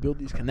people to build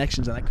these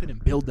connections and I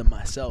couldn't build them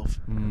myself.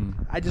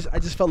 I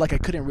just felt like I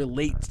couldn't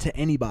relate to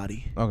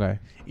anybody. Okay.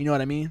 You know what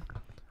I mean?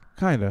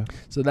 Kinda.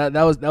 So that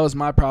was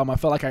my problem. I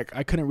felt like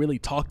I couldn't really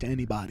talk to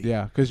anybody.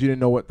 Yeah, because you didn't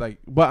know what like.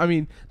 But I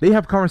mean, they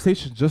have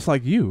conversations just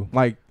like you.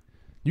 Like.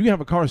 You can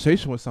have a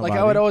conversation with somebody. Like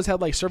I would always have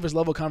like surface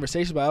level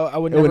conversations, but I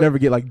would. It would never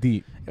get like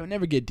deep. It would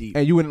never get deep.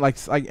 And you wouldn't like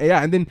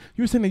yeah. And then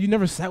you were saying that you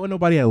never sat with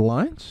nobody at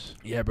lunch.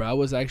 Yeah, bro. I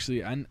was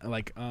actually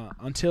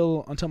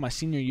until my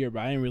senior year,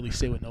 bro. I didn't really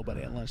sit with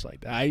nobody at lunch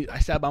like that. I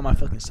sat by my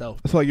fucking self.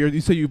 So like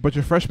but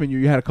your freshman year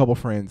you had a couple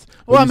friends.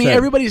 Well, I mean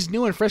everybody's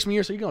new in freshman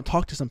year, so you're gonna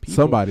talk to some people.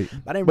 Somebody.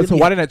 So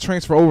why didn't that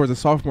transfer over as a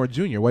sophomore,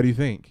 junior? What do you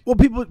think? Well,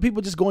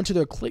 people just go into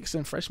their cliques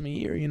in freshman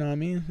year. You know what I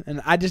mean?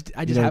 And I just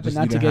happened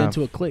not to get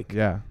into a clique.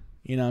 Yeah.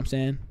 You know what I'm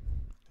saying?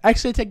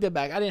 Actually, take that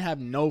back. I didn't have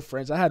no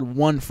friends. I had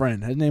one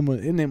friend. His name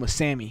was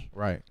Sammy.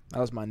 Right. That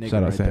was my nigga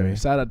Shout out right Sammy. there.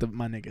 Shout out to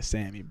my nigga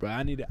Sammy, bro.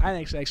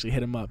 I actually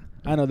hit him up.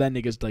 I know that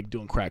nigga's like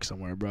doing crack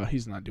somewhere, bro.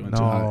 He's not doing too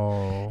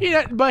hot.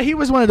 Yeah, but he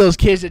was one of those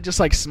kids that just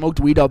like smoked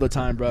weed all the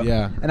time, bro.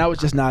 Yeah. And I was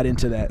just not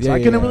into that. So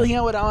I couldn't really hang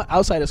out with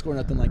outside of school or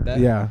nothing like that.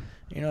 Yeah.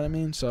 You know what I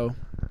mean? So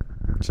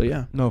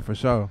yeah. No, for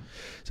sure.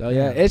 So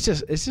yeah, it's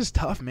just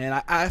tough,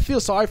 man. I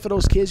feel sorry for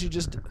those kids who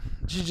just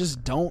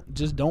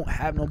don't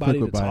have nobody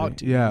to talk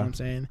to. Yeah. You know what I'm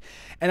saying?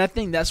 And I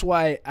think that's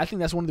one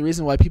of the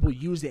reasons why people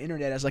use the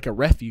internet as like a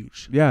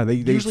refuge. Yeah, they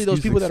usually those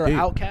people that are escape.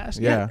 outcast.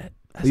 Yeah.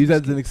 They use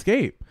that as an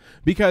escape,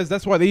 because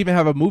that's why they even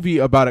have a movie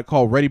about it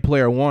called Ready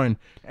Player One,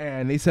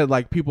 and they said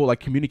like people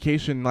like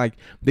communication, like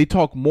they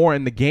talk more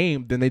in the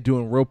game than they do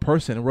in real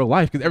person in real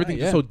life, because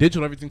everything's so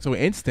digital, everything's so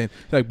instant.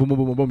 It's like boom, boom,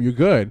 boom, boom, boom, you're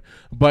good.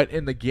 But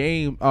in the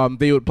game,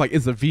 they would like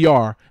it's a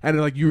VR,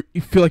 and like you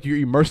feel like you're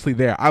immersely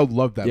there. I would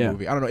love that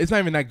movie. I don't know, it's not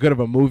even that good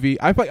of a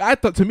movie. I thought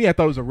it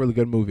was a really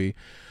good movie.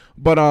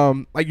 But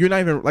like you're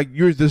not even like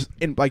you're just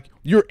in like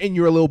you're in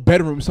your little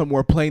bedroom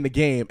somewhere playing the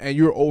game, and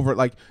you're over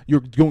like you're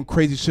doing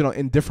crazy shit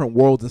in different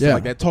worlds and stuff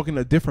like that, talking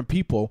to different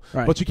people.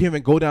 Right. But you can't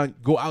even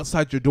go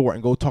outside your door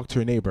and go talk to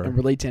your neighbor and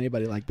relate to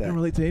anybody like that. And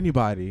relate to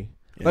anybody.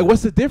 Yeah. Like,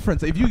 what's the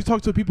difference? If you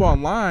talk to people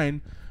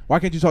online, why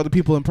can't you talk to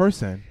people in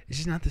person? It's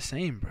just not the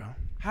same, bro.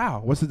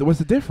 How? What's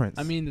the difference?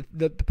 I mean,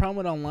 the problem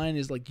with online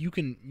is like you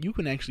can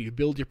actually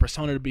build your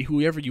persona to be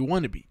whoever you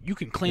want to be. You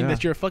can claim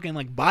that you're a fucking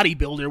like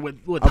bodybuilder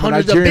with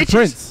hundreds of bitches.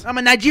 Prince. I'm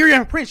a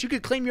Nigerian prince. You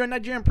could claim you're a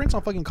Nigerian prince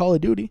on fucking Call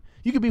of Duty.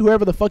 You could be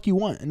whoever the fuck you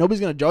want, and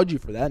nobody's gonna judge you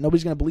for that.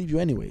 Nobody's gonna believe you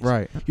anyways.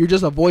 Right. You're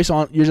just a voice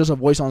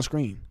on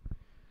screen.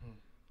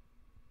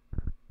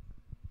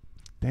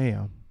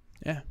 Damn.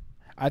 Yeah.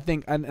 I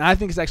think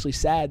it's actually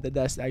sad that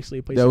that's actually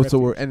a place.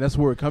 That's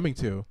where we're coming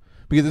to.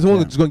 Because it's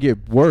only just going to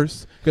get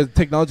worse, because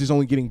technology is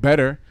only getting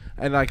better,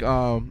 and like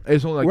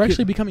it's only like we're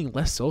actually becoming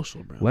less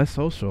social, bro. Less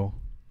social,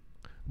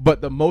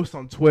 but the most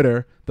on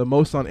Twitter, the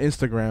most on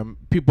Instagram.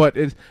 But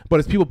it's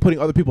people putting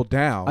other people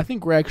down. I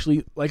think we're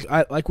actually like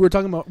we were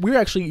talking about. We're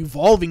actually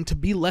evolving to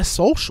be less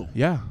social.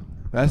 Yeah.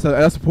 That's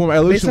the form of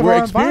evolution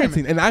we're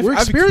experiencing, and I've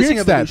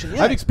experienced that.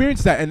 Yeah. I've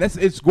experienced that, and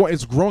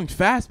it's growing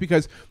fast,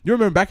 because you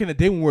remember back in the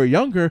day when we were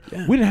younger,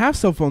 we didn't have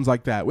cell phones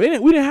like that. We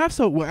didn't have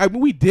I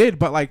mean, we did,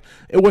 but like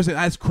it wasn't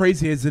as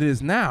crazy as it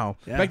is now.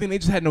 Yeah. Back then they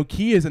just had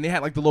Nokias, and they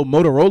had like the little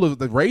Motorola's,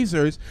 the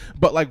Razors,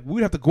 but like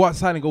we'd have to go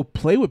outside and go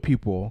play with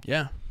people.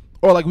 Yeah.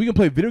 Or like we can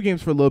play video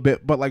games for a little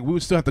bit, but like we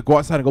would still have to go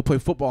outside and go play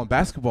football and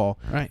basketball.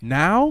 Right.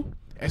 Now,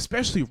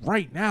 especially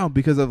right now,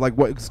 because of like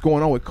what's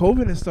going on with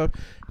COVID and stuff,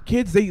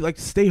 kids, they like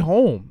stay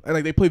home and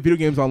like they play video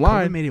games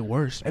online. It made it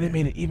worse, and it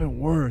made it even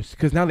worse,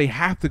 because now they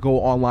have to go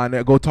online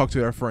and go talk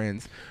to their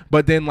friends.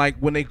 But then like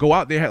when they go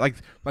out, they have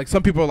like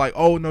some people are like,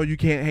 oh no, you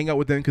can't hang out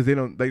with them because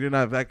they're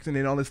not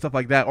vaccinated and all this stuff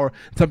like that. Or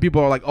some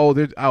people are like,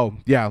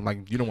 yeah,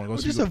 like you don't want to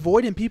go. Just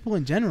avoiding people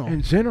in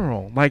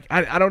general. Like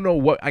I don't know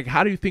what, like,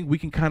 how do you think we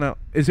can kind of,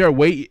 is there a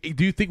way?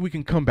 Do you think we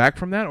can come back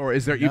from that, or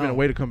is there even a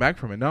way to come back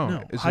from it?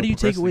 No. How do you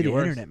take away the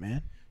internet,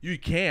 man? You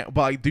can't.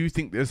 But like, do you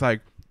think there's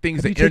like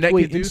things the internet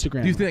could do?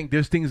 Instagram? Do you think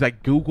there's things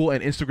like Google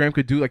and Instagram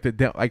could do,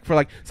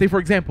 like say for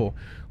example,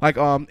 like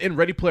in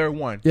Ready Player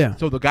One? Yeah.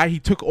 So the guy, he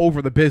took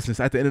over the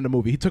business at the end of the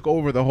movie. He took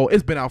over the whole.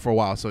 It's been out for a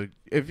while, so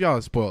if y'all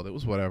spoiled it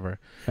was whatever.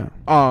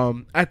 Yeah.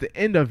 At the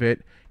end of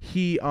it,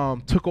 he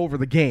took over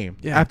the game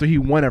after he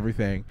won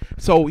everything.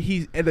 So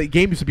and the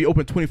game used to be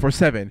open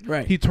 24/7.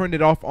 Right. He turned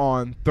it off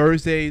on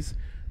Tuesday,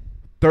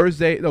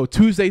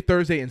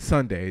 Thursday, and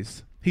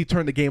Sundays. He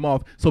turned the game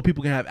off so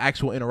people can have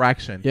actual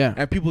interaction. Yeah.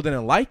 And people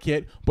didn't like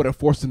it, but it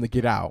forced them to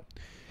get out.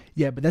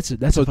 Yeah, but that's a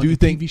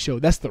TV show.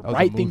 That's the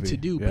right thing to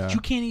do. Yeah. But you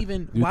can't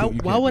even.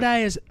 Why would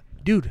I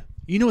dude?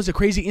 You know, it's a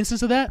crazy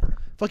instance of that.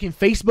 Fucking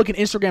Facebook and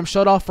Instagram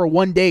shut off for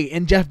one day,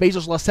 and Jeff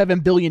Bezos lost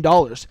 $7 billion.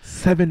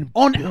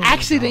 On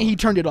accident, he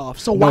turned it off.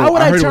 So why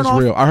would I turn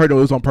off? Real. I heard it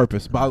was on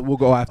purpose, but we'll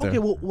go after. Okay,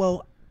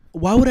 well,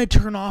 why would I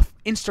turn off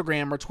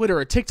Instagram or Twitter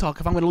or TikTok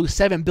if I'm going to lose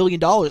 $7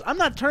 billion? I'm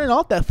not turning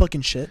off that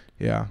fucking shit.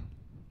 Yeah.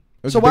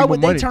 So why would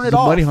they turn it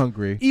off? Money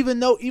hungry. Even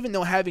though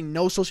having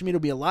no social media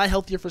would be a lot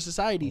healthier for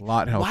society. A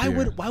lot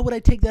healthier. Why would I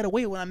take that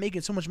away when I'm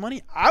making so much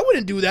money? I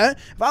wouldn't do that.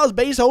 If I was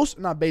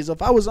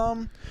if I was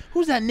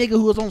who's that nigga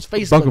who owns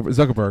Facebook?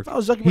 Zuckerberg. If I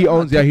was Zuckerberg, He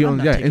owns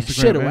Instagram.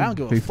 Shit away. I don't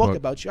give a fuck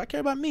about you. I care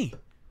about me.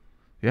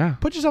 Yeah.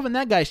 Put yourself in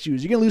that guy's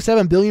shoes. You're gonna lose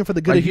 $7 billion for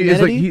the good of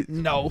humanity?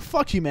 No,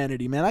 fuck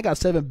humanity, man. I got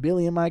 $7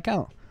 billion in my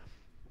account.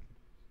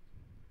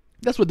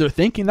 That's what they're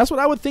thinking. That's what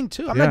I would think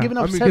too. I'm not giving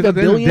up $7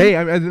 billion.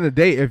 At the end of the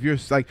day, if you're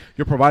like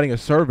you're providing a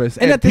service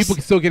and people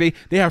can still they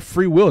have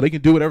free will. They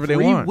can do whatever they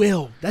want. Free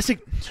will. That's a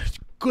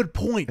good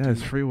point. Yeah,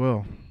 it's free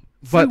will.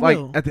 But like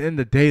at the end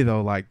of the day,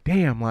 though, like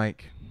damn,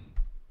 like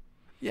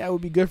yeah, it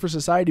would be good for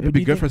society. It'd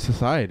be good for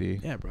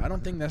society. Yeah, bro. I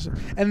don't think that's.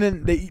 And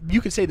then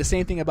you could say the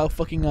same thing about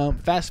fucking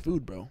fast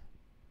food, bro.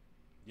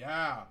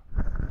 Yeah.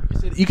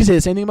 You can say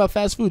the same thing about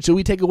fast food. Should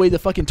we take away the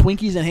fucking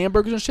Twinkies and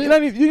hamburgers and shit?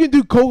 You can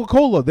do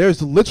Coca-Cola.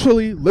 There's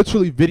literally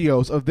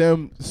videos of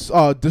them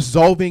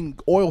dissolving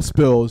oil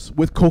spills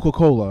with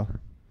Coca-Cola.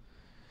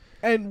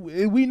 And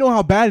we know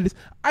how bad it is.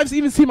 I've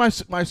even seen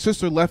my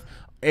sister left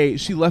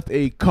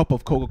a cup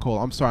of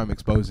Coca-Cola. I'm sorry, I'm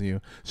exposing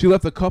you. She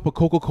left a cup of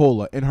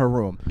Coca-Cola in her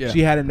room. Yeah.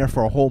 She had it in there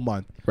for a whole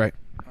month. Right.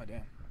 Oh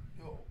damn.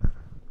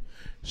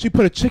 She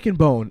put a chicken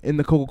bone in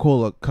the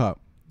Coca-Cola cup.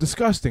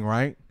 Disgusting,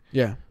 right?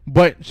 Yeah.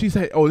 But she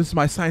said, "Oh, this is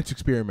my science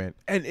experiment,"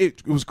 and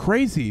it was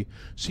crazy.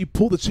 She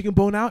pulled the chicken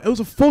bone out. It was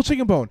a full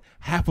chicken bone.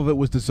 Half of it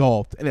was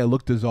dissolved, and it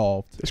looked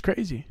dissolved. It's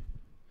crazy.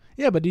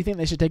 Yeah, but do you think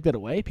they should take that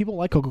away? People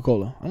like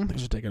Coca-Cola. I don't think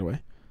they should take it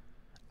away.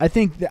 I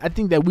think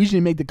that we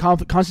should make the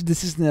conscious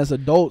decision as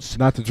adults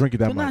not to drink it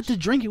that much. Not to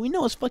drink it. We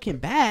know it's fucking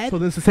bad. So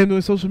then it's the same thing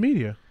with social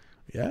media.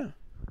 Yeah.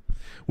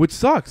 Which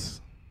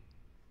sucks.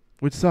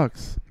 So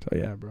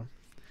yeah, bro.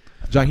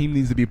 Jaheim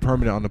needs to be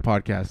permanent on the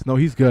podcast. No,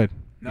 he's good.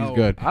 No, he's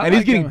good. And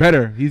he's getting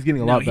better. He's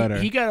getting a lot better.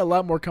 He got a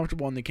lot more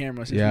comfortable on the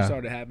camera since we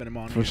started having him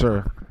on. For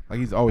sure. Like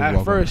he's always At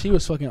welcome. first, he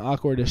was fucking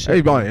awkward as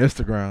shit. Hey, on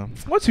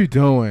Instagram. What you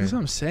doing? That's what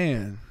I'm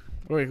saying.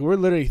 We're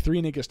literally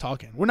three niggas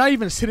talking. We're not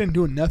even sitting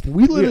doing nothing.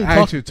 We literally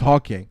actually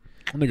talking.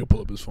 Nigga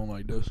pull up his phone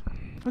like this.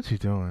 What you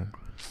doing?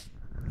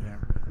 Yeah.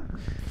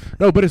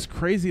 No, but it's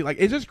crazy. Like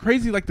it's just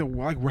crazy. Like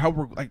how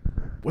we're like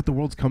what the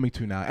world's coming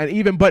to now. And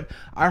even but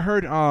I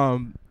heard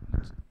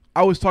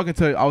I was talking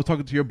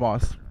to your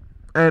boss,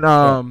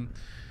 and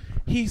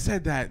he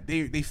said that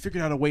they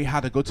figured out a way how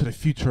to go to the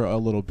future a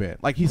little bit.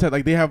 Like he said,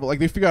 like they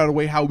figured out a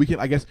way how we can,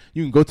 I guess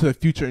you can go to the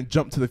future and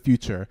jump to the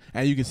future,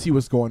 and you can see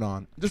what's going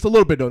on. Just a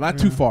little bit though, not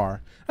too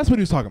far. That's what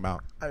he was talking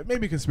about.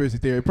 Maybe conspiracy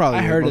theory, probably.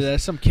 I heard of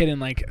that. Some kid in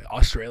like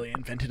Australia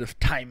invented a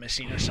time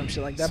machine or some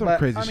shit like that. Some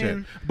crazy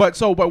shit.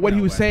 But what he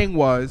was saying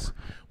was,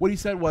 what he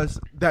said was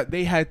that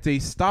they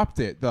stopped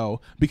it though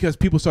because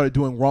people started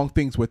doing wrong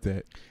things with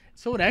it.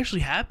 So it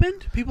actually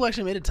happened? People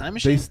actually made a time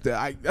machine?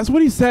 That's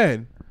what he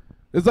said.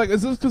 It's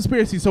a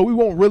conspiracy, so we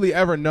won't really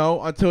ever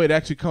know until it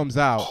actually comes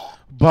out.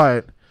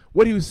 But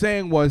what he was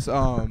saying was,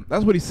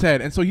 that's what he said.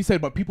 And so he said,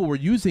 but people were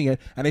using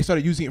it, and they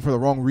started using it for the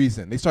wrong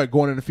reason. They started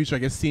going in the future, I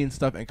guess, seeing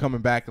stuff and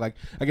coming back, like,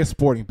 I guess,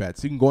 sporting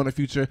bets. You can go in the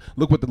future,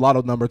 look what the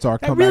lotto numbers are.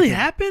 That really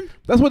happened?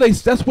 That's what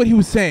he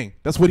was saying.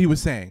 That's what he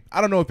was saying. I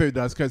don't know if it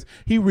does, because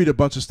he read a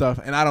bunch of stuff,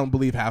 and I don't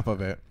believe half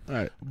of it. All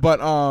right. But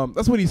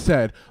that's what he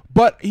said.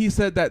 But he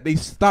said that they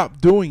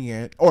stopped doing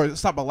it, or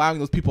stopped allowing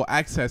those people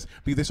access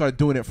because they started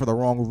doing it for the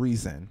wrong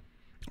reason.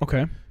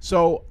 Okay.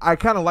 So I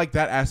kind of like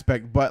that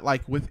aspect, but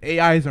like with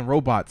AIs and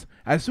robots,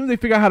 as soon as they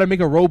figure out how to make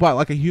a robot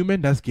like a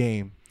human, that's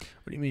game.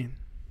 What do you mean?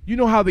 You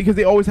know how because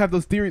they always have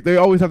those theories, they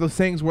always have those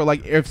sayings where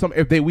like if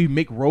we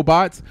make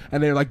robots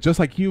and they're like just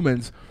like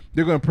humans,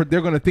 they're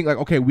gonna think like,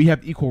 okay, we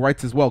have equal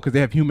rights as well because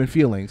they have human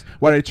feelings.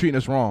 Why are they treating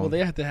us wrong? Well,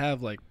 they have to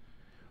have like.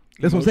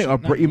 That's what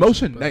I'm saying.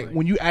 Emotion. Like,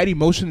 when you add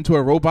emotion into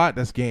a robot,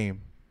 that's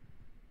game.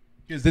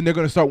 Because then they're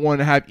gonna start wanting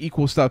to have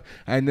equal stuff,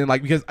 and then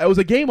like because it was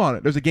a game on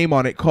it. There's a game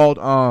on it called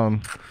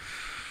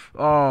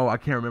I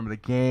can't remember the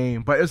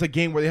game, but it's a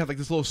game where they have like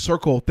this little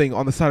circle thing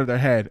on the side of their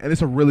head, and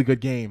it's a really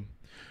good game,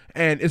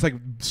 and it's like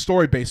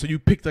story based. So you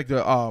pick like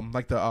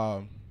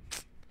the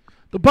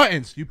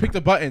buttons. You pick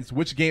the buttons,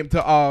 which game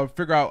to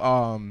figure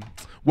out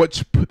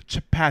what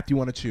path you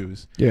want to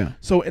choose. Yeah.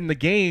 So in the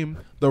game,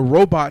 the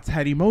robots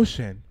had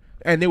emotion.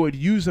 And they would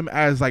use them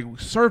as like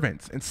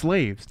servants and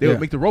slaves. They would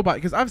make the robot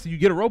because obviously you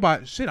get a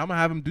robot, shit, I'm gonna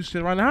have them do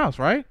shit around the house,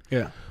 right?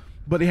 Yeah.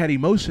 But they had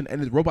emotion,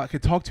 and the robot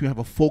could talk to you and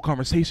have a full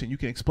conversation. You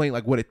can explain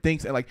like what it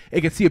thinks, and like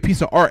it can see a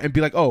piece of art and be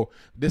like, oh,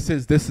 this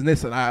is this and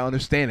this, and I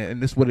understand it,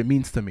 and this is what it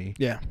means to me.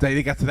 Yeah.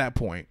 They got to that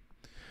point.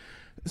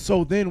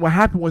 So then what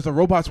happened was the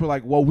robots were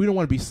like, well, we don't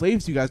want to be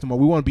slaves to you guys no more.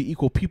 We want to be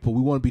equal people. We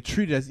want to be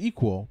treated as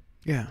equal.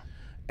 Yeah.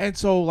 And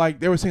so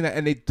like they were saying that,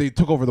 and they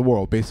took over the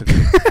world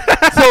basically.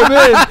 So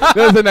then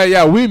there's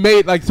that we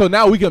made like so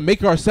now we can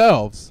make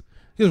ourselves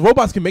because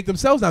robots can make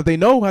themselves now. They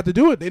know how to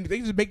do it. They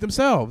just make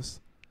themselves.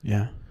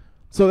 Yeah.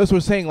 So that's what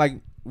we're saying. Like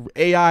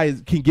AI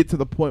can get to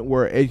the point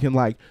where it can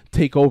like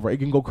take over. It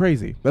can go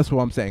crazy. That's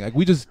what I'm saying. Like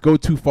we just go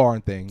too far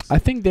in things. I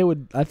think they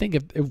would. I think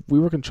if we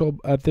were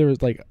controlled, if there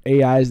was like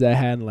AIs that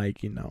had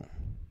like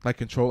like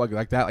control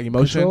like that, like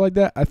emotion, control like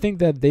that. I think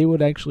that they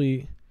would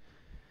actually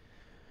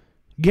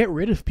get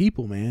rid of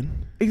people,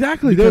 man.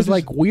 Exactly. Because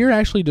like we're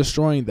actually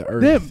destroying the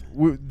earth.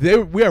 We're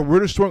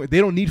destroying. They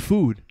don't need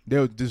food. They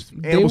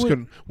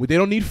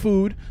don't need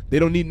food. They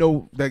don't need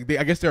no. Like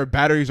I guess their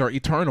batteries are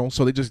eternal,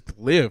 so they just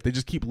live. They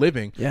just keep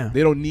living. Yeah.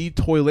 They don't need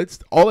toilets.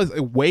 All this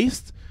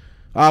waste.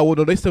 Well,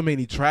 no, they still may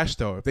need trash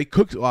though. If they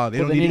cook, they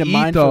don't need to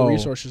mine eat though. For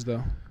resources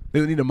though. They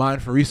don't need to mine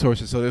for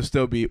resources, so they'll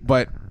still be.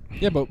 But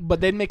yeah,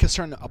 but they'd make a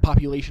certain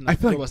population. I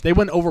feel like they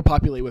wouldn't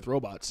overpopulate with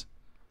robots.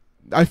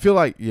 I feel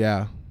like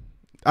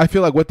I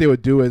feel like what they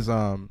would do is,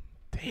 I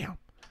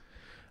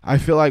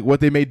feel like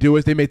what they may do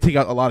is they may take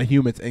out a lot of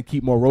humans and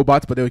keep more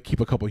robots, but they would keep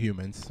a couple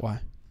humans.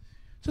 Why?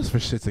 Just for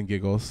shits and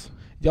giggles.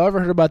 Y'all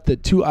ever heard about the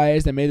two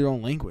AIs that made their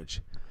own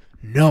language?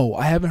 No,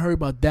 I haven't heard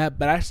about that,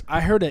 but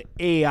I heard an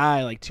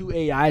AI, like two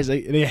AIs,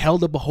 they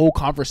held up a whole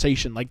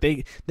conversation. Like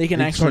they can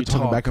actually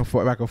talk. Back and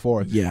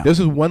forth. Yeah. This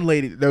was one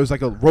lady, there was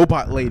like a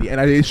robot lady, and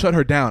they shut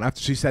her down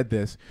after she said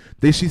this.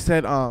 She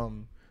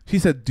She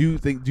said, "Do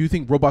you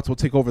think robots will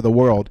take over the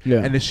world?" Yeah.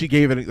 And then she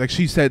gave it like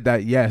she said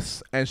that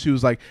yes, and she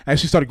was like, and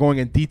she started going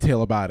in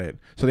detail about it,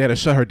 so they had to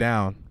shut her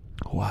down.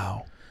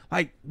 Wow.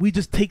 Like we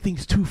just take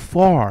things too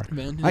far.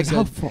 Man, like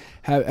how far?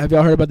 Have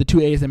y'all heard about the two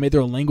A's that made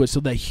their own language so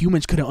that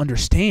humans couldn't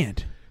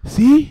understand?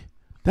 See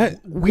that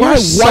Why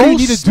do you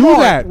need to do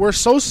that? We're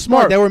so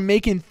smart that we're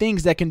making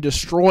things that can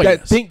destroy us.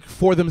 That think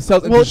for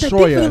themselves and They destroy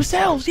think for us.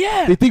 themselves,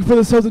 yeah. They think for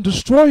themselves and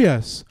destroy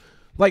us.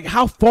 Like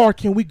how far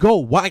can we go?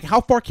 Like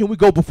how far can we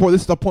go before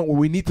this is the point where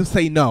we need to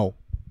say no?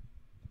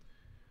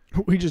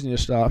 We just need to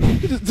stop.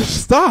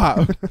 just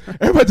stop.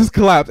 Everybody just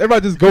collapse.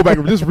 Everybody just go back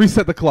and just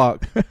reset the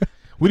clock.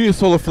 We need a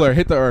solar flare.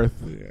 Hit the earth.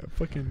 Yeah,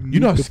 fucking. You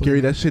know how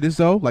scary that shit is,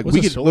 though. Like What's we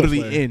a can solar literally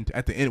flare? end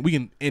at the end. We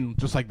can end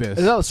just like this.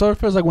 Is that a solar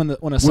flare? Is like when a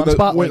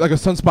sunspot When, like a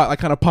sunspot, like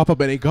kind of pop up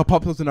and it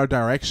pops up in our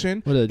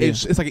direction. What do they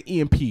do? It's like an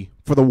EMP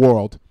for the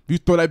world. You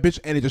throw that bitch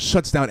and it just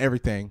shuts down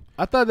everything.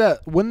 I thought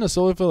that wouldn't a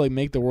solar flare like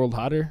make the world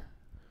hotter?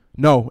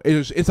 No,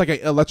 it's like an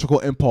electrical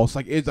impulse.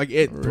 Like it's like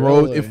it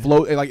throws, Really? it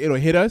float, like it'll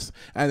hit us,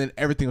 and then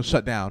everything will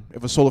shut down.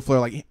 If a solar flare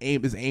like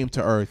is aimed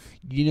to Earth.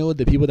 You know what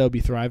the people that would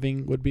be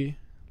thriving would be?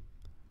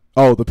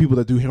 Oh, the people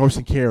that do horse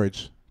and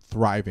carriage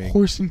thriving.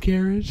 Horse and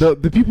carriage. The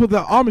people,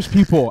 the Amish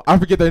people. I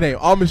forget their name.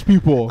 Amish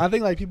people. I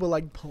think like people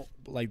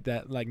like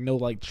that, like know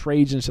like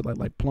trades and shit,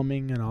 like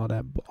plumbing and all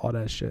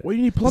that shit. What do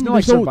you need There's plumbing? no,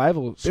 like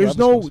survival.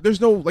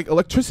 There's no like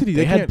electricity.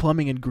 They had can't-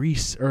 plumbing in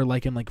Greece or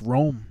like in like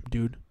Rome,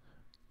 dude.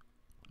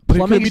 But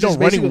plumbing it is could be just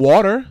no running basically-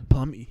 water.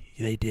 Plumbing.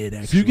 They did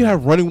actually. So you can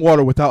have running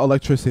water without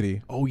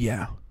electricity. Oh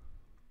yeah.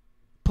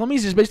 Plumbing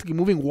is just basically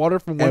moving water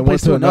from one And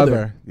place to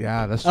another.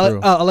 Yeah, that's true.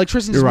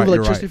 Electricity is moving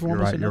electricity from one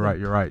place to another.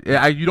 You're right.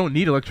 Yeah, you don't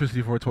need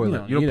electricity for a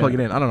toilet. You don't plug it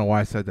in. I don't know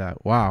why I said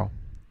that. Wow.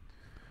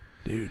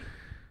 Dude.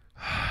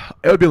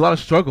 It would be a lot of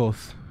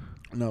struggles.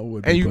 No, it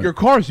would. And your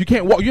cars, you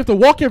can't walk. You have to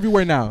walk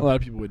everywhere a now. lot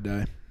of people would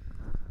die.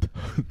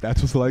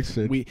 That's what's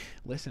selection. We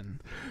That's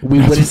wouldn't.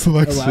 what's A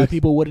like lot of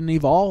people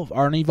wouldn't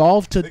aren't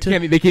evolved to. They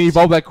can't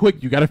evolve that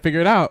quick. You got to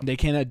figure it out. They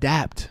can't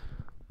adapt.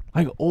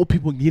 Like old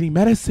people needing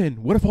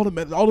medicine. What if all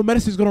the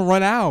medicine's gonna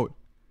run out?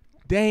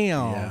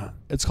 Damn. Yeah,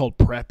 it's called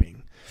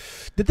prepping.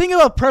 The thing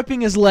about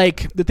prepping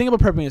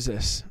is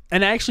this,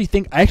 and I actually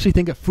think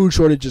a food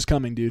shortage is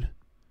coming, dude.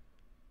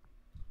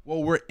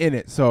 Well, we're in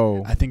it,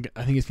 so I think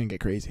it's gonna get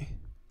crazy.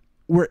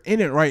 we're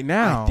in it right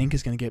now. I think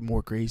it's gonna get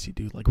more crazy,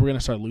 dude. Like we're gonna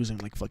start losing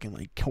like fucking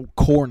like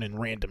corn and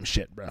random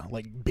shit, bro.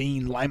 Like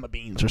lima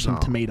beans or some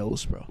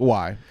tomatoes, bro.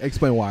 Why?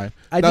 Explain why.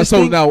 I now, just so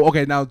think- now,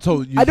 okay, now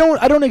so you, I don't where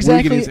are you getting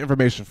exactly. this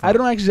information from? I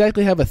don't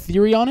exactly have a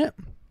theory on it.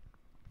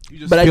 You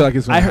just But feel like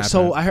it's gonna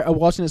happen. I was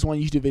watching this one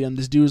YouTube video, and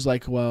this dude's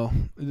like, "Well,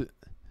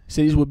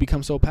 cities would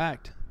become so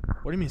packed."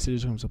 What do you mean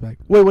cities would become so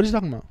packed? Wait, what are you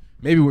talking about?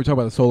 Maybe we're talking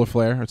about the solar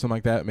flare or something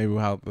like that. Maybe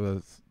how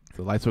the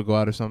lights would go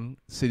out or something.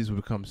 Cities would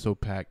become so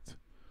packed.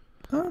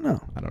 I don't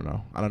know. I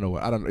don't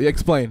know.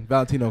 Explain,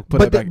 Valentino.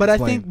 But I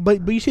think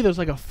you see, there's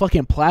like a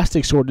fucking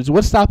plastic shortage.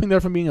 What's stopping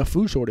there from being a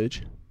food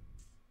shortage?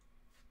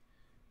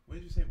 What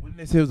did you say? When did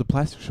they say it was a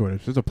plastic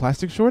shortage? There's a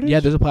plastic shortage?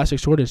 Yeah, there's a plastic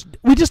shortage.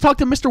 We just talked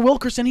to Mr.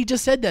 Wilkerson. He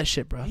just said that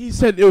shit, bro. He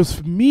said it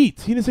was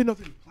meat. He didn't say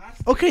nothing.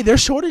 Plastic. Okay,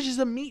 there's shortages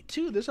of meat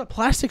too. There's a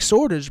plastic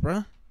shortage,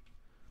 bro.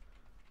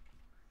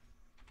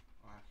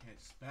 I can't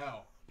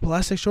spell.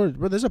 Plastic shortage,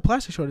 bro. There's a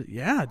plastic shortage.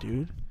 Yeah,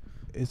 dude.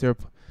 Is there?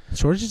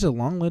 Shortages of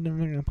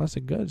long-lived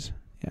plastic goods.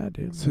 Yeah,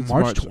 dude. Since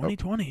March March-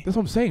 2020. That's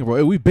what I'm saying,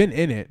 bro. We've been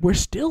in it. We're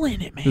still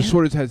in it, man. The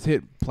shortage has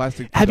hit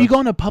plastic. Have you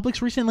gone to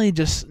Publix recently and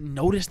just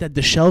noticed that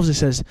the shelves it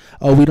says,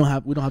 "Oh, we don't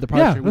have the product."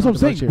 Yeah, here. We that's don't what I'm have the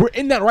product saying. here." We're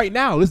in that right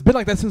now. It's been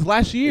like that since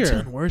last year. It's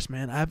getting worse,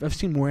 man. I've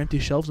seen more empty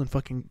shelves than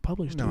fucking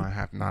Publix. No, dude. I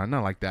have not.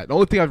 Not like that. The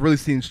only thing I've really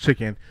seen is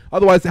chicken.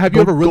 Otherwise, have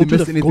you ever really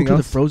missed anything Go to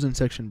else? the frozen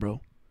section,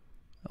 bro.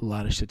 A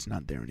lot of shit's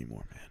not there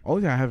anymore, man.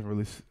 Only thing I haven't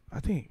really.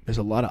 I think. There's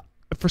a lot of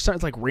for some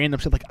it's like random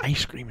shit like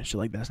ice cream and shit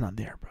like that's not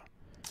there, bro.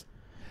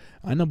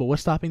 I know, but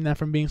what's stopping that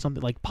from being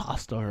something like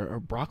pasta or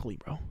broccoli,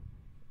 bro?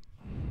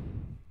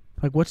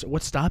 Like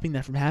what's stopping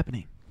that from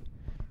happening?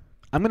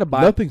 I'm gonna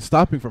buy. Nothing's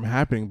stopping from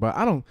happening, but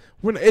I don't.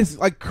 It's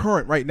like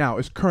current right now.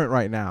 It's current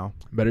right now.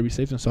 Better be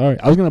safe than sorry.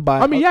 I was gonna buy.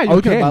 I mean, yeah, I you was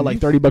gonna can. buy like You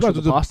 $30 got worth to of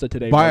just pasta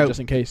today, buy bro, a- just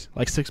in case.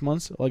 Like 6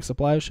 months, like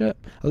supply of shit.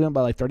 I was gonna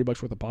buy like $30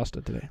 worth of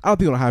pasta today. I don't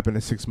think it'll happen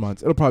in 6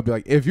 months. It'll probably be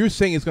like if you're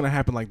saying it's gonna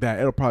happen like that,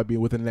 it'll probably be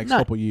within the next Not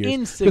couple years.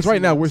 in 6 Because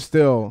right now we're months.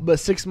 still. But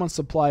 6 months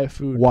supply of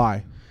food.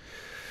 Why?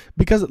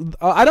 Because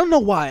I don't know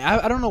why.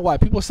 I don't know why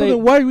people say. So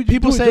then why would you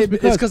people do it say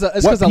just it's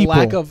because What of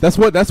lack people? of. That's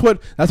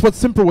what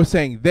Simper was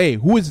saying. They.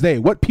 Who is they?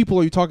 What people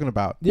are you talking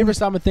about? Do you ever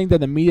stop and think that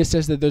the media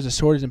says that there's a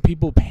shortage and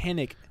people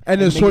panic And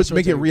then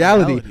make it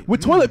reality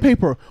with toilet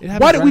paper. It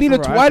happens Why did we right need a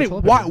before our why eyes did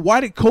with why toilet why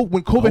did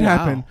when COVID Oh, wow.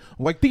 happened?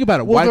 Like think about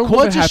it. Well, why there COVID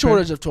was a happened?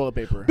 shortage of toilet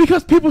paper.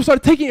 Because people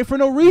started taking it for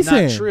no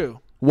reason. Not true.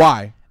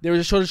 Why? There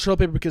was a shortage of toilet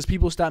paper because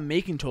people stopped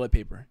making toilet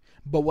paper.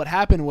 But what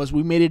happened was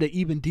we made it an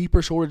even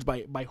deeper shortage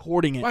by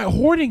hoarding it. By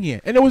hoarding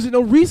it, and there was no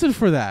reason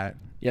for that.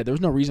 Yeah, there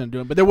was no reason to do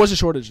it, but there was a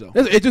shortage though.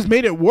 It just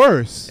made it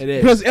worse. It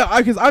is.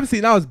 Because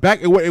obviously now it's back.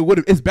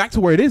 It's back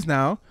to where it is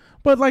now.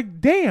 But like,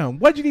 damn,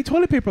 why'd you need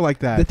toilet paper like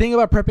that? The thing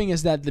about prepping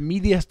is that the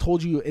media has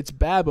told you it's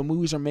bad, but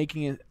movies are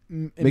making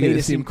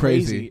it seem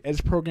crazy.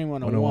 It's Program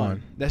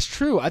 101. That's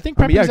true. I think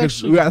prepping is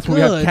actually that's good.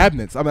 where we have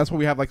cabinets. I mean, that's where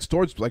we have like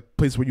storage, like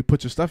places where you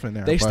put your stuff in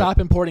there. They stop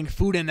importing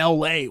food in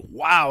L.A.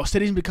 Wow,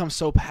 cities become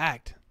so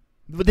packed.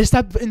 But they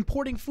stopped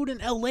importing food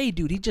in L.A.,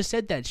 dude. He just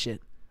said that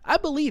shit. I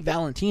believe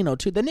Valentino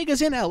too. The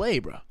nigga's in L.A.,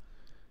 bro.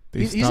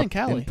 He's in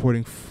Cali.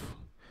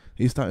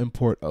 They stopped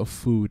import of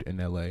food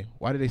in L.A.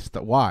 Why did they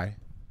stop? Why?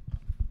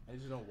 I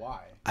just know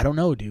why. I don't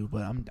know, dude,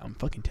 but I'm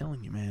fucking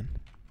telling you, man.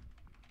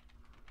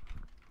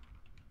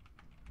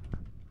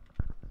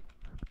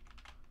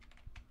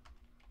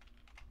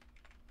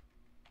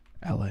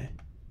 L.A.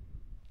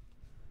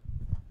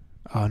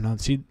 Oh no!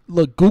 See,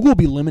 look, Google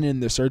be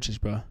limiting their searches,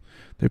 bro.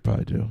 They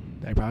probably do.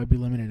 They probably be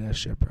limiting that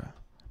shit, bro.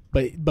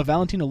 But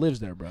Valentino lives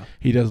there, bro.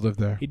 He does live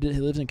there. He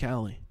lives in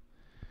Cali.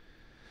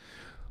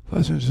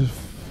 Let's just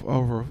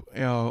over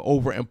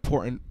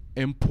important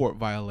import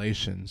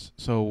violations.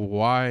 So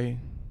why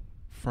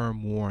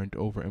firm warned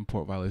over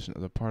import violation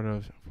as a part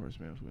of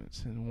enforcement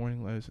send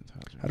warning letters and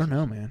I don't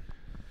know, man.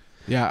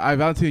 Yeah,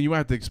 Valentino, you might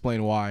have to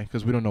explain why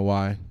because we don't know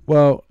why.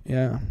 Well,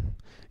 yeah.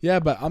 Yeah,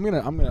 but I'm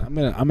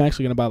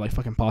actually gonna buy like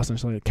fucking pasta and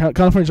stuff.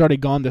 California's already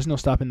gone. There's no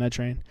stopping that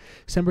train.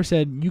 Semper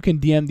said you can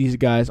DM these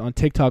guys on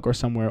TikTok or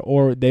somewhere,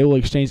 or they will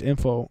exchange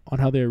info on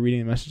how they're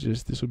reading the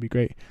messages. This would be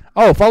great.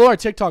 Oh, follow our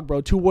TikTok,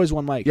 bro. 2 boys,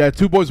 1 mic. Yeah,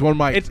 2 boys, 1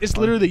 mic. It's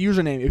literally the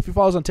username. If you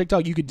follow us on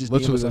TikTok, you could just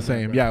literally the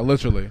same. Yeah,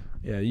 literally.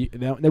 Yeah,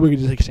 then we could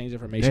just exchange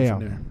information from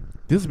there.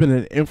 This has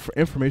been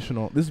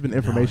informational. This has been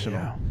informational.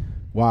 Yeah.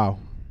 Wow.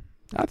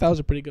 I thought it was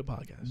a pretty good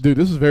podcast, dude.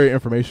 This is very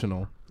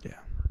informational. Yeah.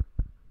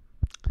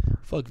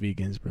 Fuck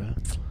vegans, bro.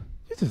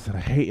 You're just a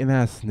hating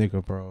ass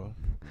nigga, bro.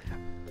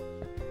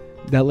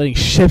 Not letting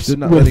ships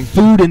with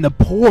food in the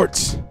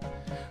ports.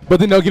 But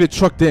then they'll get it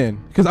trucked in.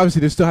 Because obviously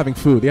they're still having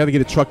food. They have to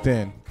get it trucked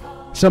in.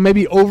 So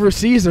maybe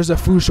overseas there's a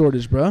food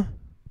shortage, bro.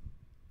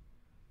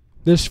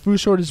 There's food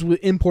shortage with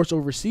imports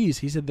overseas.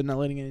 He said they're not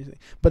letting anything.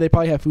 But they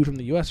probably have food from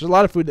the U.S. There's a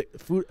lot of food.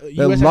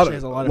 U.S. actually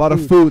has a lot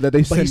of food that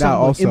they send out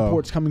also.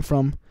 Imports coming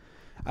from.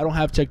 I don't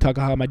have TikTok.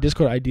 I have my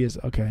Discord ID is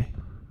okay.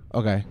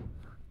 Okay.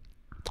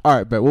 All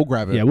right, but we'll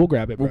grab it. Yeah, we'll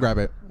grab it. Bro. We'll grab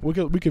it.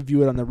 We could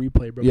view it on the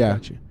replay, bro. Yeah. We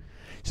got you.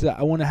 So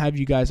I want to have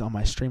you guys on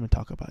my stream and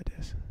talk about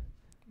this.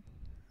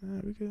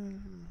 We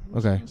could.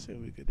 Okay. Let's see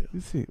what we could do.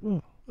 Let's see.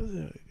 Well, let's see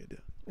what we could do.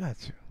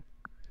 Got you.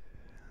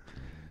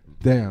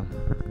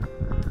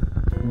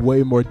 Damn.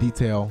 Way more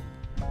detail.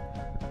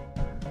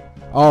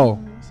 Oh.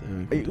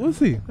 We'll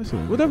see.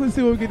 We'll definitely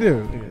see what we can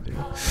do.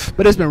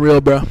 But it's been real,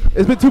 bro.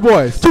 It's been 2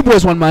 boys. 2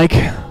 boys, 1 mic.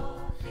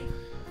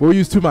 We'll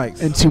use 2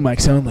 mics. And 2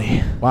 mics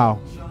only. Wow.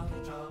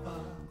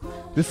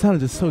 This sounded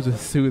just so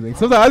soothing.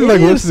 Sometimes I just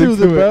like listening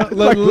to bro. it.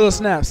 Like little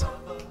snaps.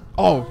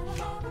 Oh.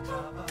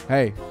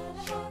 Hey.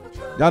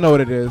 Y'all know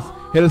what it is.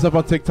 Hit us up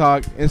on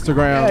TikTok,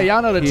 Instagram. Yeah,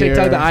 y'all know the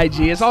TikTok, the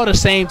IG. It's all the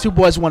same. 2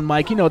 boys, 1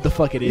 mic. You know what the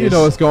fuck it is. You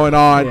know what's going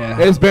on. Yeah.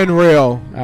 It's been real.